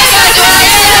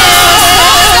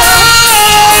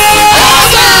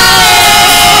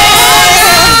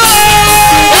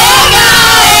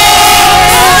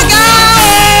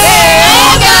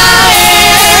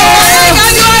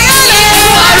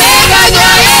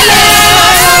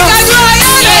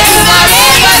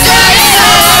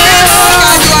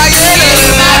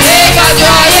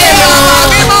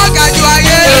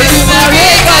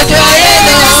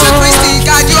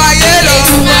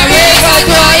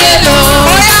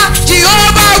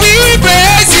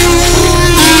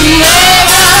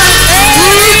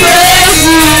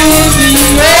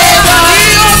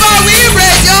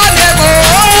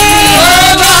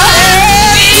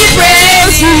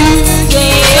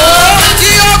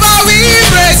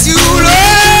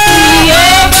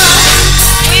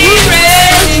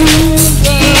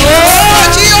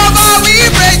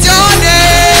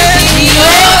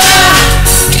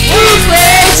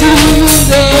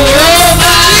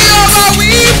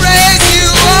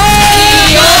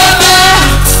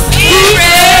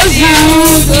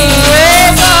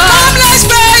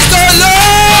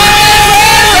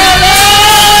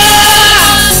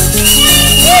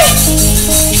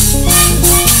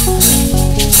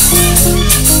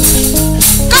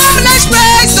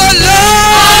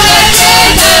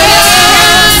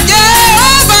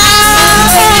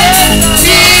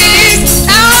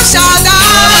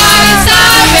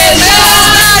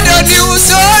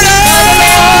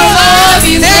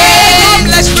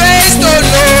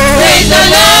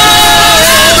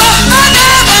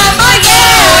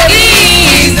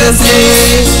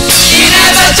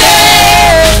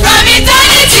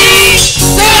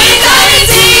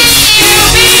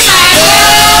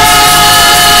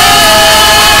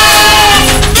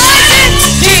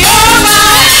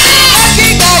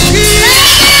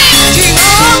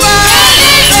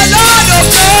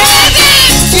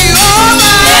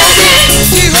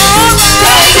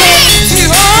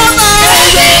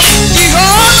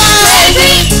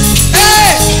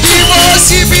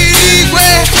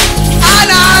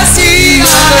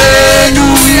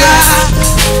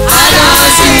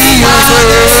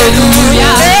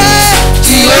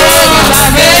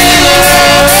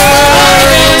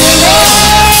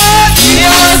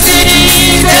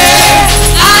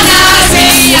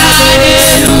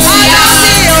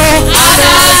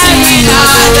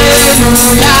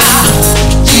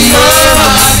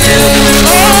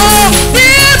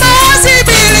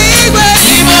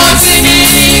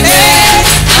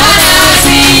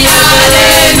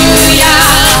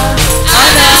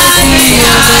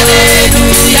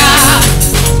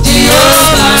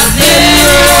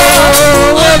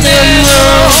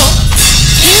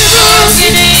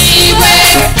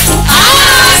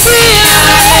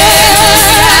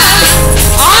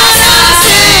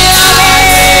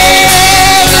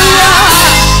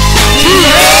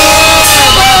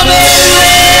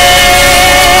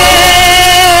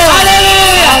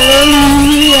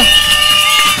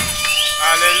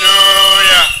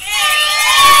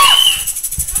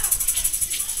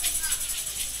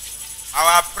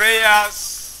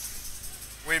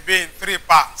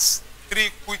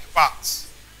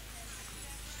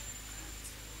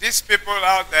 These people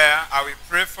out there, I will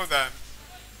pray for them.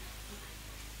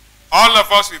 All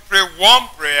of us will pray one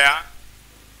prayer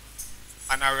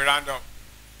and I will round up.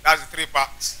 That's the 3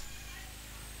 parts.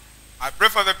 I pray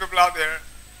for the people out there.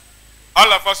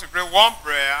 All of us will pray one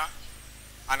prayer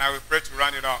and I will pray to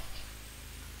round it up.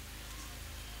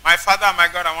 My Father, my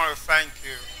God, I want to thank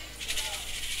you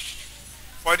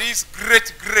for this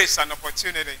great grace and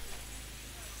opportunity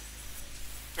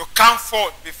to come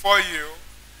forth before you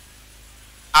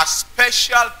as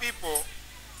special people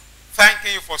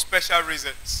thanking you for special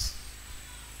reasons.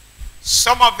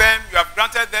 Some of them, you have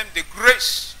granted them the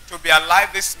grace to be alive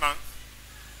this month.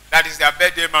 That is their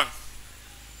birthday month.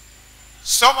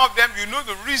 Some of them, you know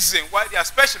the reason why they are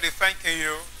especially thanking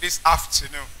you this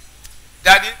afternoon.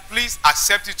 Daddy, please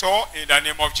accept it all in the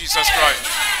name of Jesus Christ.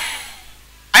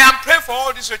 I am praying for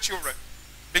all these children,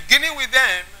 beginning with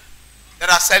them that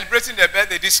are celebrating their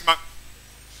birthday this month.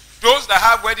 Those that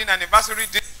have wedding anniversary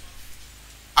this month.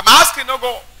 I'm asking, oh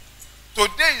God,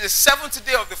 today is the 7th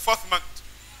day of the 4th month.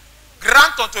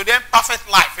 Grant unto them perfect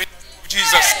life in the name of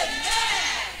Jesus.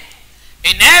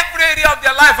 In every area of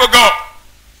their life, oh God,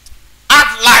 add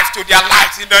life to their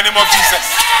lives in the name of Jesus.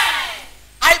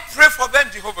 I pray for them,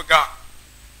 Jehovah God.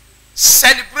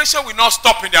 Celebration will not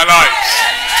stop in their lives.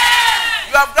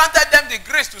 You have granted them the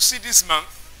grace to see this month.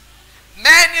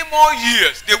 Many more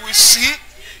years they will see,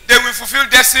 they will fulfill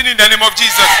destiny in the name of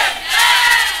Jesus.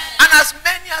 And as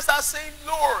many as are saying,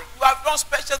 Lord, you have done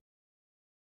special.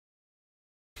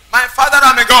 My Father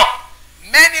and my God,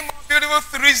 many more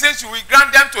beautiful reasons you will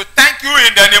grant them to thank you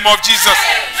in the name of Jesus.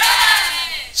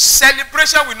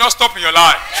 Celebration will not stop in your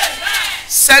life.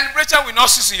 Celebration will not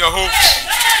cease in your home.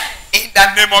 In the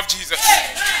name of Jesus.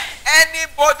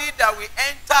 Anybody that will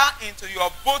enter into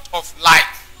your boat of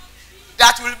life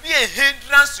that will be a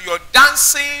hindrance to your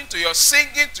dancing, to your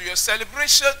singing, to your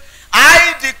celebration,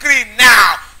 I decree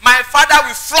now, my Father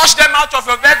will flush them out of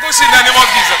your vehicles in the name of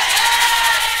Jesus.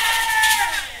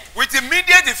 With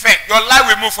immediate effect, your life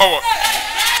will move forward.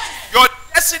 Your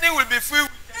destiny will be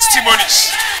filled with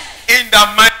testimonies in the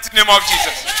mighty name of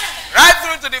Jesus. Right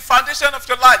through to the foundation of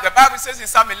your life. The Bible says in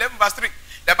Psalm 11 verse 3,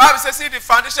 the Bible says, see the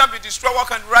foundation be destroyed, what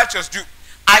can righteous do?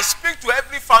 I speak to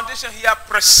every foundation here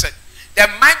present. The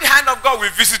mighty hand of God will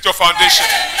visit your foundation.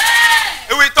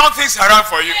 It will turn things around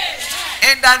for you.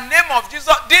 In the name of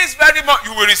Jesus, this very month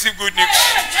you will receive good news.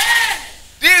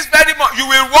 This very month you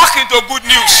will walk into good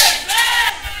news.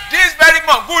 This very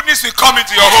month good news will come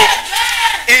into your home.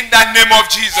 In the name of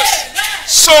Jesus.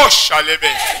 So shall it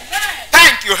be.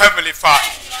 Thank you, Heavenly Father.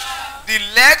 The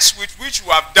legs with which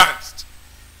you have danced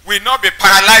will not be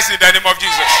paralyzed in the name of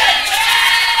Jesus.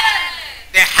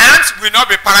 The hands will not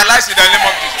be paralyzed in the name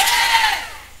of Jesus.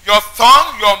 Your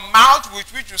tongue, your mouth with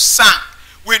which you sang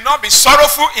will not be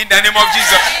sorrowful in the name of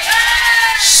Jesus.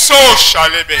 So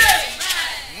shall it be.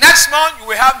 Next month you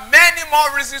will have many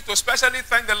more reasons to especially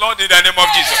thank the Lord in the name of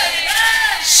Jesus.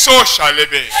 So shall it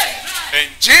be. In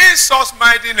Jesus'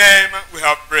 mighty name we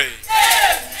have prayed.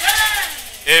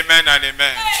 Amen and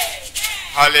amen.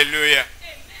 Hallelujah.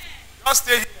 Just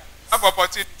stay here. Have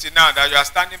opportunity now that you are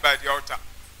standing by the altar.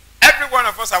 Every one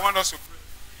of us, I want us to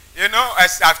pray. You know,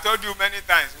 as I've told you many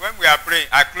times, when we are praying,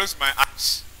 I close my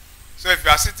eyes. So if you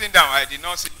are sitting down, I did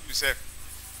not see yourself.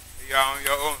 You are on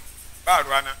your own.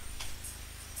 Baruana.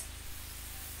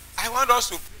 I want us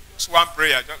to pray just one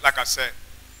prayer, just like I said.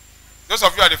 Those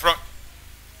of you at the front,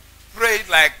 pray it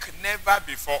like never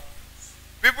before.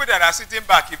 People that are sitting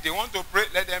back, if they want to pray,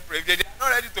 let them pray. If they are not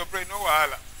ready to pray, no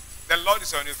wahala. The Lord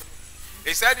is on his throne.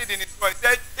 He said it in his word. He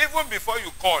said, even before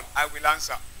you call, I will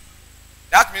answer.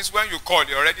 That means when you call,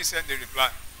 he already sent the reply.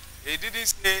 He didn't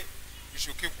say you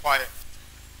should keep quiet.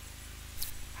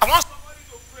 I want somebody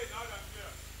to pray loud and clear.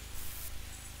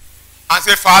 And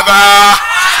say, Father,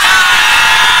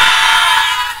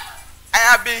 I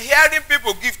have been hearing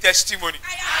people give testimony.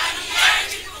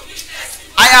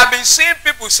 I have been seeing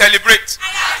people celebrate.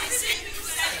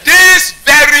 This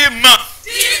very month,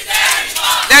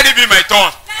 let it be my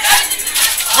turn.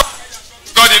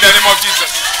 God, in the name of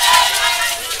Jesus.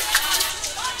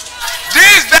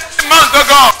 This very month, oh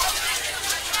God,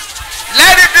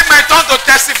 let it be my turn to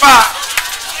testify.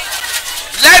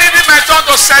 Let it be my turn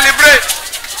to celebrate.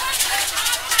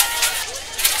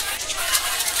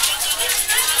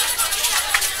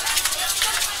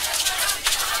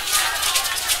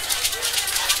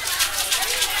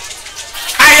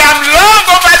 I am long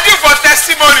overdue for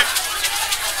testimony.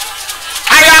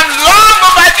 I am long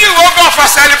overdue, oh God, for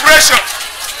celebration.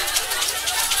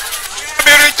 I have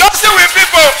been rejoicing with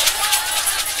people.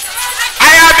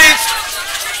 I have been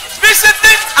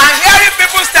visiting and hearing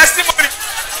people's testimony.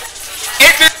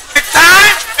 It is the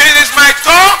time, it is my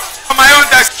turn for my own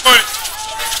testimony.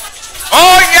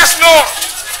 Oh yes, Lord.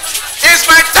 It's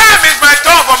my time, it's my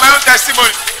turn for my own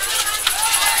testimony.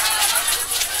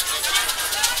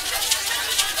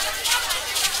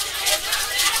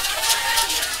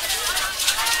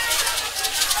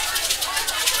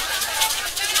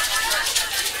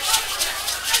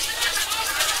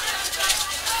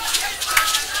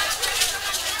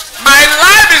 My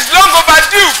life is long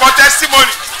overdue for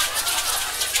testimony.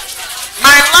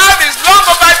 My life is long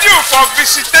overdue for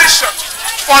visitation,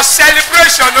 for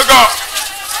celebration, oh God.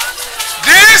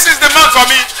 This is the month for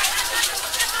me.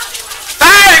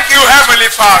 Thank you,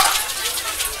 Heavenly Father.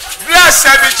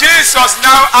 Blessed be Jesus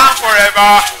now and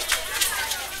forever.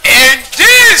 In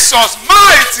Jesus'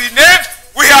 mighty name,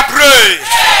 we have prayed.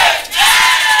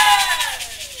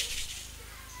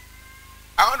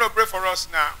 I want to pray for us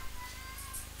now.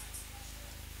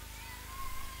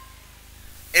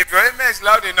 If your amen is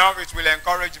loud enough, it will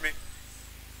encourage me.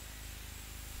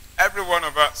 Every one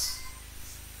of us.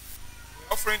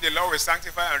 Offering the Lord will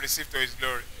sanctify and receive to his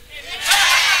glory.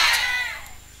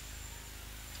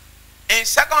 In 2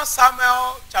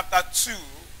 Samuel chapter 2,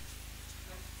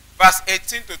 verse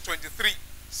 18 to 23.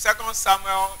 2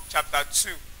 Samuel chapter 2,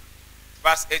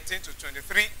 verse 18 to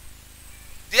 23.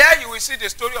 There you will see the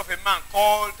story of a man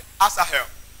called Asahel.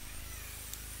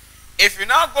 If you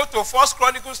now go to 1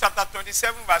 Chronicles chapter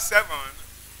 27, verse 7,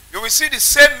 you will see the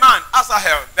same man,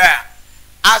 Asahel, there,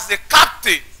 as the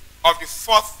captain of the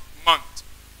 4th month.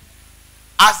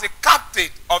 As the captain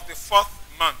of the 4th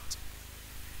month.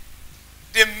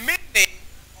 The meaning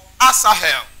of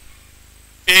Asahel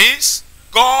is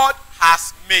God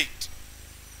has made.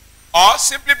 Or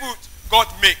simply put, God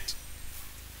made.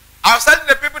 I was telling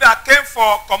the people that came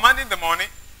for commanding the morning,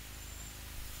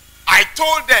 I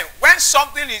told them when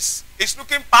something is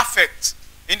looking perfect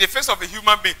in the face of a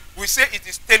human being, we say it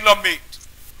is tailor-made.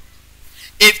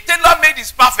 If tailor-made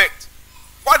is perfect,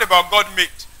 what about God-made?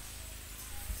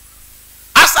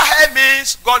 Asahel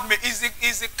means God-made.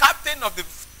 Is the captain of the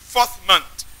 4th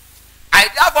month. I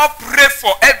therefore pray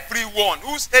for everyone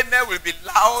whose amen will be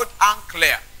loud and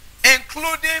clear,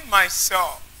 including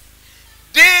myself.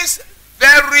 This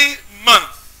very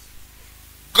month,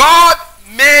 God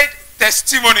made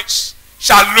testimonies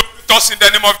shall look at us in the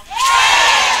name of Jesus.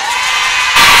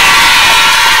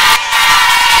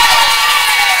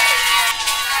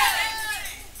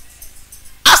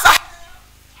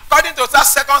 According to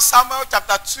 2 Samuel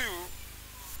chapter 2,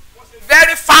 was a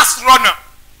very fast runner.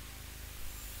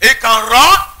 He can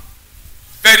run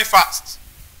very fast.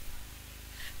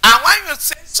 And when you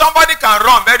say somebody can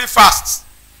run very fast,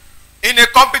 in a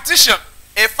competition,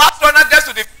 a fast runner gets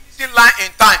to the finishing line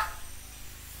in time.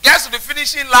 Gets to the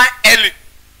finishing line early.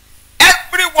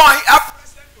 Everyone here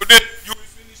present today, you will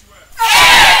finish well.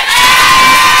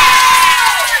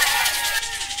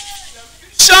 The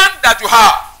vision that you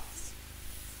have,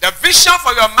 the vision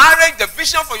for your marriage, the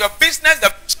vision for your business,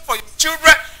 the vision for your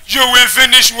children, you will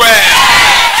finish well.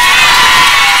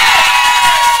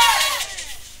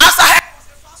 Asahel was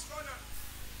a fast runner.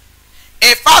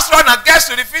 A fast runner gets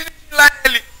to the finishing line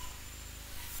early.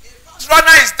 A fast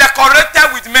runner is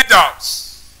decorated with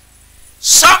medals.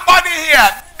 Somebody here,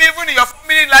 even in your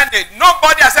family line,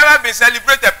 nobody has ever been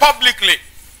celebrated publicly.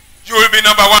 You will be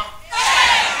number one.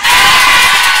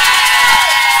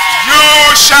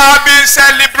 You shall be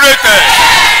celebrated.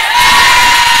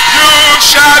 You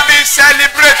shall be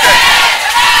celebrated.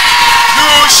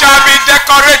 You shall be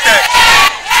decorated.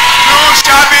 You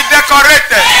shall be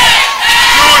decorated.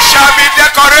 You shall be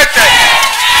decorated.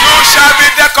 You shall be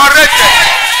decorated.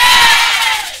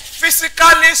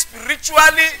 Physically,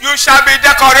 spiritually, you shall be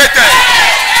decorated.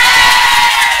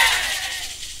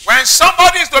 When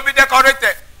somebody is to be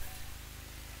decorated,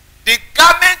 the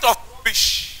garment of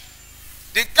rubbish,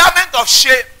 the garment of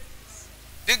shame,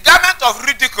 the garment of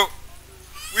ridicule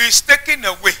is taken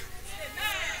away.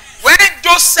 When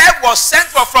Joseph was sent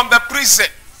from the prison,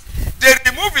 they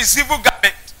removed his evil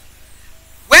garment.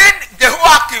 When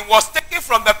Jehoiakim was taken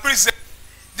from the prison,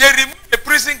 they removed the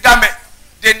prison garment.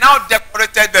 They now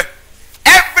decorated them.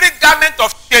 Every garment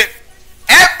of shame,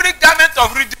 every garment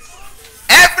of ridicule,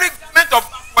 every garment of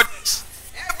backwardness,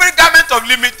 every garment of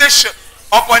limitation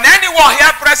upon anyone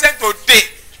here present today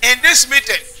in this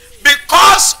meeting,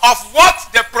 because of what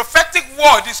the prophetic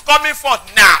word is coming forth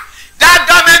now, that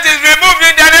garment is removed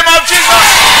in the name of Jesus.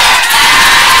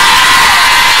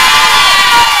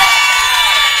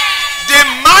 The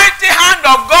mighty hand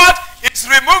of God is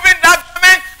removing that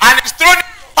garment and is throwing it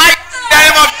back in the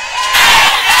name of Jesus.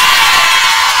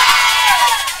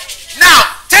 Now,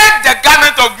 take the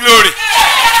garment of glory.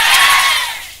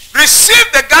 Receive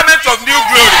the garment of new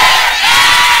glory.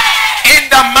 In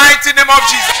the mighty name of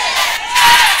Jesus.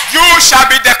 You shall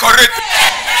be decorated.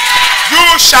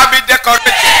 You shall be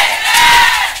decorated.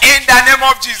 In the name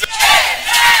of Jesus.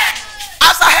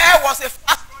 Asahel was a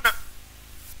fast runner.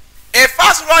 A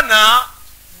fast runner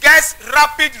gets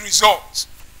rapid results.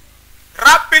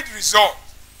 Rapid result.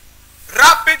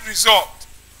 Rapid result.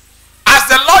 As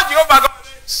the Lord Jehovah God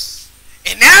is,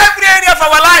 in every area of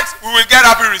our lives, we will get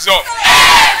rapid result.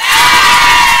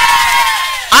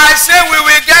 I say we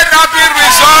will get rapid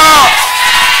result.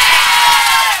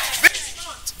 This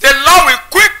month,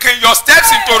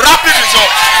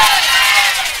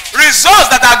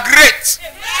 Results that are great.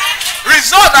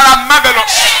 Results that are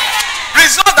marvelous.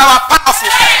 Results that are powerful.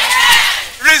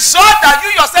 Results that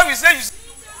you yourself will say,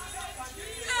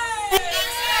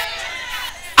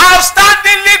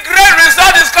 outstandingly great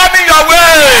result is coming your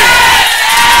way.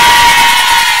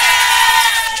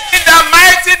 In the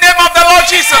mighty name of the Lord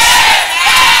Jesus.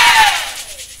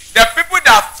 The people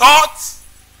that thought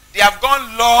they have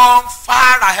gone long,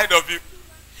 far ahead of you,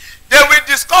 they will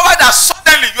discover that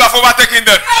suddenly you have overtaken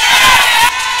them.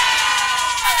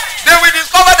 They will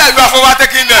discover that you have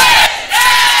overtaken them.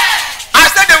 I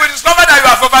said they will discover that you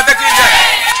have overtaken them.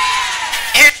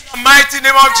 In the mighty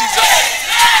name of Jesus.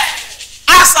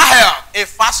 Asahel, a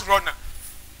fast runner.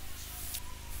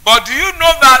 But do you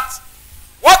know that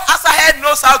what Asahel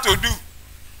knows how to do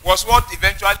was what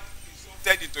eventually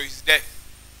resulted into his death?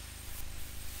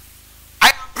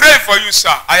 I am praying for you,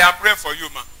 sir. I am praying for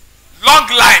you, man. Long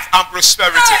life and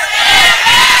prosperity.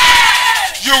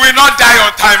 You will not die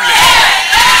untimely.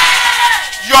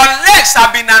 Your legs have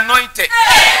been anointed.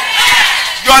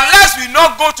 Your legs will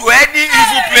not go to any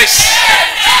evil place.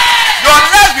 Your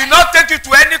legs will not take you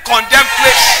to any condemned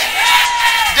place.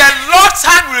 The Lord's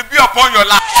hand will be upon your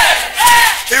life.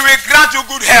 He will grant you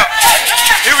good health.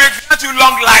 He will grant you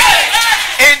long life.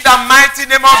 In the mighty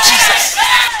name of Jesus.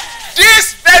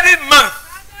 This very month,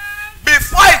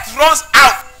 before it runs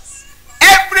out,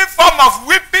 every form of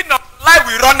weeping of life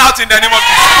will run out in the name of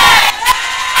Jesus.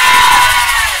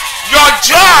 Your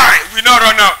joy will not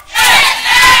run out.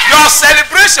 Your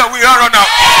celebration will not run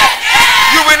out.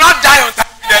 You will not die on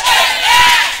time.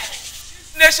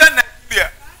 Nation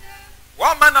Nigeria.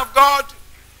 One man of God,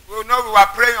 we know we were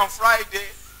praying on Friday.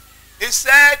 He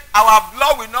said, our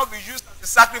blood will not be used as a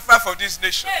sacrifice for this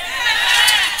nation.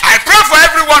 I pray for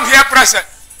everyone here present.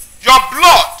 Your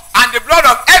blood and the blood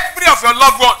of every of your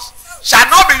loved ones shall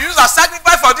not be used as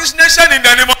sacrifice for this nation in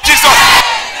the name of Jesus.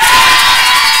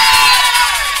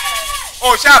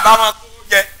 Oh,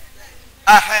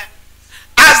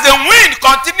 as the wind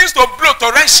continues to blow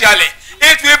torrentially,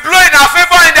 it will blow in our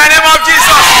favor in the name of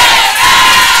Jesus.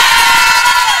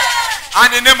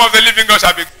 And the name of the living God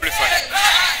shall be glorified.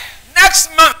 Next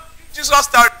month, Jesus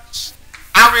starts,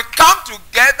 and we come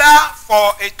together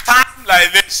for a time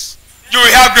like this. You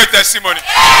will have great testimony.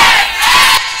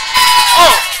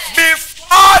 Oh,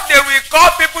 before they will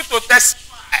call people to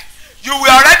testify, you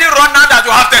will already run out that you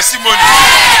have testimony.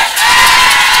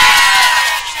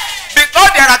 Because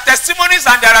there are testimonies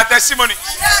and there are testimonies.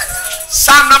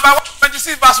 Psalm number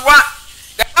 126 verse 1.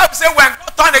 The Bible says when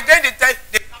God turned again the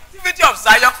captivity of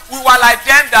Zion, we were like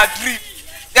them that dream.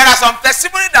 There are some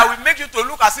testimonies that will make you to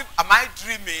look as if, am I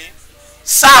dreaming?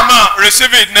 Psalm,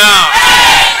 receive it now.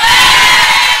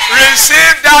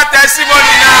 Receive that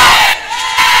testimony now.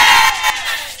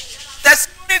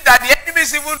 Testimony that the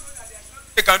enemies even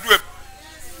they can do it.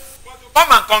 Come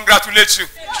and congratulate you.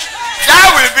 That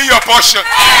will be your portion.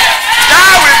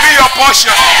 That will be your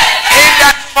portion. In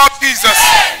the name of Jesus.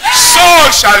 So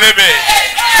shall it be.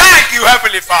 Thank you,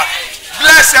 Heavenly Father.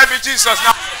 Blessed be Jesus.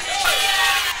 Now,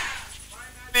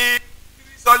 the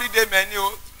holiday menu,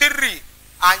 3,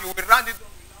 and you will run it.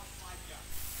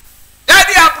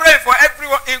 Daddy, I pray for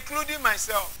everyone, including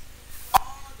myself.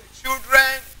 All the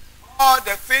children, all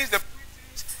the things, the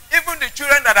preachers, even the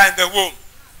children that are in the womb.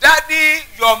 Daddy,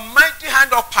 your mighty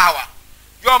hand of power,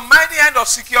 your mighty hand of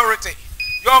security,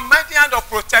 your mighty hand of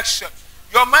protection,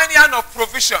 your mighty hand of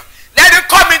provision, let it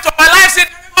come into our lives in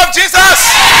the name of Jesus.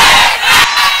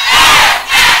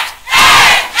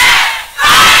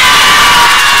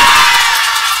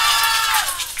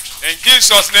 In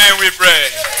Jesus' name we pray.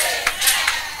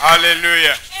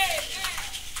 Hallelujah.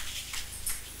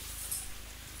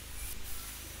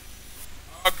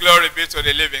 All glory be to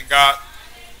the living God.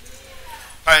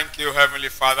 Thank you, Heavenly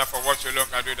Father, for what you alone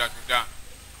can do that you've done.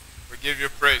 We give you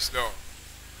praise, Lord.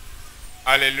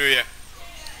 Hallelujah.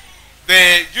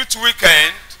 The youth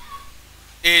weekend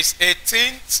is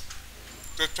 18th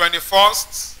to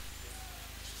 21st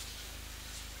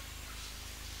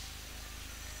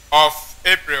of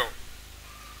April.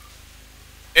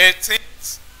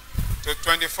 18th to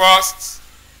 21st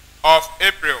of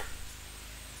April.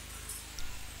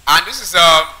 And this is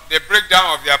the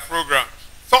breakdown of their program.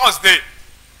 Thursday,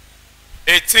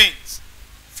 18th,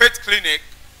 Faith Clinic,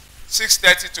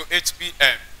 6:30 to 8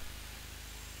 p.m.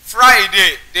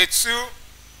 Friday, day 2,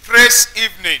 Praise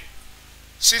Evening,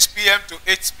 6 p.m. to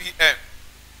 8 p.m.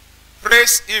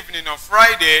 Praise Evening on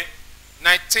Friday,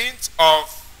 19th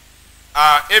of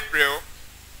April,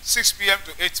 6 p.m.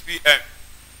 to 8 p.m.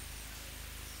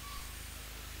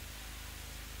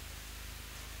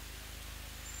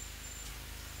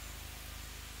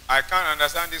 I can't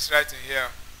understand this writing here.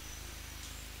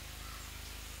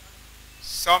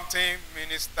 something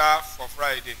minister for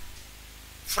Friday.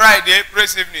 Friday,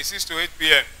 praise evening, 6 to 8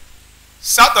 p.m.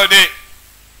 Saturday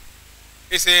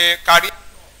is a career,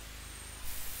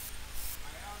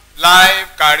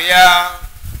 life, career,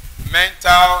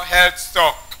 mental health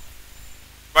talk.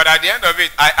 But at the end of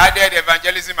it, I added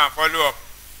evangelism and follow-up.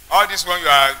 All this one you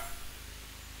are,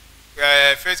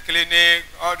 faith clinic,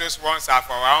 all those ones are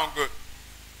for our own good.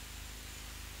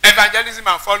 Evangelism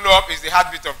and follow-up is the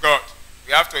heartbeat of God.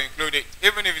 We have to include it,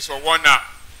 even if it's for 1 hour.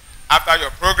 After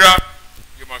your program,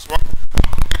 you must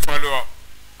follow up.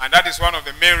 And that is one of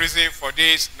the main reasons for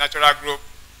this natural group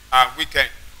weekend.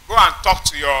 Go and talk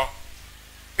to your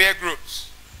peer groups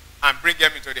and bring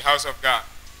them into the house of God.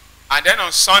 And then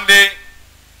on Sunday,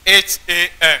 8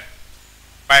 a.m.,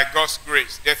 by God's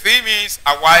grace. The theme is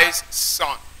a wise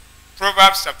son.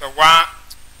 Proverbs chapter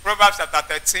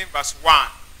 13, verse 1.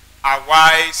 A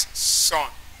wise son.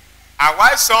 A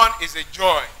wise son is the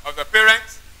joy of the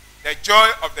parents, the joy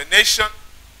of the nation,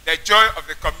 the joy of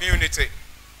the community.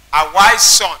 A wise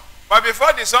son. But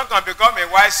before the son can become a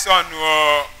wise son,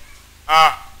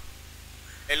 a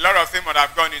lot of things would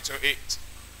have gone into it.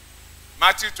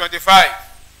 Matthew 25,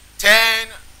 10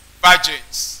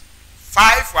 virgins.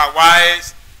 5 were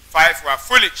wise, 5 were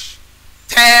foolish.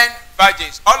 10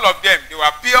 virgins. All of them, they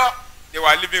were pure, they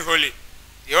were living holy.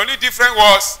 The only difference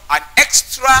was an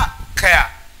extra care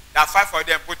that 5 of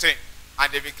them put in,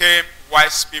 and they became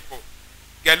wise people.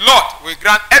 The Lord will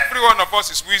grant every one of us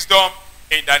his wisdom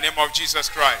in the name of Jesus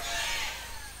Christ.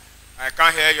 I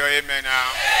can't hear your amen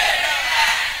now.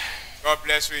 God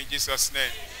bless you in Jesus'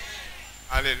 name.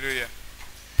 Hallelujah.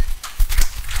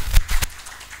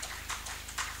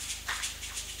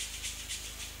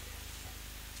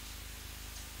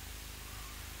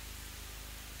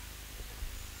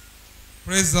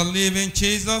 Praise the living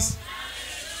Jesus.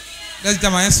 Let's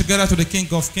jam our hands together to the King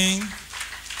of Kings,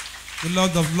 the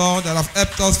Lord of Lords, that have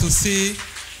helped us to see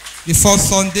the first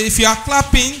Sunday. If you are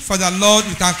clapping for the Lord,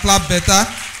 you can clap better.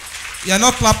 You are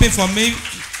not clapping for me.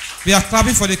 We are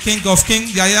clapping for the King of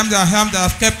Kings, the I am that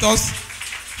have kept us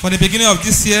from the beginning of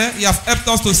this year. He has helped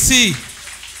us to see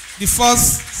the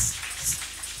first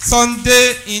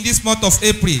Sunday in this month of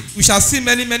April. We shall see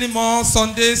many, many more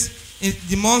Sundays in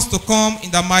the months to come in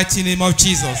the mighty name of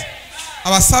Jesus.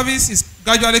 Our service is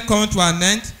gradually coming to an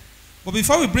end. But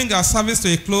before we bring our service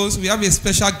to a close, we have a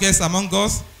special guest among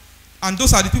us. And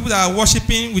those are the people that are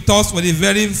worshiping with us for the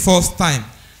very first time.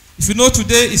 If you know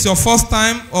today is your first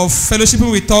time of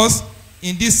fellowshipping with us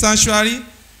in this sanctuary,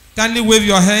 kindly wave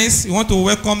your hands. We want to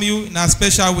welcome you in a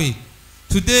special way.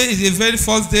 Today is the very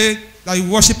first day that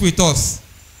you worship with us.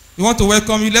 We want to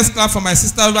welcome you. Let's clap for my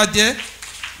sister right there.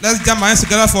 Let's jam our hands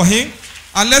together for him.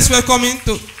 And let's welcome him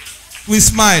with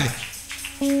smile.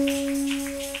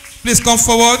 Please come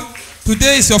forward.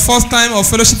 Today is your first time of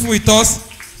fellowship with us.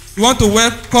 We want to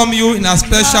welcome you in a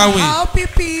special way. Happy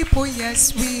people,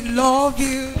 yes, we love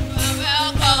you.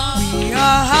 We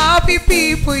are happy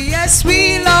people, yes,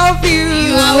 we love you.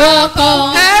 You are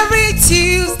welcome. Every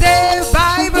Tuesday,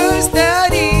 Bible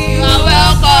study. You are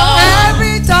welcome.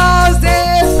 Every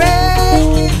Thursday,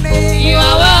 faith in me. You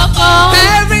are welcome.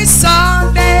 Every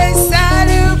Sunday,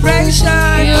 celebration.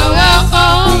 You are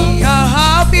welcome. We are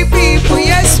happy people,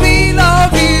 yes, we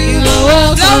love you. You are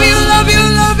welcome. Love you, love you,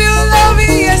 love you, love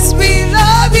you, yes, we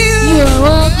love you. You are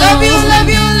welcome. Love you, love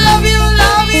you, love you,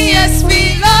 love you, yes,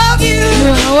 we love you.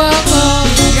 You are welcome.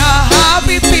 We are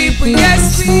happy people,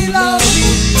 yes, we love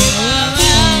you.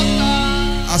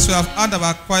 As we have heard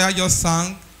our choir just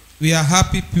sang, we are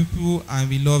happy people and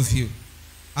we love you.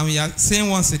 And we are saying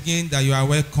once again that you are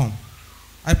welcome.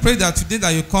 I pray that today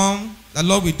that you come, the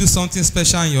Lord will do something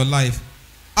special in your life.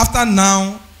 After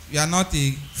now, you are not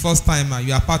a first timer,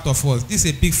 you are part of us. This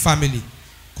is a big family,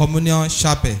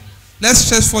 Communion-Chapel. Let's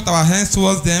stretch forth our hands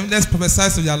towards them. Let's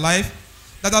prophesy to their life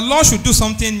that the Lord should do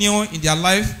something new in their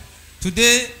life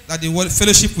today, that they will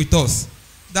fellowship with us.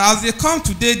 That as they come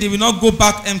today, they will not go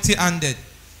back empty-handed.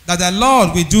 That the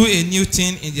Lord will do a new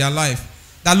thing in their life.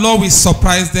 The Lord will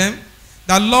surprise them.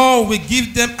 The Lord will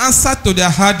give them answer to their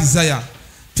heart desire.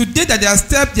 Today that they have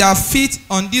stepped their feet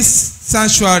on this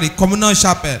sanctuary,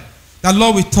 Communion-Chapel, the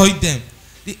Lord will touch them.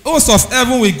 The host of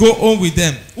heaven will go home with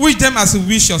them. Wish them as you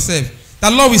wish yourself. The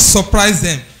Lord will surprise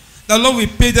them. The Lord will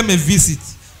pay them a visit.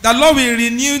 The Lord will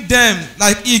renew them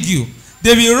like eagle.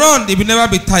 They will run, they will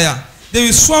never be tired. They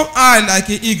will soar high like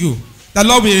an eagle. The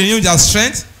Lord will renew their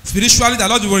strength. Spiritually, the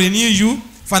Lord will renew you.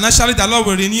 Financially, the Lord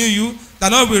will renew you. The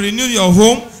Lord will renew your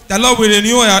home. The Lord will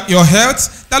renew your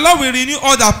health. The Lord will renew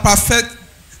all that perfect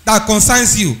that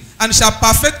concerns you, and shall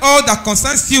perfect all that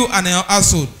concerns you and your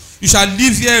household. You shall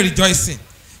live here rejoicing.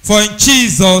 For in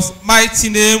Jesus' mighty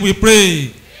name we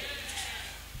pray.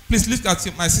 Please look at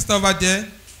my sister over there.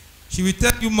 She will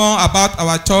tell you more about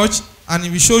our church and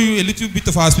will show you a little bit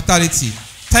of our hospitality.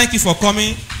 Thank you for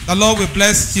coming. The Lord will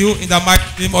bless you in the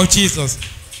mighty name of Jesus.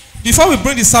 Before we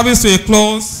bring the service to a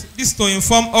close, this is to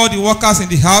inform all the workers in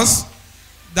the house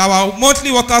that our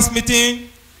monthly workers meeting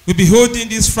will be holding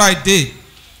this Friday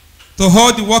to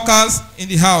hold the workers in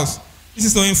the house. This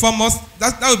is to inform us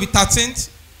that will be 13th.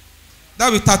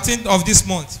 That will be 13th of this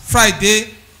month,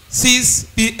 Friday, 6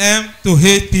 p.m. to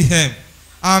 8 p.m.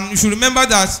 And you should remember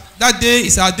that that day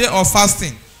is our day of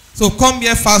fasting. So come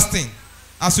here fasting.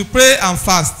 As you pray and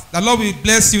fast, the Lord will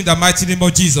bless you in the mighty name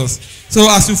of Jesus. So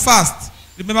as you fast,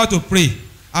 remember to pray.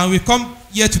 And we come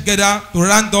here together to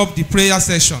round up the prayer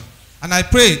session. And I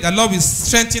pray the Lord will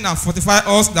strengthen and fortify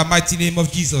us in the mighty name of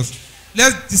Jesus.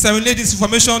 Let's disseminate this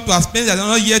information to as many that are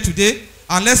not here today.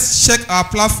 And let's check our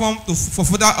platform for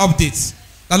further updates.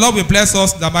 The Lord will bless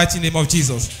us in the mighty name of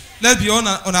Jesus. Let's be on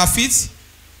our feet.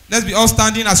 Let's be all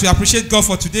standing as we appreciate God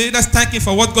for today. Let's thank Him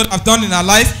for what God has done in our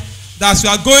life. That as we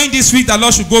are going this week, the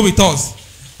Lord should go with us.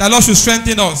 The Lord should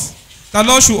strengthen us. The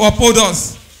Lord should uphold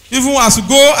us. Even as we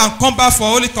go and come back for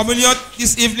Holy Communion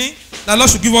this evening, the Lord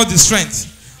should give us the strength.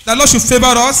 The Lord should favor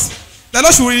us. The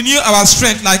Lord should renew our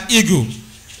strength like eagle.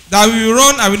 That we will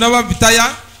run and will never be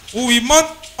tired. We will mount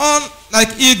on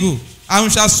like eagle, and we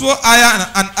shall soar higher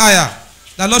and higher.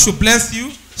 The Lord should bless you,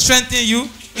 strengthen you.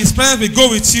 His presence will go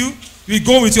with you. Will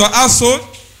go with your household.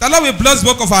 The Lord will bless the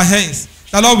work of our hands.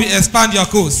 The Lord will expand your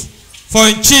coast. For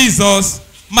in Jesus'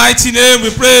 mighty name we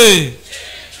pray.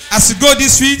 As you go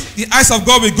this week, the eyes of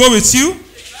God will go with you.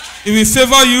 He will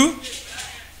favor you.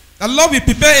 The Lord will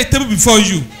prepare a table before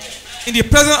you in the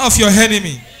presence of your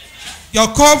enemy. Your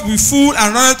cup will be full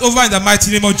and run over in the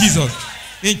mighty name of Jesus.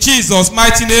 In Jesus'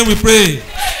 mighty name we pray.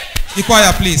 The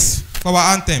choir, please, for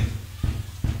our anthem.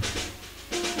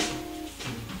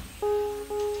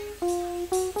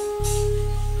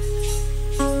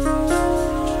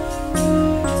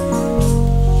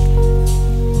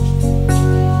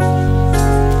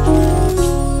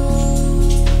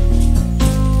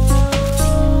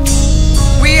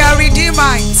 We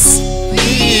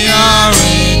are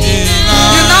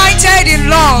united in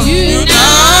love.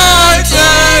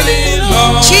 United in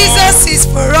love. Jesus is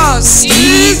for us.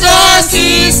 Jesus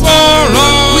is for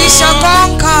us. We shall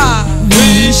conquer.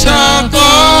 We shall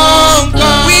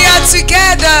conquer. We are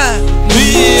together.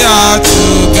 We are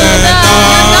together.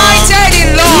 United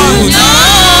in love.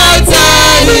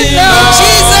 United in love.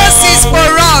 Jesus is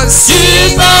for us.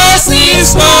 Jesus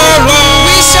is for us.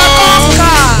 We shall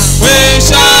conquer. We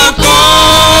shall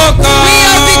conquer. We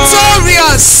are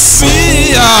victorious.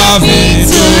 We are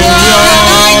victorious.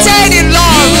 United in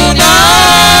love.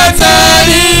 United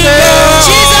in love.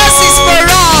 Jesus is for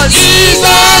us.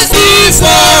 Jesus is for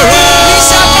us. We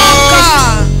shall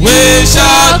conquer. We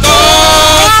shall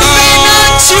conquer.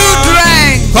 Covenant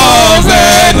children.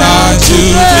 Covenant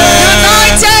children.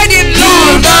 United in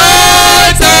love.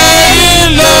 United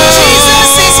in love.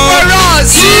 Jesus is for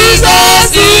us. Jesus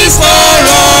is for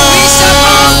us. We shall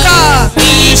conquer.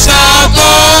 We shall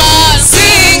conquer.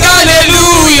 Sing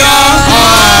hallelujah.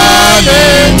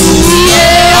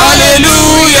 Hallelujah.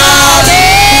 Hallelujah.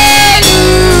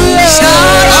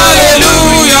 Shout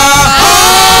hallelujah.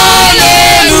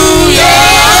 Hallelujah.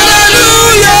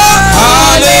 Hallelujah.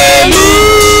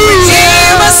 Hallelujah.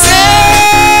 Redeem us,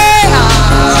 say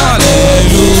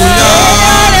Hallelujah.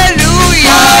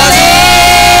 hallelujah.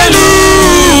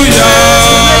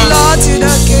 Hallelujah. Lord to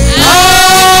the King.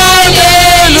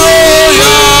 Hallelujah.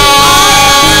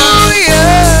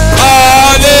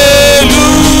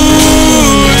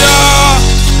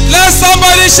 Let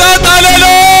somebody shout hallelujah.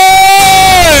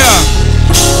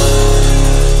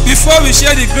 Before we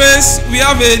share the grace, we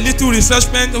have a little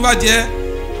refreshment over there.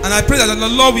 And I pray that the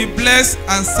Lord will bless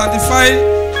and sanctify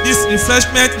this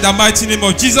refreshment in the mighty name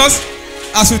of Jesus.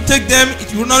 As we take them,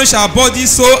 it will nourish our body,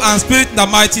 soul, and spirit in the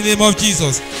mighty name of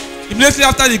Jesus. Immediately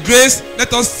after the grace,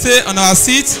 let us stay on our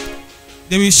seats.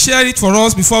 They will share it for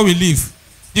us before we leave.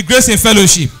 The grace in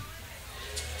fellowship.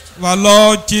 Our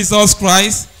Lord Jesus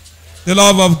Christ, the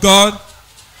love of God,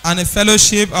 and the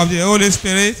fellowship of the Holy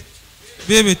Spirit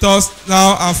be with us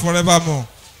now and forevermore.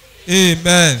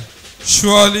 Amen.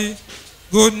 Surely,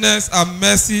 goodness and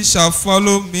mercy shall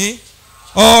follow me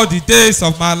all the days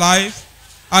of my life,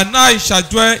 and I shall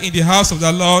dwell in the house of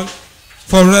the Lord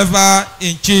forever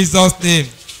in Jesus' name.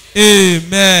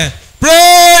 Amen.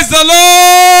 Praise the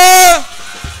Lord.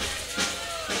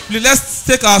 Please, let's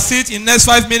take our seat in the next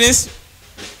 5 minutes.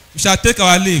 We shall take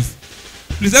our leave.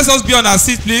 Please, let us be on our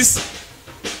seat, please.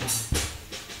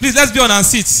 Please, let's be on our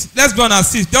seat. Let's be on our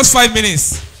seat. Just 5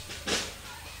 minutes.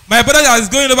 My brother that is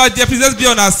going over there, please, let's be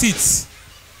on our seats.